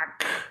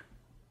jack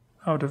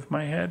out of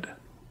my head.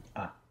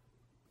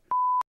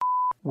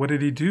 What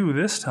did he do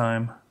this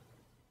time?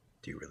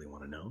 Do you really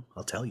want to know?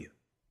 I'll tell you.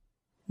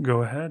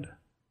 Go ahead.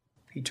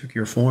 He took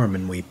your form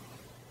and we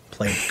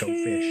played Go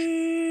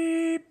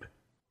Fish.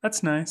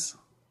 That's nice.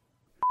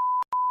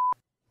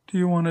 Do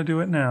you want to do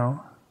it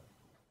now?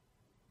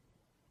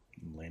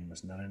 Elaine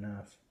was not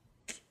enough.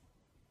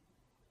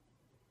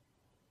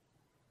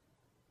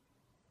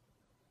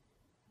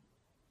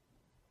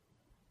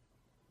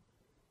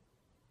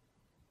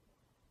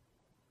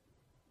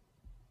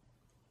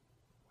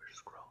 We're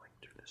scrolling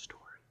through the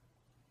story.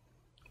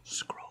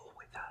 Scroll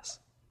with us.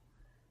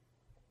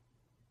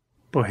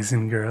 Boys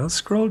and girls,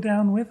 scroll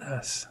down with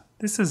us.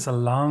 This is a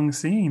long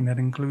scene that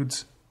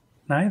includes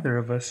neither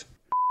of us.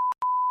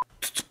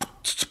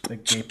 The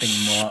gaping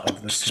maw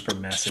of the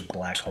supermassive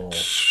black hole.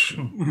 If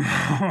you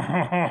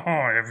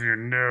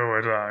know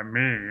what I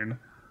mean.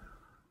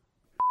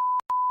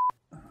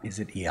 Is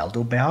it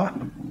Aldo Bauer?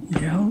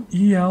 I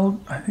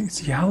think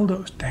it's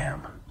Aldo.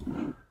 Damn.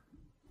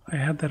 I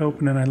had that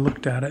open and I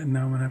looked at it, and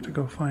now I'm going to have to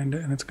go find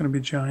it, and it's going to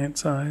be giant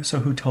size. So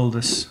who told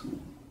us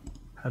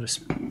how to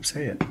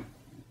say it?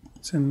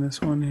 It's in this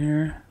one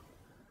here.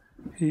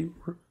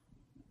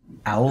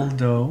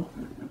 Aldo.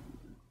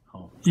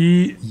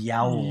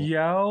 Yaldabaoth.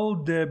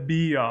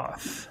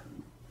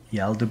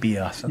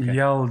 Yaldabaoth. Okay.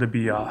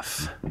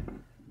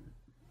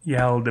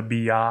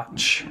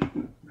 Yaldabaoth.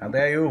 How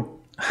dare you?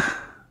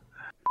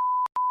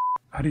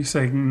 How do you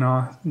say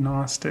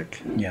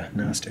Gnostic? Yeah,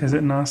 Gnostic. Is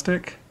it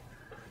Gnostic?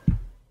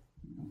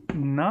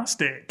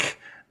 Gnostic.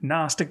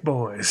 Gnostic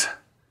boys.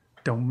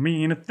 Don't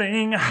mean a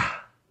thing.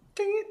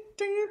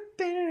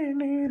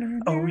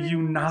 Oh,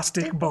 you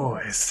Gnostic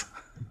boys.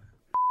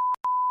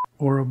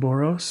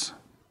 Ouroboros.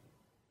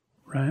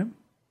 Right?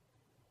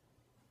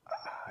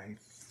 I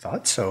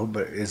thought so,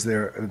 but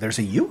there's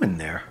a U in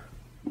there.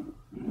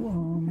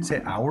 Is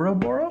it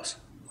Ouroboros?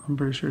 I'm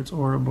pretty sure it's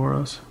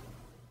Ouroboros.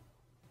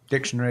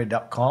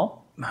 Dictionary.com?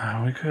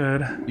 We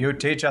could. You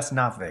teach us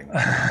nothing.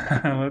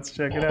 Let's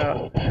check it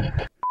out.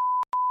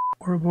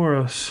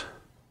 Ouroboros.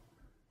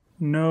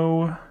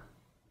 No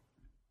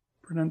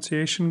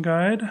pronunciation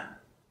guide.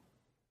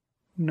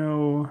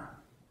 No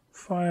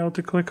file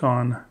to click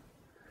on.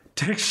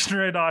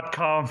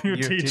 Dictionary.com. You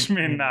teach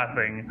me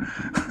nothing.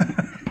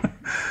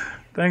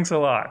 Thanks a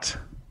lot.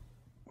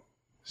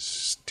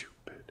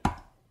 Stupid.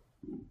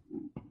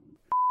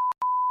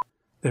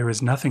 There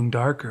is nothing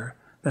darker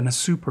than a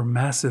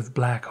supermassive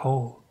black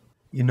hole.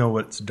 You know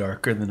what's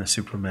darker than a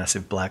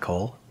supermassive black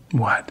hole?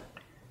 What?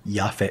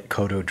 Yaphet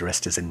Kotto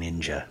dressed as a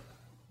ninja.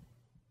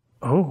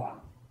 Oh.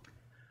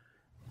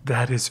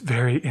 That is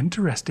very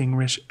interesting,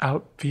 Rish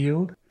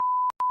Outfield.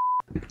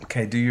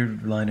 Okay, do your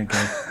line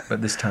again,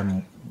 but this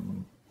time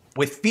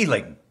with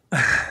feeling.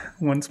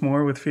 Once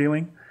more with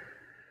feeling.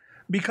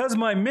 Because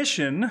my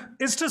mission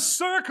is to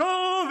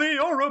circle the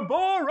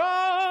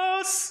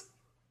Ouroboros.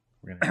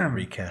 We're going to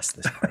recast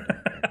this part.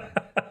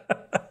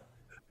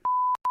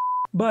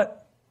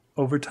 But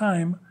over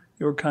time,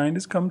 your kind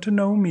has come to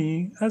know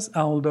me as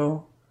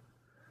Aldo.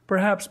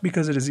 Perhaps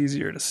because it is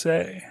easier to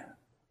say.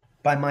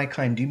 By my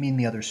kind, do you mean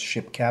the other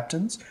ship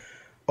captains?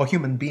 Or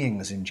human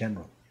beings in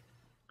general?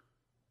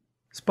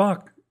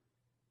 Spock,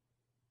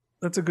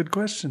 that's a good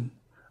question.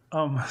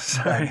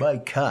 Sorry. By my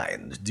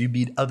kind, do you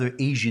mean other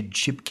Asian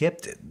ship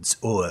captains,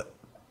 or...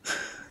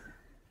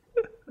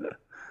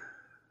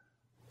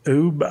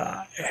 Oh,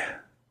 bye.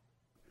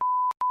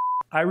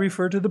 I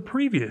refer to the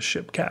previous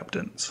ship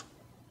captains.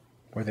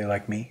 Were they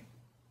like me?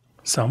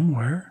 Some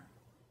were.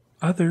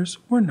 Others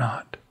were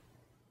not.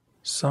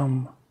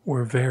 Some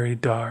were very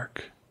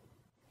dark.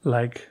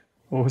 Like,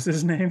 what was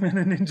his name in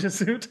a ninja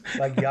suit?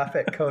 Like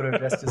Yaphet Kotto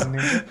dressed as a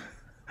ninja?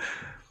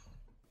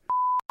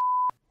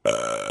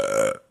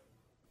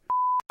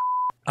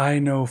 I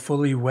know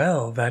fully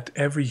well that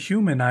every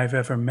human I've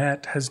ever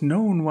met has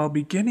known while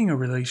beginning a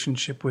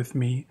relationship with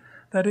me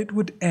that it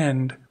would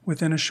end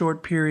within a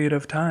short period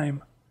of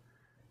time.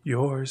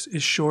 Yours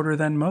is shorter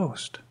than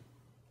most.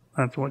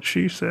 That's what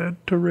she said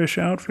to Rish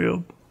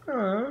Outfield.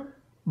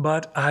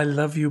 But I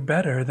love you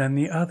better than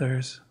the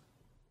others.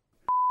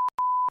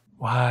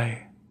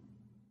 Why?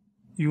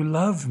 You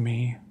love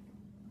me.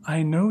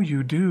 I know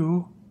you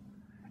do.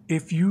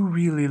 If you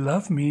really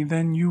love me,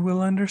 then you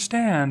will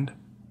understand.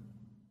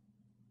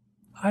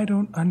 I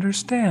don't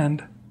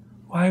understand.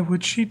 Why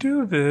would she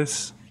do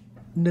this?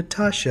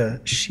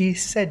 Natasha, she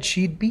said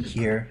she'd be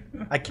here.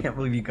 I can't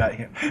believe you got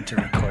him to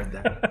record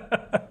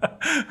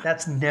that.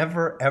 That's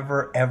never,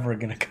 ever, ever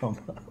going to come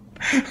up.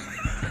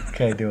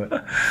 Okay, do it.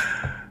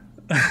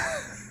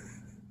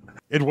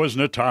 It was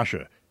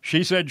Natasha.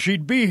 She said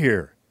she'd be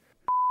here.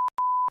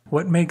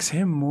 What makes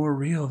him more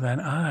real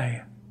than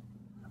I?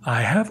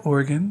 I have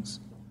organs.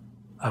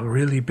 A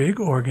really big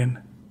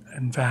organ,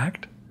 in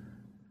fact.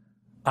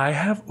 I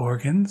have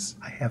organs.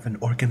 I have an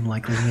organ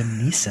like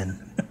Liam Neeson.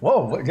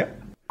 Whoa, what? Yeah.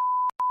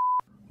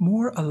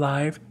 More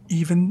alive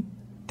even...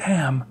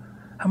 Damn,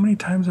 how many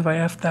times have I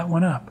effed that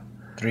one up?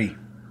 3.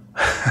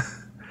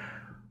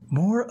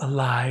 More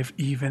alive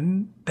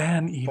even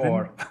than even...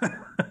 4.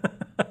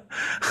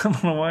 I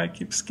don't know why I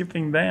keep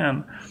skipping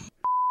Dan.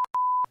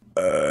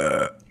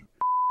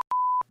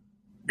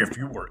 If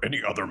you were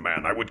any other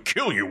man, I would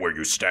kill you where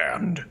you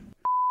stand.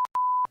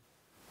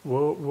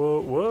 Whoa,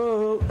 whoa,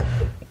 whoa.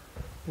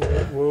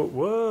 Whoa, whoa,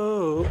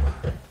 whoa.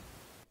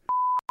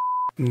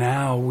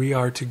 Now we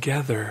are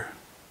together.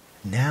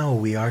 Now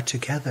we are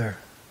together.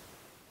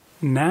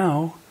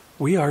 Now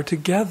we are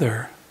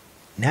together.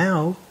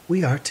 Now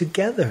we are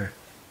together.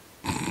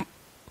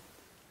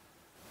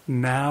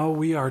 Now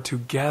we are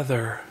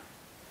together.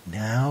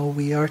 Now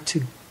we are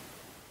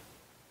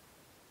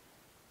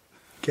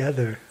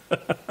together.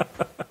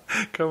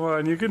 Come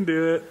on, you can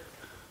do it.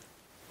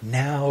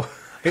 Now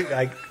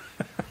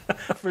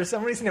For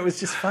some reason, it was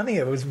just funny.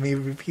 It was me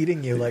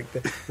repeating you like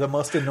the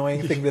most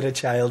annoying thing that a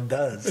child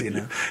does, you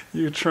know?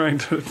 You're trying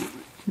to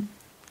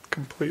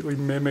completely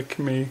mimic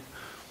me.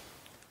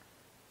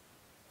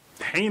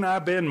 Ain't I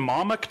been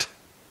mommocked,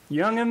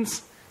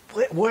 youngins?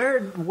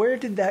 Where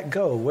did that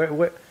go?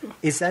 Where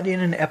is that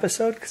in an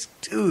episode? 'Cause,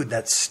 dude,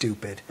 that's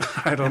stupid.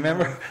 I don't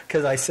remember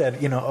because I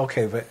said,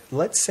 okay, but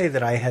let's say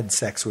that I had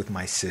sex with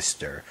my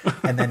sister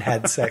and then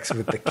had sex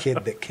with the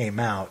kid that came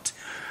out.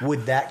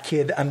 Would that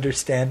kid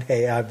understand?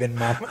 Hey, I've been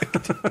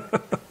mommocked.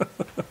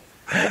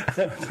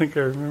 I think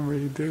I remember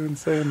you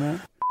saying that.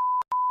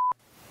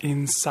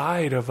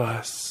 Inside of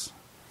us.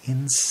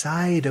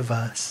 Inside of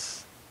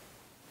us.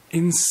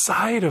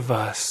 Inside of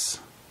us.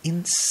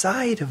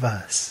 Inside of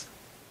us.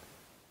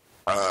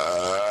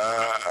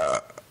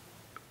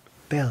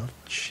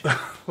 Belch.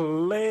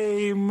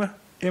 Lame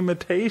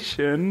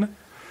imitation.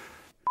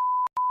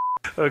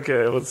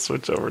 Okay, let's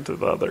switch over to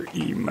the other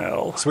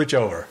email. Switch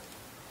over.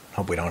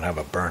 Hope we don't have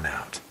a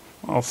burnout.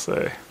 I'll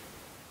say.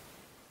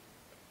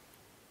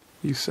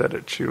 You said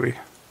it, Chewy.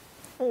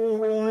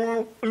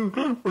 You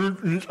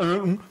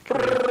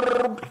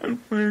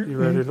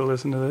ready to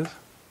listen to this?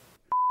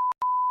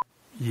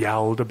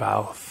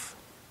 Yaldabouth.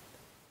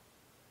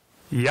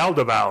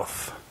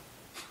 Yaldabouth.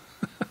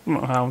 I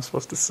don't know how I'm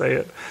supposed to say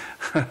it.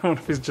 I don't know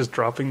if he's just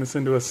dropping this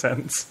into a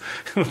sentence.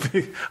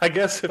 I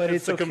guess if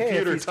it's the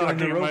computer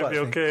talking, it might be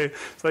okay.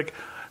 It's like,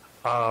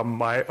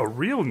 my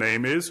real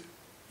name is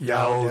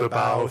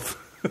Yaldabouth.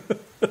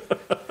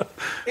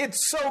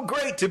 It's so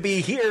great to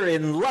be here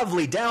in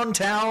lovely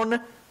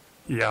downtown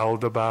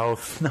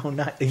Yaldabouth. No,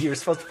 not. You're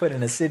supposed to put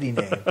in a city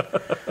name.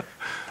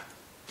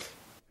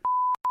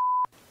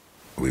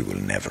 We will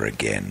never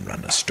again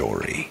run a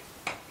story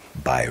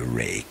by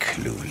Ray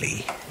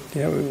Cluley.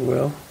 Yeah, we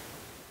will.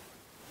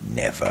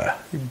 Never.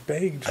 You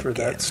begged for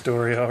that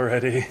story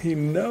already. You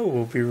know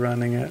we'll be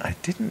running it. I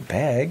didn't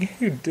beg.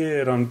 You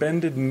did. On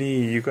bended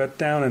knee, you got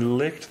down and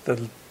licked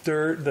the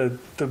dirt, the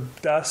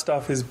dust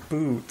off his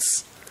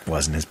boots.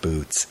 Wasn't his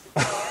boots.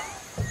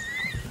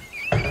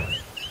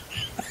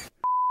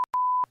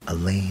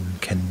 Elaine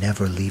can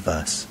never leave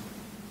us.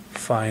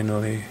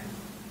 Finally.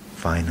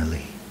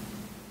 Finally.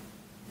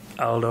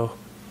 Aldo.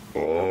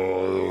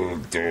 All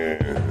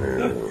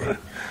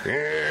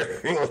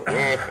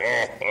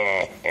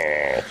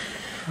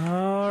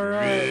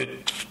right.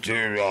 Rich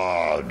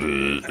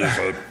Girardi is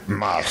a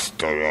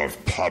master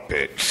of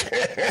puppets.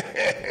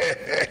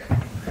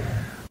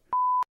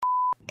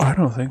 I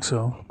don't think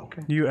so.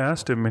 Okay. You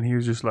asked him and he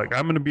was just like,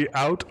 I'm going to be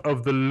out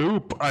of the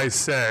loop, I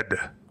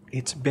said.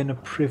 It's been a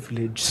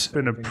privilege. It's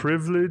been a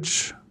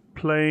privilege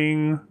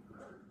playing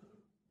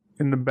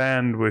in the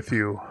band with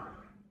you.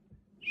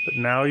 But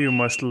now you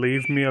must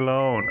leave me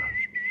alone.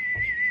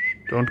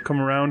 Don't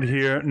come around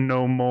here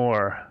no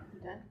more.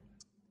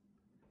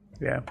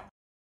 Yeah.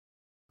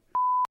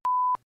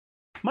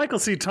 Michael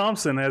C.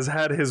 Thompson has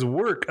had his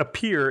work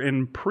appear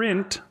in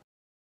print.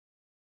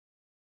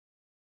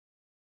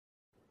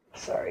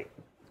 Sorry.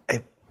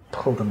 I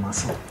pulled a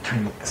muscle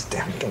trying to get this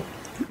damn thing.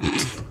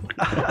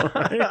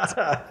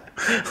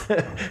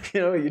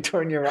 You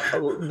turn your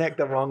neck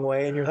the wrong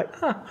way and you're like,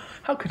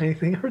 how could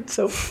anything hurt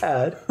so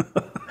bad?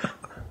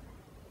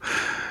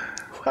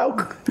 How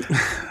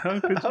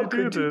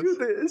could you do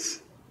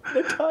this?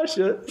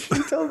 Natasha,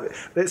 you tell me.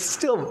 It's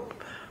still,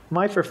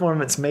 my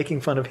performance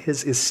making fun of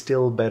his is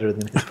still better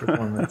than his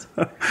performance.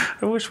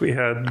 I wish we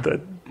had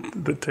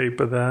the tape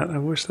of that. I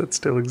wish that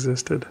still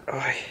existed.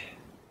 I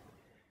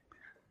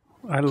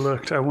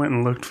went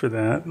and looked for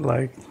that,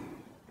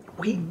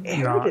 we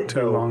aired it,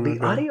 though. Long the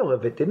ago. audio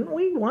of it, didn't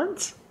we,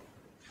 once?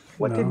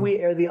 What did we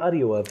air the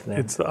audio of then?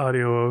 It's the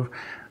audio of,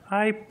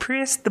 I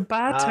pressed the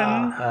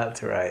button.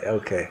 That's right,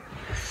 okay.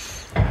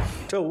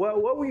 So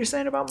what were you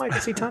saying about Michael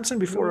C. Thompson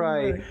before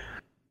I...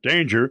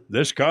 Danger,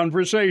 this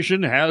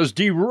conversation has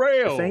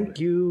derailed. Thank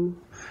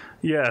you.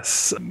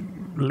 Yes,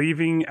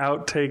 leaving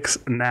outtakes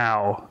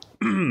now.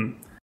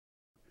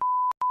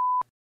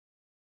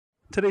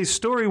 Today's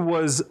story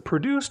was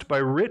produced by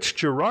Rich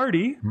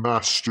Girardi.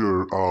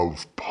 Master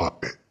of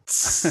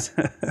puppets.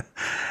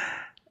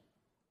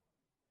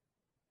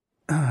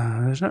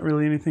 There's not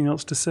really anything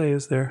else to say,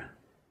 is there?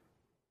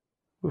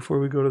 Before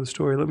we go to the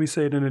story, let me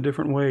say it in a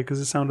different way because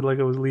it sounded like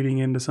I was leading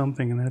into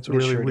something, and that's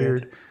really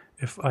weird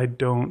if I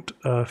don't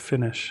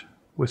finish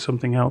with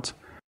something else.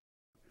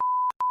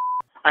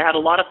 I had a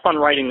lot of fun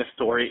writing this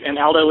story, and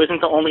Aldo isn't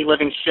the only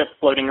living ship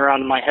floating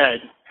around in my head.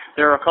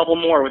 There are a couple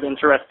more with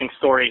interesting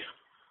stories.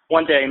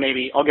 One day,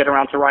 maybe, I'll get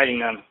around to writing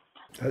them.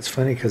 That's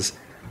funny because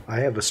I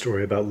have a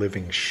story about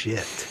living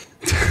shit.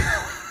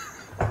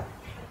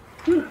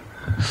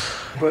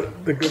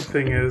 But the good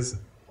thing is,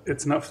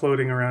 it's not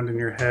floating around in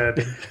your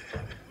head.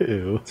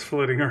 Ew. It's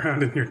floating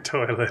around in your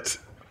toilet.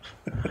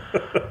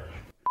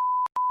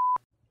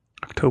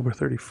 October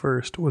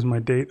 31st was my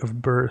date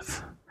of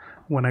birth.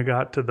 When I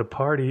got to the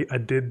party, I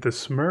did the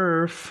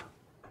Smurf.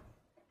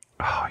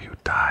 Oh, you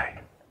die.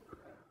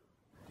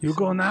 You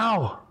go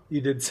now. You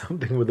did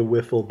something with a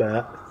wiffle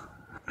bat.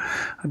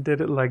 I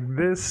did it like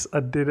this. I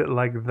did it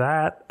like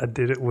that. I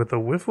did it with a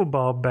wiffle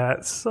ball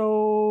bat.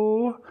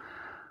 So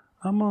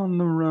I'm on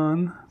the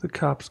run. The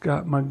cops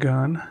got my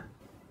gun.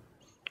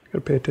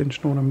 Gotta pay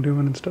attention to what I'm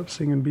doing and stop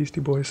singing Beastie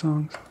Boy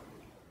songs.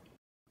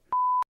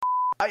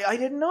 I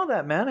didn't know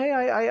that, man. Hey,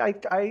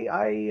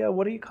 I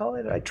what do you call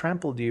it? I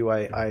trampled you.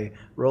 I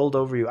rolled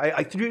over you.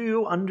 I threw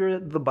you under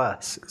the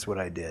bus. Is what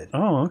I did.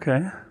 Oh,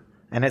 okay.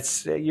 And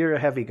you're a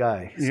heavy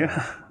guy. So,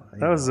 yeah,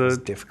 that was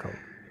difficult.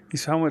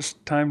 How much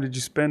time did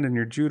you spend in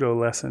your judo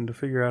lesson to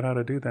figure out how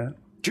to do that?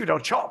 Judo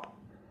chop.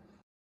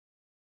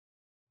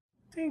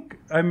 I think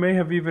I may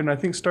have even. I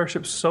think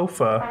Starship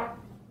Sofa.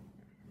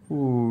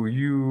 Ooh,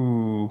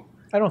 you.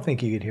 I don't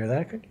think you could hear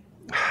that, could you?